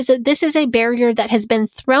opinion is that this is a barrier that has been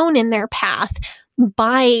thrown in their path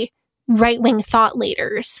by right-wing thought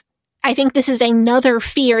leaders. I think this is another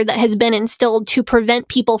fear that has been instilled to prevent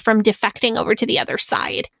people from defecting over to the other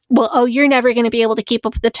side. Well, you're never going to be able to keep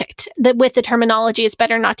up with with the terminology. It's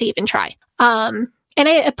better not to even try. And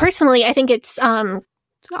I personally, I think it's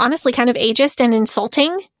honestly kind of ageist and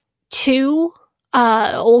insulting to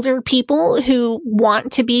older people who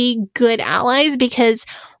want to be good allies, because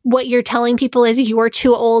what you're telling people is you're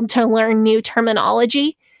too old to learn new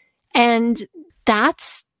terminology. And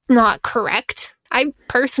that's not correct. I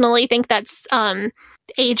personally think that's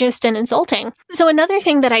ageist and insulting. So another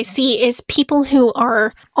thing that I see is people who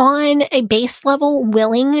are on a base level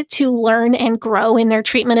willing to learn and grow in their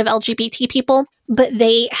treatment of LGBT people, but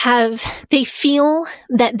they feel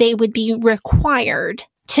that they would be required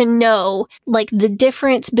to know like the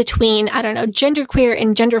difference between, I don't know, genderqueer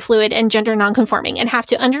and gender fluid and gender nonconforming, and have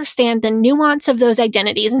to understand the nuance of those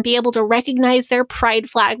identities and be able to recognize their pride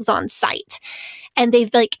flags on sight. And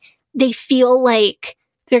they feel like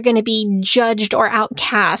they're going to be judged or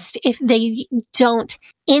outcast if they don't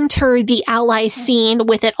enter the ally scene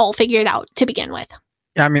with it all figured out to begin with.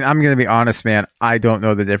 I mean, I'm going to be honest, man. I don't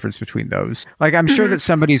know the difference between those. Like, I'm sure that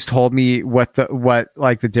somebody's told me what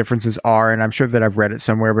the differences are, and I'm sure that I've read it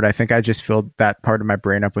somewhere, but I think I just filled that part of my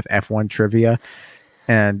brain up with F1 trivia.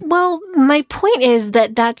 And well, my point is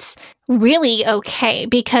that that's really okay,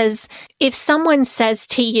 because if someone says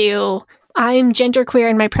to you, I'm genderqueer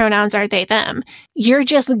and my pronouns are they, them, you're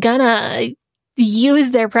just gonna use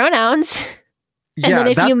their pronouns.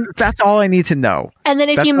 And then that's all I need to know. And then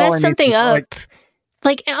if you mess something up,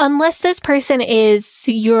 like unless this person is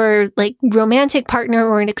your like romantic partner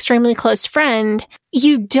or an extremely close friend,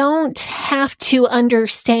 you don't have to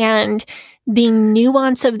understand the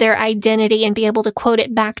nuance of their identity and be able to quote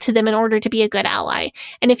it back to them in order to be a good ally.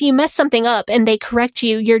 And if you mess something up and they correct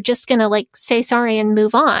you, you're just gonna like say sorry and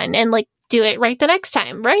move on and like do it right the next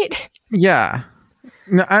time, right? Yeah.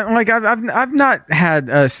 No, I've not had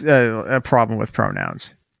a problem with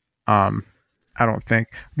pronouns. I don't think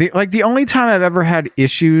the only time I've ever had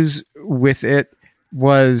issues with it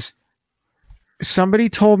was somebody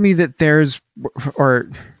told me that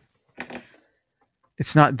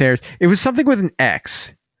it's not theirs. It was something with an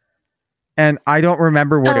X. And I don't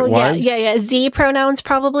remember what it was. Yeah. Z pronouns,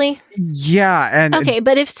 probably. Yeah, and okay,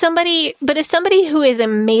 but if somebody who is a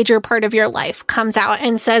major part of your life comes out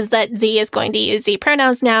and says that Z is going to use Z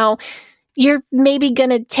pronouns now, you're maybe going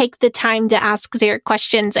to take the time to ask Z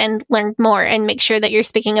questions and learn more and make sure that you're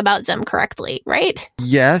speaking about them correctly, right?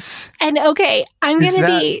 Yes. And okay, I'm going to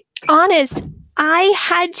be honest. I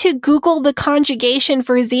had to Google the conjugation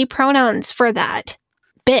for Z pronouns for that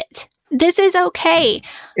bit. This is okay.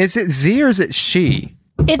 Is it Z or is it she?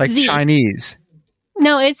 It's like Z. Chinese.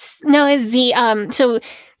 No, it's Z. So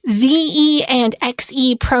ZE and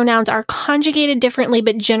XE pronouns are conjugated differently,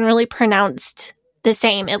 but generally pronounced the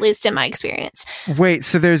same, at least in my experience. Wait,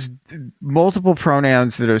 so there's multiple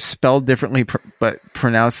pronouns that are spelled differently, but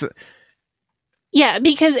pronounced. Yeah,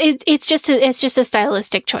 because it's just a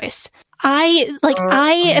stylistic choice.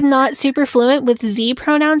 I am not super fluent with Z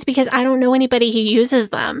pronouns because I don't know anybody who uses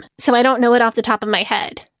them. So I don't know it off the top of my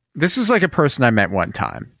head. This is like a person I met one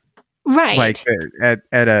time. Right. Like at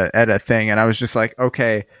a thing. And I was just like,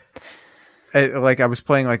 okay. Like I was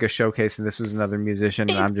playing like a showcase and this was another musician.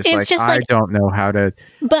 And I'm just like, I don't know how to.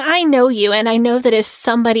 But I know you. And I know that if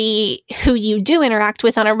somebody who you do interact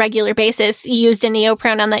with on a regular basis used a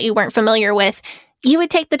neopronoun that you weren't familiar with, you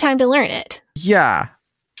would take the time to learn it. Yeah.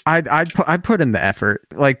 I'd put in the effort.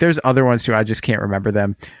 Like there's other ones too. I just can't remember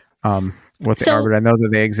them. What they are, but I know that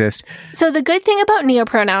they exist. So the good thing about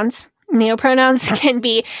neopronouns can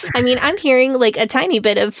be, I mean, I'm hearing like a tiny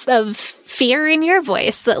bit of fear in your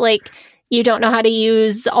voice that like you don't know how to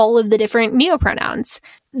use all of the different neopronouns.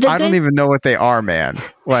 I don't even know what they are, man.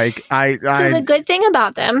 Like So the good thing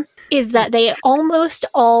about them is that they almost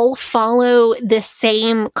all follow the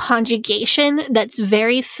same conjugation that's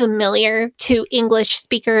very familiar to English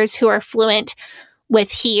speakers who are fluent with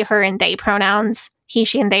he, her, and they pronouns, he,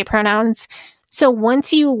 she, and they pronouns. So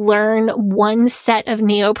once you learn one set of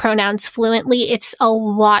neopronouns fluently, it's a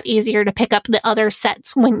lot easier to pick up the other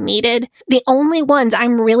sets when needed. The only ones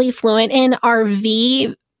I'm really fluent in are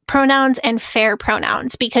V pronouns and fair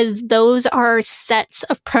pronouns, because those are sets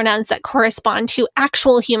of pronouns that correspond to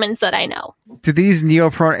actual humans that I know. Do these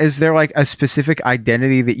neopronouns, is there like a specific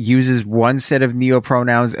identity that uses one set of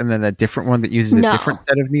neopronouns and then a different one that uses a different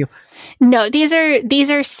set of No, these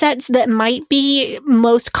are sets that might be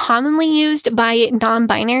most commonly used by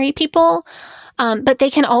non-binary people, but they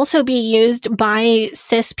can also be used by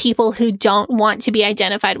cis people who don't want to be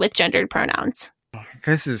identified with gendered pronouns.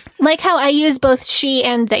 This is like how I use both she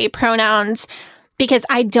and they pronouns because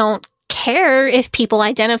I don't care if people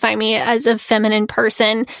identify me as a feminine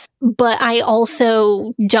person, but I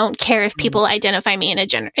also don't care if people identify me in a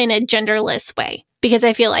genderless way, because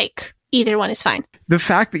I feel like either one is fine. The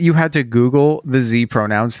fact that you had to Google the Z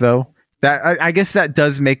pronouns, though, that I guess that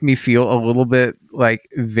does make me feel a little bit like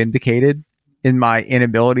vindicated in my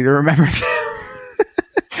inability to remember them.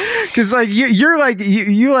 Because like you're like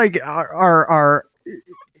you like are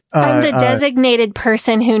I'm the designated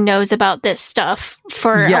person who knows about this stuff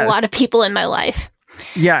for a lot of people in my life.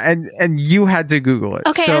 Yeah, and you had to Google it.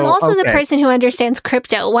 Okay, I'm also the person who understands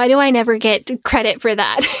crypto. Why do I never get credit for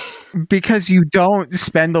that? Because you don't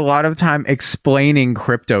spend a lot of time explaining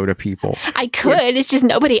crypto to people. I could. It's just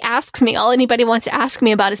nobody asks me. All anybody wants to ask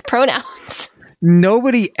me about is pronouns.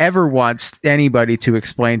 Nobody ever wants anybody to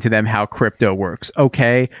explain to them how crypto works,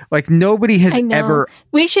 okay? Like, nobody has ever.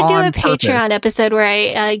 We should do a Patreon episode where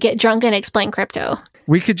I get drunk and explain crypto.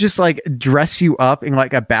 We could just like dress you up in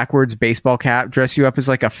like a backwards baseball cap, dress you up as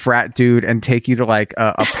like a frat dude and take you to like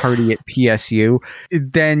a party at PSU.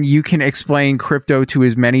 Then you can explain crypto to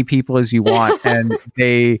as many people as you want and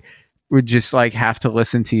they would just like have to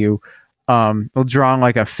listen to you. We'll draw on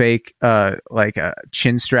like a fake, like a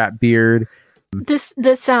chin strap beard. This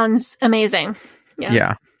sounds amazing.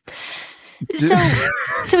 Yeah.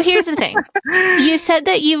 So here's the thing. You said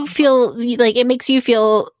that you feel like it makes you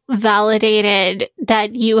feel validated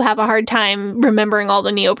that you have a hard time remembering all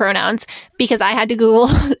the neopronouns because I had to Google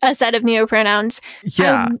a set of neopronouns.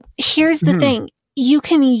 Yeah. Here's the thing. You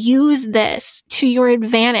can use this to your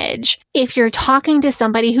advantage if you're talking to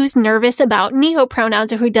somebody who's nervous about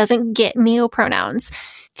neopronouns or who doesn't get neopronouns.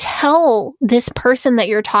 Tell this person that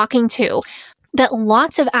you're talking to that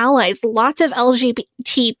lots of allies, lots of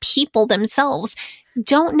LGBT people themselves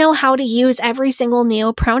don't know how to use every single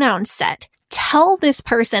neopronoun set. Tell this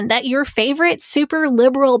person that your favorite super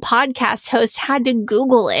liberal podcast host had to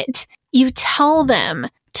Google it. You tell them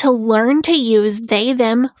to learn to use they,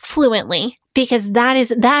 them fluently because that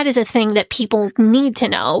is a thing that people need to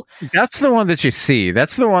know. That's the one that you see.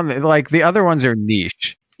 That's the one that, like, the other ones are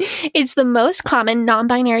niche. It's the most common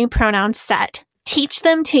non-binary pronoun set. Teach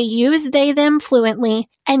them to use they, them fluently,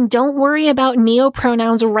 and don't worry about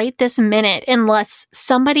neopronouns right this minute unless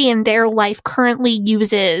somebody in their life currently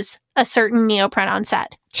uses a certain neopronoun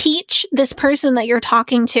set. Teach this person that you're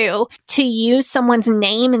talking to use someone's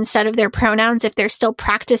name instead of their pronouns if they're still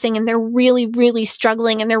practicing and they're really, really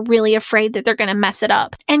struggling and they're really afraid that they're going to mess it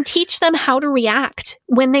up. And teach them how to react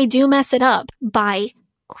when they do mess it up by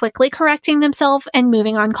quickly correcting themselves and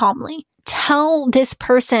moving on calmly. Tell this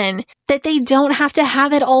person that they don't have to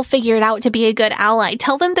have it all figured out to be a good ally.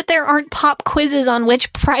 Tell them that there aren't pop quizzes on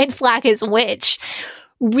which pride flag is which.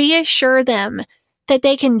 Reassure them that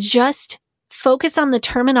they can just focus on the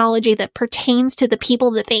terminology that pertains to the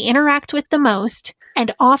people that they interact with the most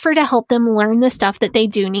and offer to help them learn the stuff that they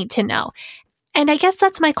do need to know. And I guess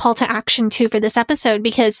that's my call to action too for this episode,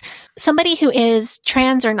 because somebody who is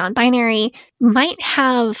trans or non-binary might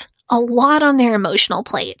have a lot on their emotional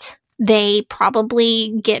plate. They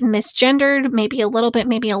probably get misgendered, maybe a little bit,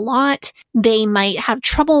 maybe a lot. They might have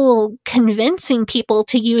trouble convincing people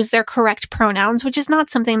to use their correct pronouns, which is not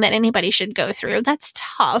something that anybody should go through. That's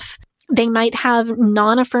tough. They might have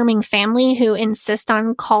non-affirming family who insist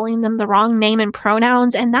on calling them the wrong name and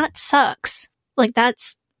pronouns, and that sucks. Like,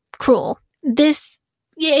 that's cruel.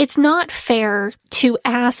 It's not fair to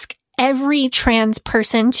ask every trans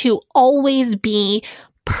person to always be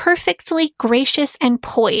perfectly gracious and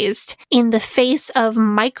poised in the face of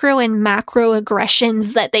micro and macro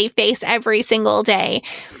aggressions that they face every single day,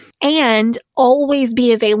 and always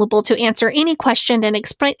be available to answer any question and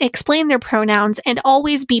explain their pronouns, and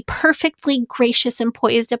always be perfectly gracious and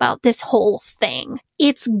poised about this whole thing.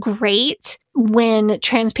 It's great when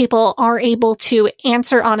trans people are able to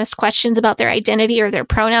answer honest questions about their identity or their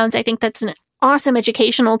pronouns. I think that's an awesome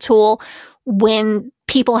educational tool when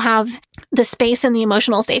people have the space and the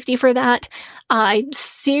emotional safety for that. I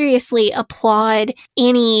seriously applaud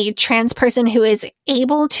any trans person who is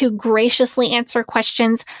able to graciously answer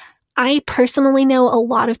questions. I personally know a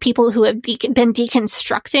lot of people who have been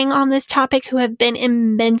deconstructing on this topic who have been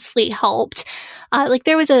immensely helped. Like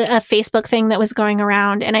there was a Facebook thing that was going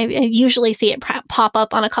around, and I usually see it pop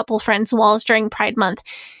up on a couple friends' walls during Pride Month.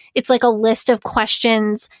 It's like a list of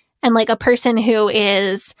questions, and like a person who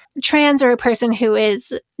is trans or a person who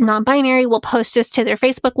is non-binary will post this to their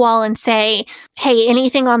Facebook wall and say, hey,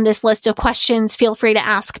 anything on this list of questions, feel free to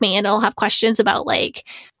ask me. And it'll have questions about like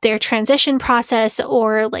their transition process,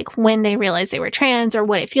 or like when they realized they were trans, or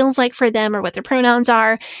what it feels like for them, or what their pronouns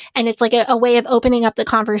are. And it's like a way of opening up the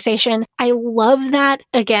conversation. I love that.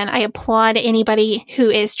 Again, I applaud anybody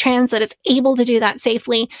who is trans that is able to do that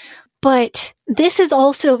safely. But this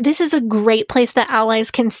is a great place that allies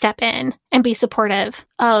can step in and be supportive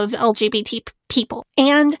of LGBT people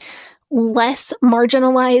and less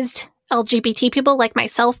marginalized LGBT people like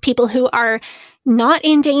myself, people who are not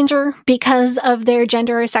in danger because of their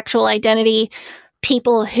gender or sexual identity,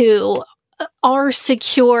 people who are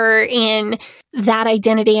secure in that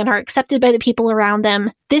identity and are accepted by the people around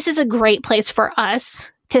them. This is a great place for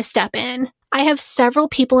us to step in. I have several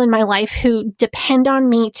people in my life who depend on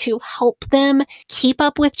me to help them keep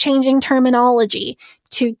up with changing terminology,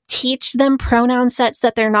 to teach them pronoun sets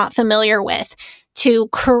that they're not familiar with, to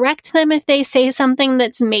correct them if they say something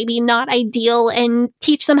that's maybe not ideal and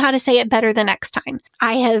teach them how to say it better the next time.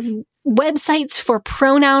 I have websites for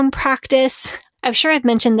pronoun practice. I'm sure I've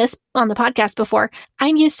mentioned this on the podcast before.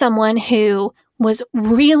 I knew someone who was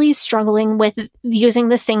really struggling with using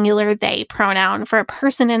the singular they pronoun for a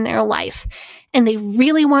person in their life. And they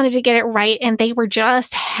really wanted to get it right, and they were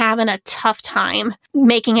just having a tough time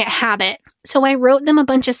making it habit. So I wrote them a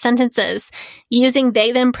bunch of sentences using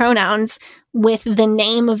they, them pronouns with the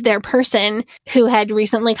name of their person who had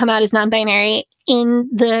recently come out as non-binary in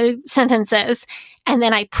the sentences. And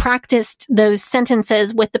then I practiced those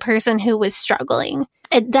sentences with the person who was struggling.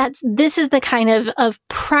 This is the kind of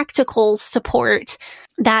practical support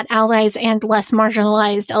that allies and less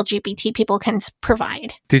marginalized LGBT people can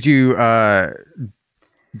provide. Did you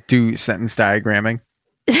do sentence diagramming?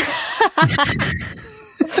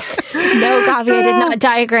 No, Gavi, I did not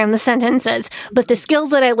diagram the sentences, but the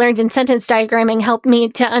skills that I learned in sentence diagramming helped me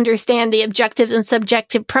to understand the objective and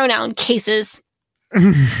subjective pronoun cases.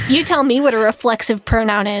 You tell me what a reflexive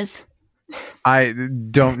pronoun is. I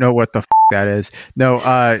don't know what the that is. No,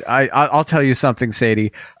 I'll tell you something,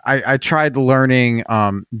 Sadie. I tried learning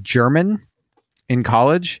German in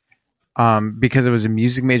college because it was a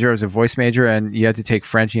music major. I was a voice major, and you had to take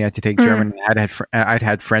French and you had to take German. I'd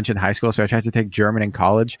had French in high school, so I tried to take German in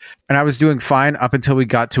college, and I was doing fine up until we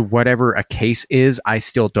got to whatever a case is. I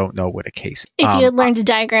still don't know what a case is. If you had learned to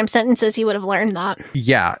diagram sentences, you would have learned that.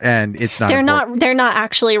 Yeah, and it's not. They're not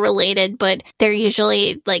actually related, but they're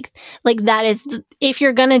usually like that is if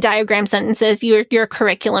you're going to diagram sentences, your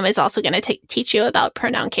curriculum is also going to teach you about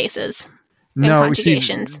pronoun cases and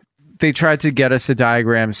conjugations. They tried to get us to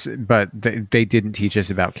diagrams, but they didn't teach us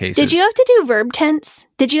about cases. Did you have to do verb tense?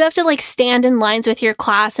 Did you have to stand in lines with your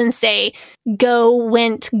class and say, go,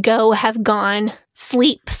 went, go, have gone,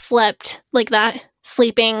 sleep, slept, like that?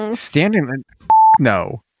 Sleeping? Standing?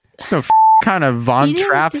 No. No kind of Von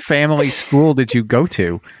Trapp family school did you go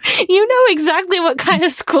to? You know exactly what kind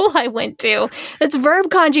of school I went to. It's verb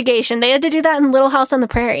conjugation. They had to do that in Little House on the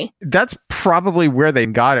Prairie. That's probably where they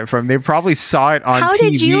got it from. They probably saw it on TV.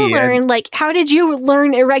 How did you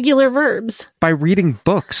learn irregular verbs? By reading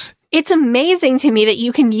books. It's amazing to me that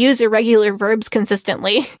you can use irregular verbs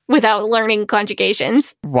consistently without learning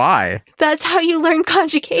conjugations. Why? That's how you learn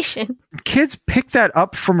conjugation. Kids pick that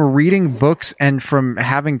up from reading books and from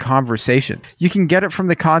having conversation. You can get it from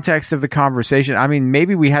the context of the conversation. I mean,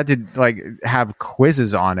 maybe we had to have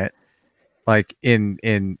quizzes on it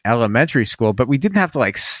in elementary school, but we didn't have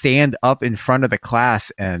to stand up in front of the class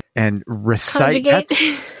and recite.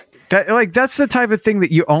 That's the type of thing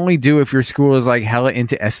that you only do if your school is hella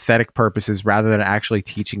into aesthetic purposes rather than actually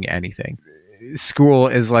teaching anything. School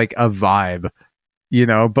is a vibe,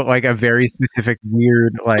 but a very specific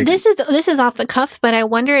weird This is off the cuff, but I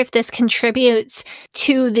wonder if this contributes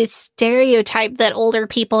to this stereotype that older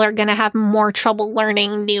people are going to have more trouble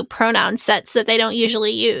learning new pronoun sets that they don't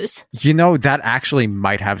usually use. That actually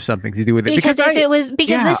might have something to do with it because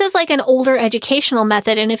this is an older educational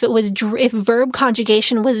method, and if verb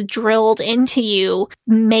conjugation was drilled into you,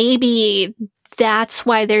 maybe that's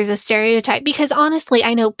why there's a stereotype. Because honestly,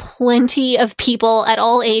 I know plenty of people at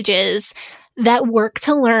all ages that work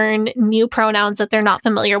to learn new pronouns that they're not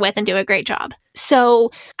familiar with and do a great job.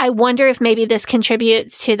 So I wonder if maybe this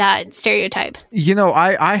contributes to that stereotype.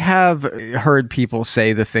 I have heard people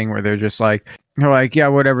say the thing where they're just yeah,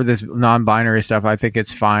 whatever, this non-binary stuff, I think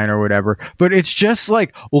it's fine or whatever. But it's just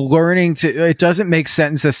learning it doesn't make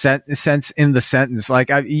sense in the sentence.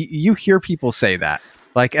 You hear people say that.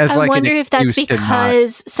 I wonder if that's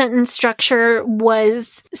because sentence structure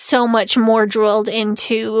was so much more drilled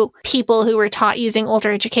into people who were taught using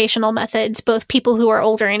older educational methods, both people who are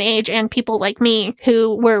older in age and people like me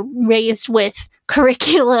who were raised with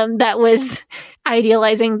curriculum that was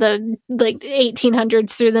idealizing the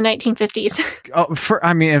 1800s through the 1950s.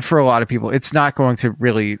 For a lot of people, it's not going to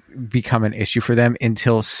really become an issue for them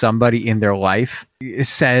until somebody in their life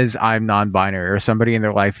says I'm non-binary, or somebody in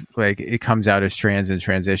their life it comes out as trans and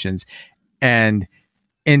transitions, and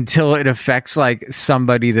until it affects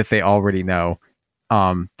somebody that they already know,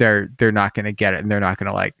 they're not going to get it, and they're not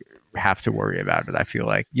going to have to worry about it. I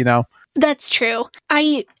feel That's true.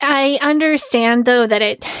 I understand though that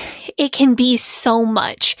it can be so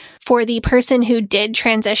much for the person who did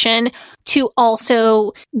transition to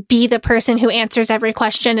also be the person who answers every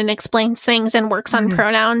question and explains things and works on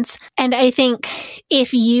pronouns. And I think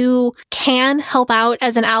if you can help out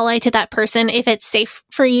as an ally to that person, if it's safe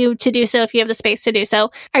for you to do so, if you have the space to do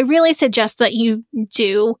so, I really suggest that you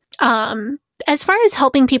do. As far as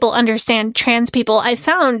helping people understand trans people, I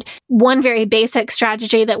found one very basic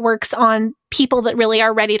strategy that works on people that really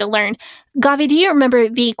are ready to learn. Gavi, do you remember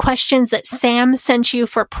the questions that Sam sent you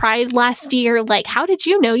for Pride last year? Like, how did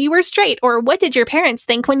you know you were straight? Or what did your parents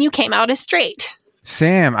think when you came out as straight?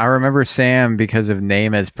 Sam, I remember Sam because of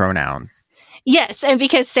name as pronouns. Yes, and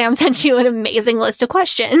because Sam sent you an amazing list of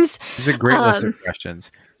questions. It was a great list of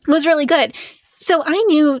questions. It was really good. So I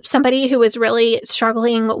knew somebody who was really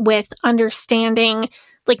struggling with understanding,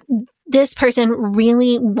 like, this person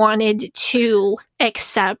really wanted to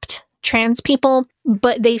accept trans people,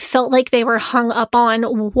 but they felt like they were hung up on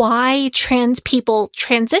why trans people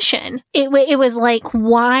transition. It was like,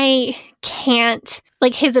 why can't,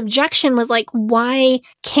 like, his objection was like, why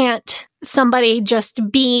can't somebody just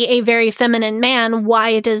be a very feminine man?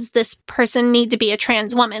 Why does this person need to be a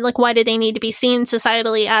trans woman? Like, why do they need to be seen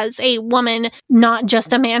societally as a woman, not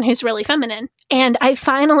just a man who's really feminine? And I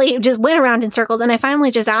finally just went around in circles and I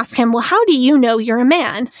finally just asked him, well, how do you know you're a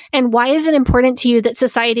man? And why is it important to you that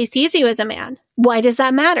society sees you as a man? Why does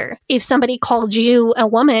that matter? If somebody called you a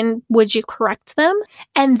woman, would you correct them?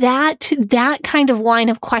 And that kind of line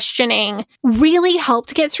of questioning really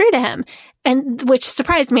helped get through to him. And which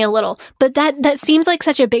surprised me a little, but that seems like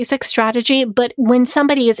such a basic strategy. But when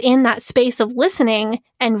somebody is in that space of listening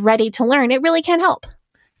and ready to learn, it really can help.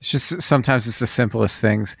 It's just sometimes it's the simplest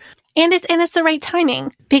things. And it's the right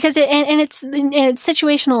timing because it's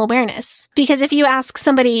situational awareness. Because if you ask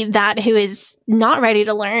somebody that who is not ready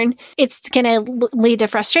to learn, it's going to lead to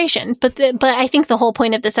frustration. But I think the whole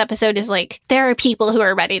point of this episode is like, there are people who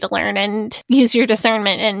are ready to learn, and use your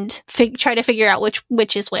discernment and try to figure out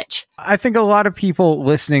which is which. I think a lot of people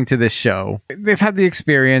listening to this show, they've had the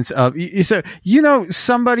experience of, so,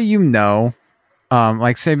 somebody,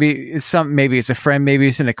 like say maybe it's a friend, maybe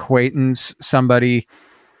it's an acquaintance, somebody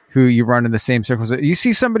who you run in the same circles. You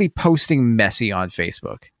see somebody posting messy on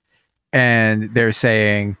Facebook and they're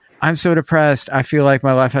saying, I'm so depressed. I feel like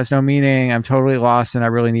my life has no meaning. I'm totally lost and I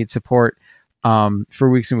really need support for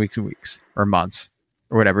weeks and weeks and weeks or months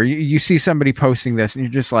or whatever. You see somebody posting this and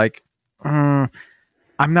you're just like, I'm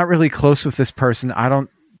not really close with this person. I don't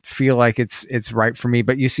feel like it's right for me.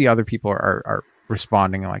 But you see other people are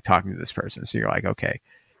responding and like talking to this person. So you're like, okay,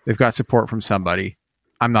 they've got support from somebody.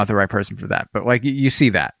 I'm not the right person for that. But like you see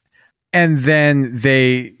that. And then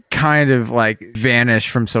they kind of like vanish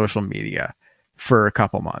from social media for a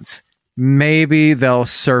couple months. Maybe they'll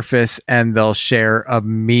surface and they'll share a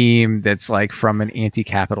meme that's like from an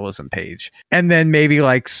anti-capitalism page. And then maybe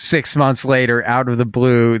like 6 months later, out of the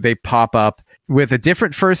blue, they pop up with a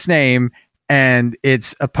different first name. And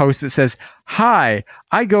it's a post that says, hi,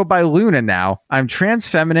 I go by Luna now. I'm trans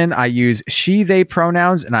feminine. I use she, they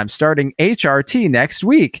pronouns, and I'm starting HRT next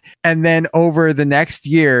week. And then over the next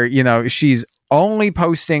year, she's only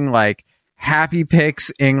posting like happy pics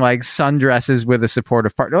in like sundresses with a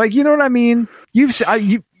supportive partner. Like, you know what I mean?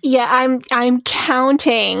 Yeah, I'm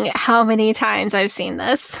counting how many times I've seen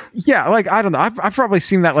this. Yeah, like, I don't know. I've probably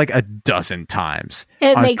seen that like a dozen times.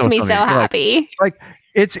 It makes me so happy. Like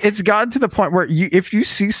it's gotten to the point where if you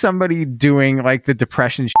see somebody doing like the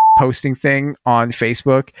depression posting thing on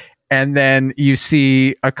Facebook, and then you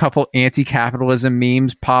see a couple anti-capitalism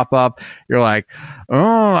memes pop up, you're like,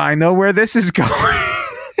 oh, I know where this is going.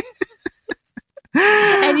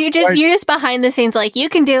 And you're just behind the scenes like, you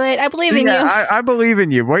can do it. I believe in you. I believe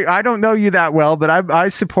in you. I don't know you that well, but I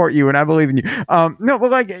support you and I believe in you. No,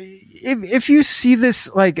 but like if you see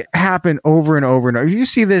this like happen over and over and over, if you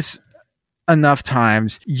see this enough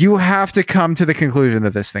times, you have to come to the conclusion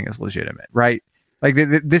that this thing is legitimate, right? Like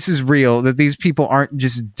this is real, that these people aren't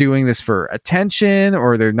just doing this for attention,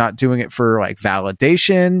 or they're not doing it for like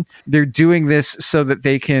validation. They're doing this so that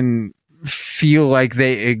they can feel like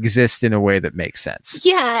they exist in a way that makes sense.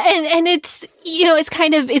 Yeah, and it's it's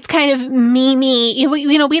kind of memey.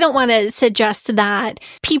 We don't want to suggest that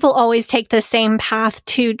people always take the same path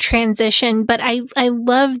to transition, but I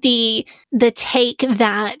love the take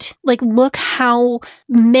that like, look how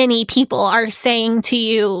many people are saying to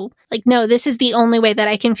you, like, no, this is the only way that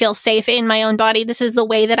I can feel safe in my own body. This is the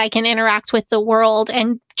way that I can interact with the world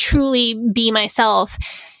and truly be myself.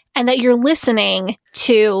 And that you're listening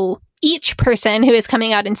to each person who is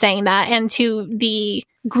coming out and saying that, and to the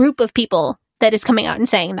group of people that is coming out and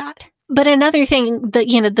saying that. But another thing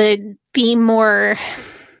that, the more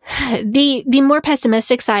The more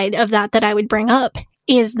pessimistic side of that I would bring up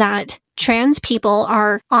is that trans people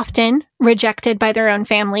are often rejected by their own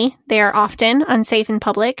family. They are often unsafe in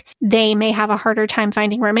public. They may have a harder time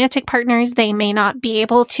finding romantic partners. They may not be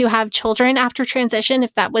able to have children after transition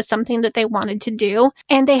if that was something that they wanted to do.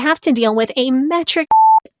 And they have to deal with a metric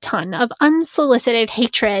ton of unsolicited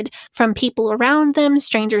hatred from people around them,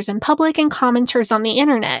 strangers in public, and commenters on the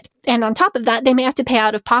internet. And on top of that, they may have to pay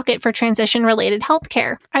out of pocket for transition-related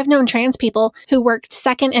healthcare. I've known trans people who worked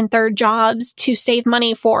second and third jobs to save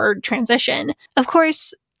money for transition. Of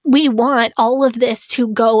course, we want all of this to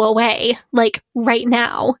go away, like right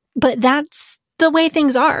now, but that's the way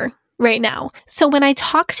things are right now. So when I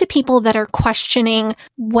talk to people that are questioning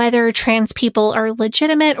whether trans people are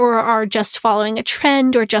legitimate or are just following a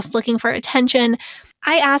trend or just looking for attention,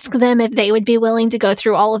 I ask them if they would be willing to go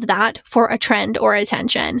through all of that for a trend or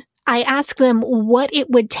attention. I ask them what it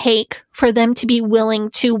would take for them to be willing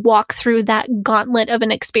to walk through that gauntlet of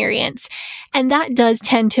an experience. And that does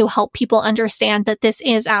tend to help people understand that this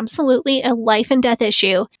is absolutely a life and death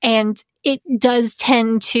issue. And it does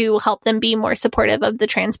tend to help them be more supportive of the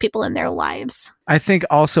trans people in their lives. I think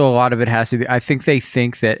also a lot of it has to be, I think they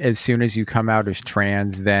think that as soon as you come out as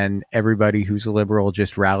trans, then everybody who's liberal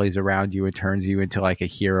just rallies around you and turns you into like a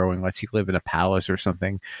hero and lets you live in a palace or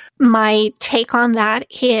something. My take on that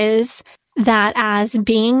is that as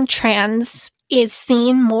being trans is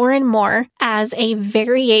seen more and more as a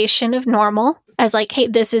variation of normal, as like, hey,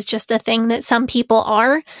 this is just a thing that some people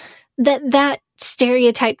are, that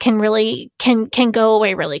stereotype can go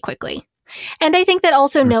away really quickly. And I think that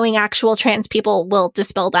also knowing actual trans people will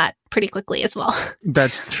dispel that pretty quickly as well.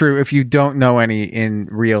 That's true. If you don't know any in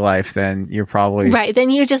real life, then you're probably... Right. Then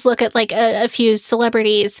you just look at like a few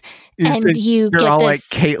celebrities and you're all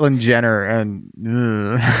this... like Caitlyn Jenner and...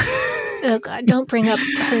 Oh God, don't bring up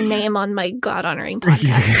her name on my God-honoring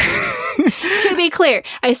podcast. To be clear,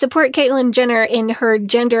 I support Caitlyn Jenner in her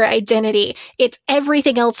gender identity. It's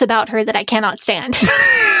everything else about her that I cannot stand.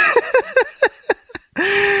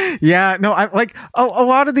 Yeah, no, I like a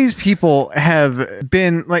lot of these people have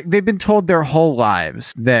been like, they've been told their whole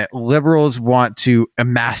lives that liberals want to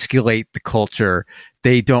emasculate the culture.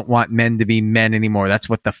 They don't want men to be men anymore. That's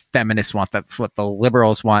what the feminists want. That's what the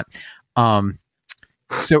liberals want.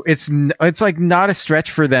 So it's like not a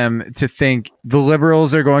stretch for them to think the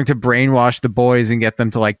liberals are going to brainwash the boys and get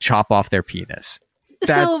them to like chop off their penis.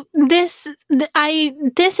 So this is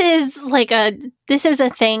a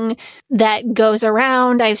thing that goes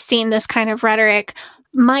around. I've seen this kind of rhetoric.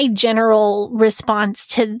 My general response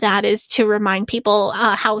to that is to remind people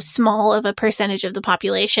how small of a percentage of the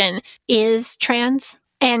population is trans,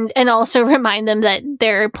 and also remind them that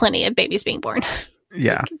there are plenty of babies being born.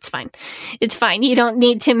 Yeah. It's fine. It's fine. You don't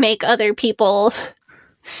need to make other people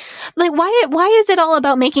like, why is it all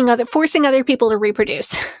about forcing other people to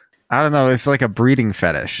reproduce? I don't know. It's like a breeding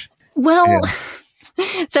fetish. Well,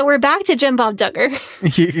 yeah. So we're back to Jim Bob Duggar.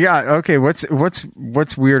 Yeah. Okay.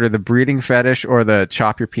 What's weirder, the breeding fetish or the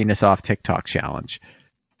chop your penis off TikTok challenge?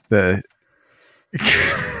 Because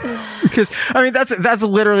I mean that's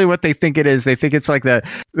literally what they think it is. They think it's like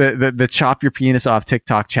the chop your penis off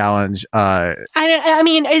TikTok challenge. I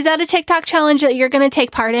mean, is that a TikTok challenge that you're going to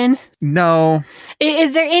take part in? No.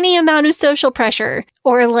 Is there any amount of social pressure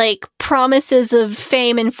or like promises of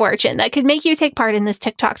fame and fortune that could make you take part in this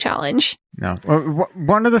TikTok challenge? No.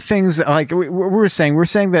 One of the things like we're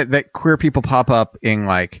saying that queer people pop up in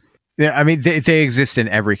like. Yeah, I mean, they exist in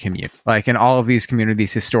every community, like in all of these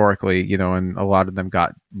communities historically, you know, and a lot of them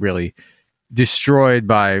got really destroyed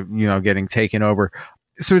by, you know, getting taken over.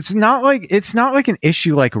 So it's not like an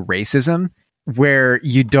issue like racism where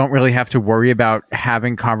you don't really have to worry about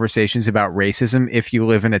having conversations about racism if you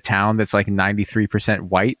live in a town that's like 93%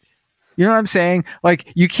 white. You know what I'm saying?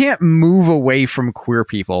 Like, you can't move away from queer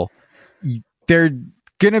people. They're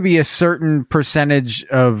going to be a certain percentage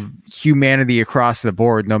of humanity across the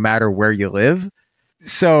board, no matter where you live.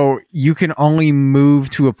 So you can only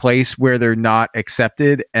move to a place where they're not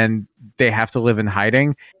accepted and they have to live in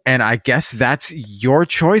hiding. And I guess that's your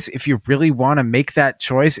choice. If you really want to make that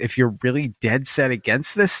choice, if you're really dead set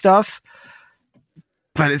against this stuff,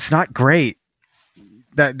 but it's not great.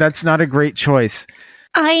 That's not a great choice.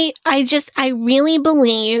 I really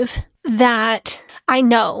believe that I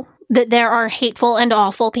know that there are hateful and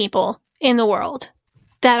awful people in the world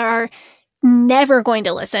that are never going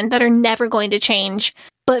to listen, that are never going to change.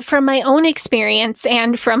 But from my own experience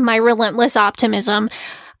and from my relentless optimism,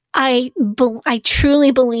 I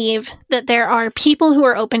truly believe that there are people who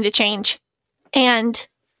are open to change. And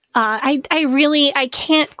I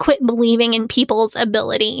can't quit believing in people's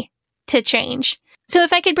ability to change. So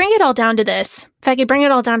if I could bring it all down to this, if I could bring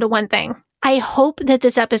it all down to one thing, I hope that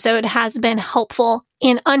this episode has been helpful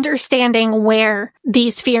in understanding where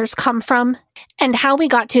these fears come from and how we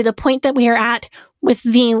got to the point that we are at with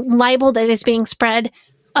the libel that is being spread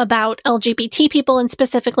about LGBT people and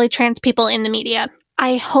specifically trans people in the media.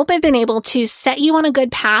 I hope I've been able to set you on a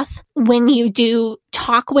good path when you do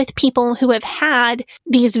talk with people who have had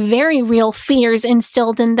these very real fears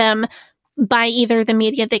instilled in them by either the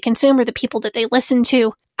media they consume or the people that they listen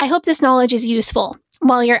to. I hope this knowledge is useful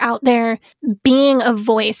while you're out there being a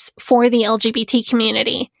voice for the LGBT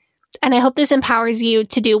community. And I hope this empowers you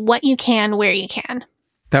to do what you can where you can.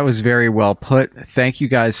 That was very well put. Thank you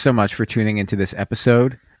guys so much for tuning into this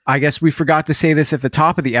episode. I guess we forgot to say this at the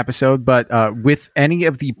top of the episode, but with any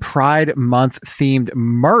of the Pride Month themed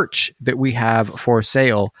merch that we have for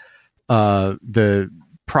sale, the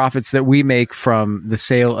profits that we make from the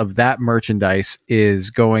sale of that merchandise is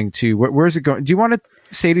going to, where's it going? Do you want to,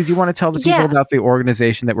 Sadie, do you want to tell the people about the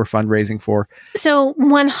organization that we're fundraising for? So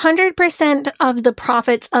 100% of the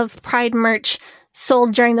profits of Pride merch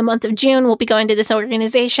sold during the month of June will be going to this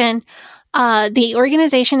organization. The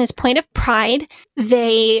organization is Point of Pride.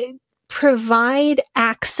 They provide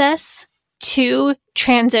access to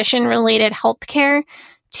transition-related healthcare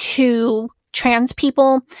to trans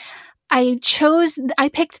people. I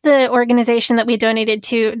picked the organization that we're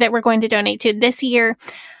going to donate to this year.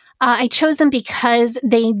 I chose them because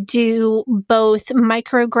they do both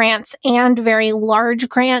micro grants and very large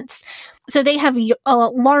grants. So they have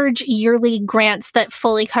large yearly grants that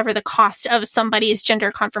fully cover the cost of somebody's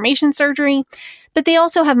gender confirmation surgery. But they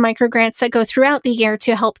also have micro grants that go throughout the year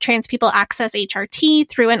to help trans people access HRT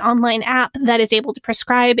through an online app that is able to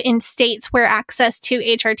prescribe in states where access to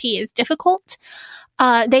HRT is difficult.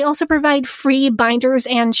 They also provide free binders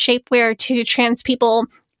and shapewear to trans people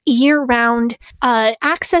year-round.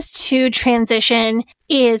 Access to transition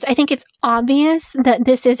is, I think it's obvious that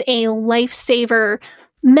this is a lifesaver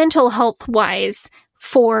mental health-wise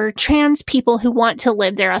for trans people who want to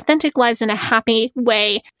live their authentic lives in a happy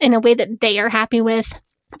way, in a way that they are happy with.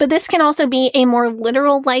 But this can also be a more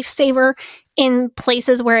literal lifesaver in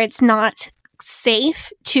places where it's not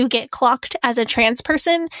safe to get clocked as a trans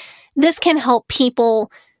person. This can help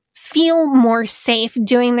people feel more safe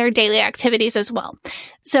doing their daily activities as well.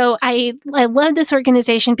 So I love this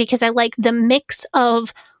organization because I like the mix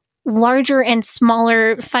of larger and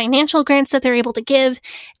smaller financial grants that they're able to give.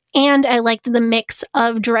 And I liked the mix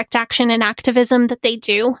of direct action and activism that they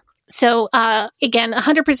do. So again,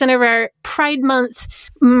 100% of our Pride Month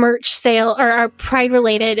merch sale, or our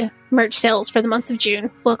Pride-related merch sales for the month of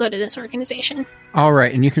June, will go to this organization. All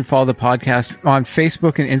right. And you can follow the podcast on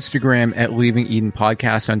Facebook and Instagram at Leaving Eden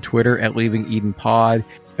Podcast, on Twitter at Leaving Eden Pod.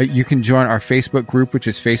 You can join our Facebook group, which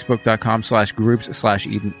is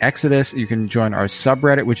facebook.com/groups/Eden Exodus. You can join our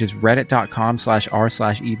subreddit, which is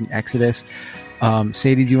reddit.com/r/Eden Exodus.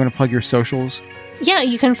 Sadie, do you want to plug your socials? Yeah,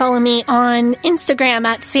 you can follow me on Instagram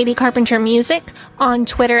at Sadie Carpenter Music, on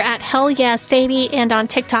Twitter at Hell Yeah Sadie, and on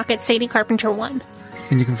TikTok at Sadie Carpenter 1.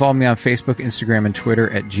 And you can follow me on Facebook, Instagram, and Twitter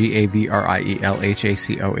at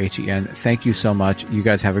GAVRIELHACOHEN. Thank you so much. You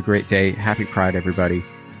guys have a great day. Happy Pride, everybody.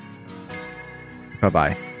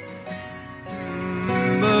 Bye-bye.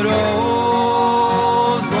 But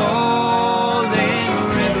old rolling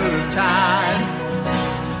river of time,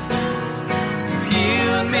 you've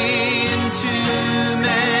healed me in too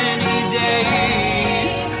many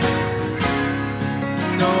days.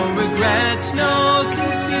 No regrets, no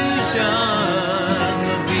confusion,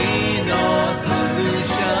 there'll be no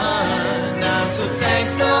pollution. I'm so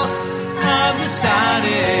thankful I've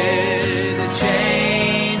decided to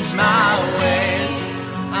change my ways.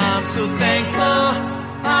 I'm so thankful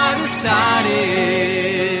I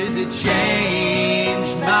decided to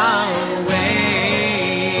change my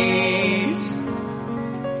ways.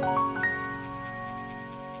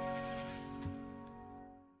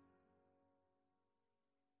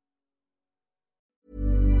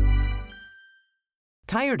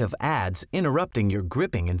 Tired of ads interrupting your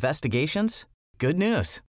gripping investigations? Good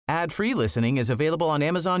news. Ad-free listening is available on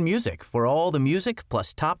Amazon Music for all the music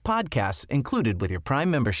plus top podcasts included with your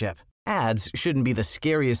Prime membership. Ads shouldn't be the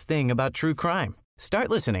scariest thing about true crime. Start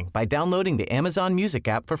listening by downloading the Amazon Music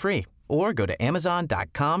app for free or go to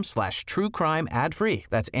amazon.com/truecrime ad-free.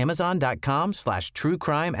 That's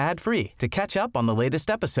amazon.com/truecrime ad-free to catch up on the latest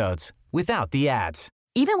episodes without the ads.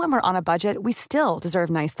 Even when we're on a budget, we still deserve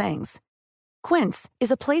nice things. Quince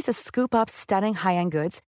is a place to scoop up stunning high-end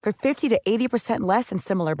goods for 50 to 80% less than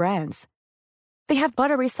similar brands. They have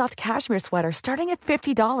buttery soft cashmere sweaters starting at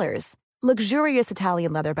 $50, luxurious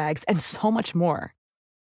Italian leather bags, and so much more.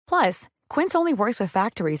 Plus, Quince only works with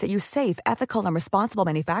factories that use safe, ethical, and responsible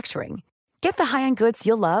manufacturing. Get the high-end goods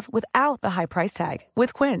you'll love without the high price tag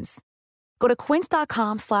with Quince. Go to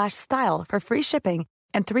quince.com/style for free shipping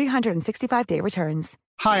and 365-day returns.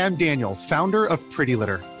 Hi, I'm Daniel, founder of Pretty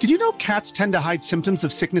Litter. Did you know cats tend to hide symptoms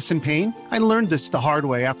of sickness and pain? I learned this the hard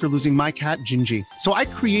way after losing my cat, Gingy. So I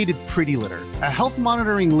created Pretty Litter, a health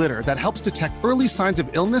monitoring litter that helps detect early signs of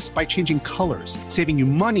illness by changing colors, saving you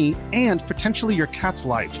money and potentially your cat's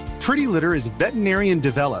life. Pretty Litter is veterinarian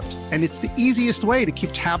developed, and it's the easiest way to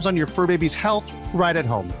keep tabs on your fur baby's health right at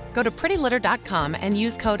home. Go to prettylitter.com and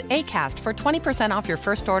use code ACAST for 20% off your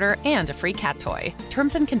first order and a free cat toy.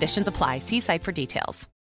 Terms and conditions apply. See site for details.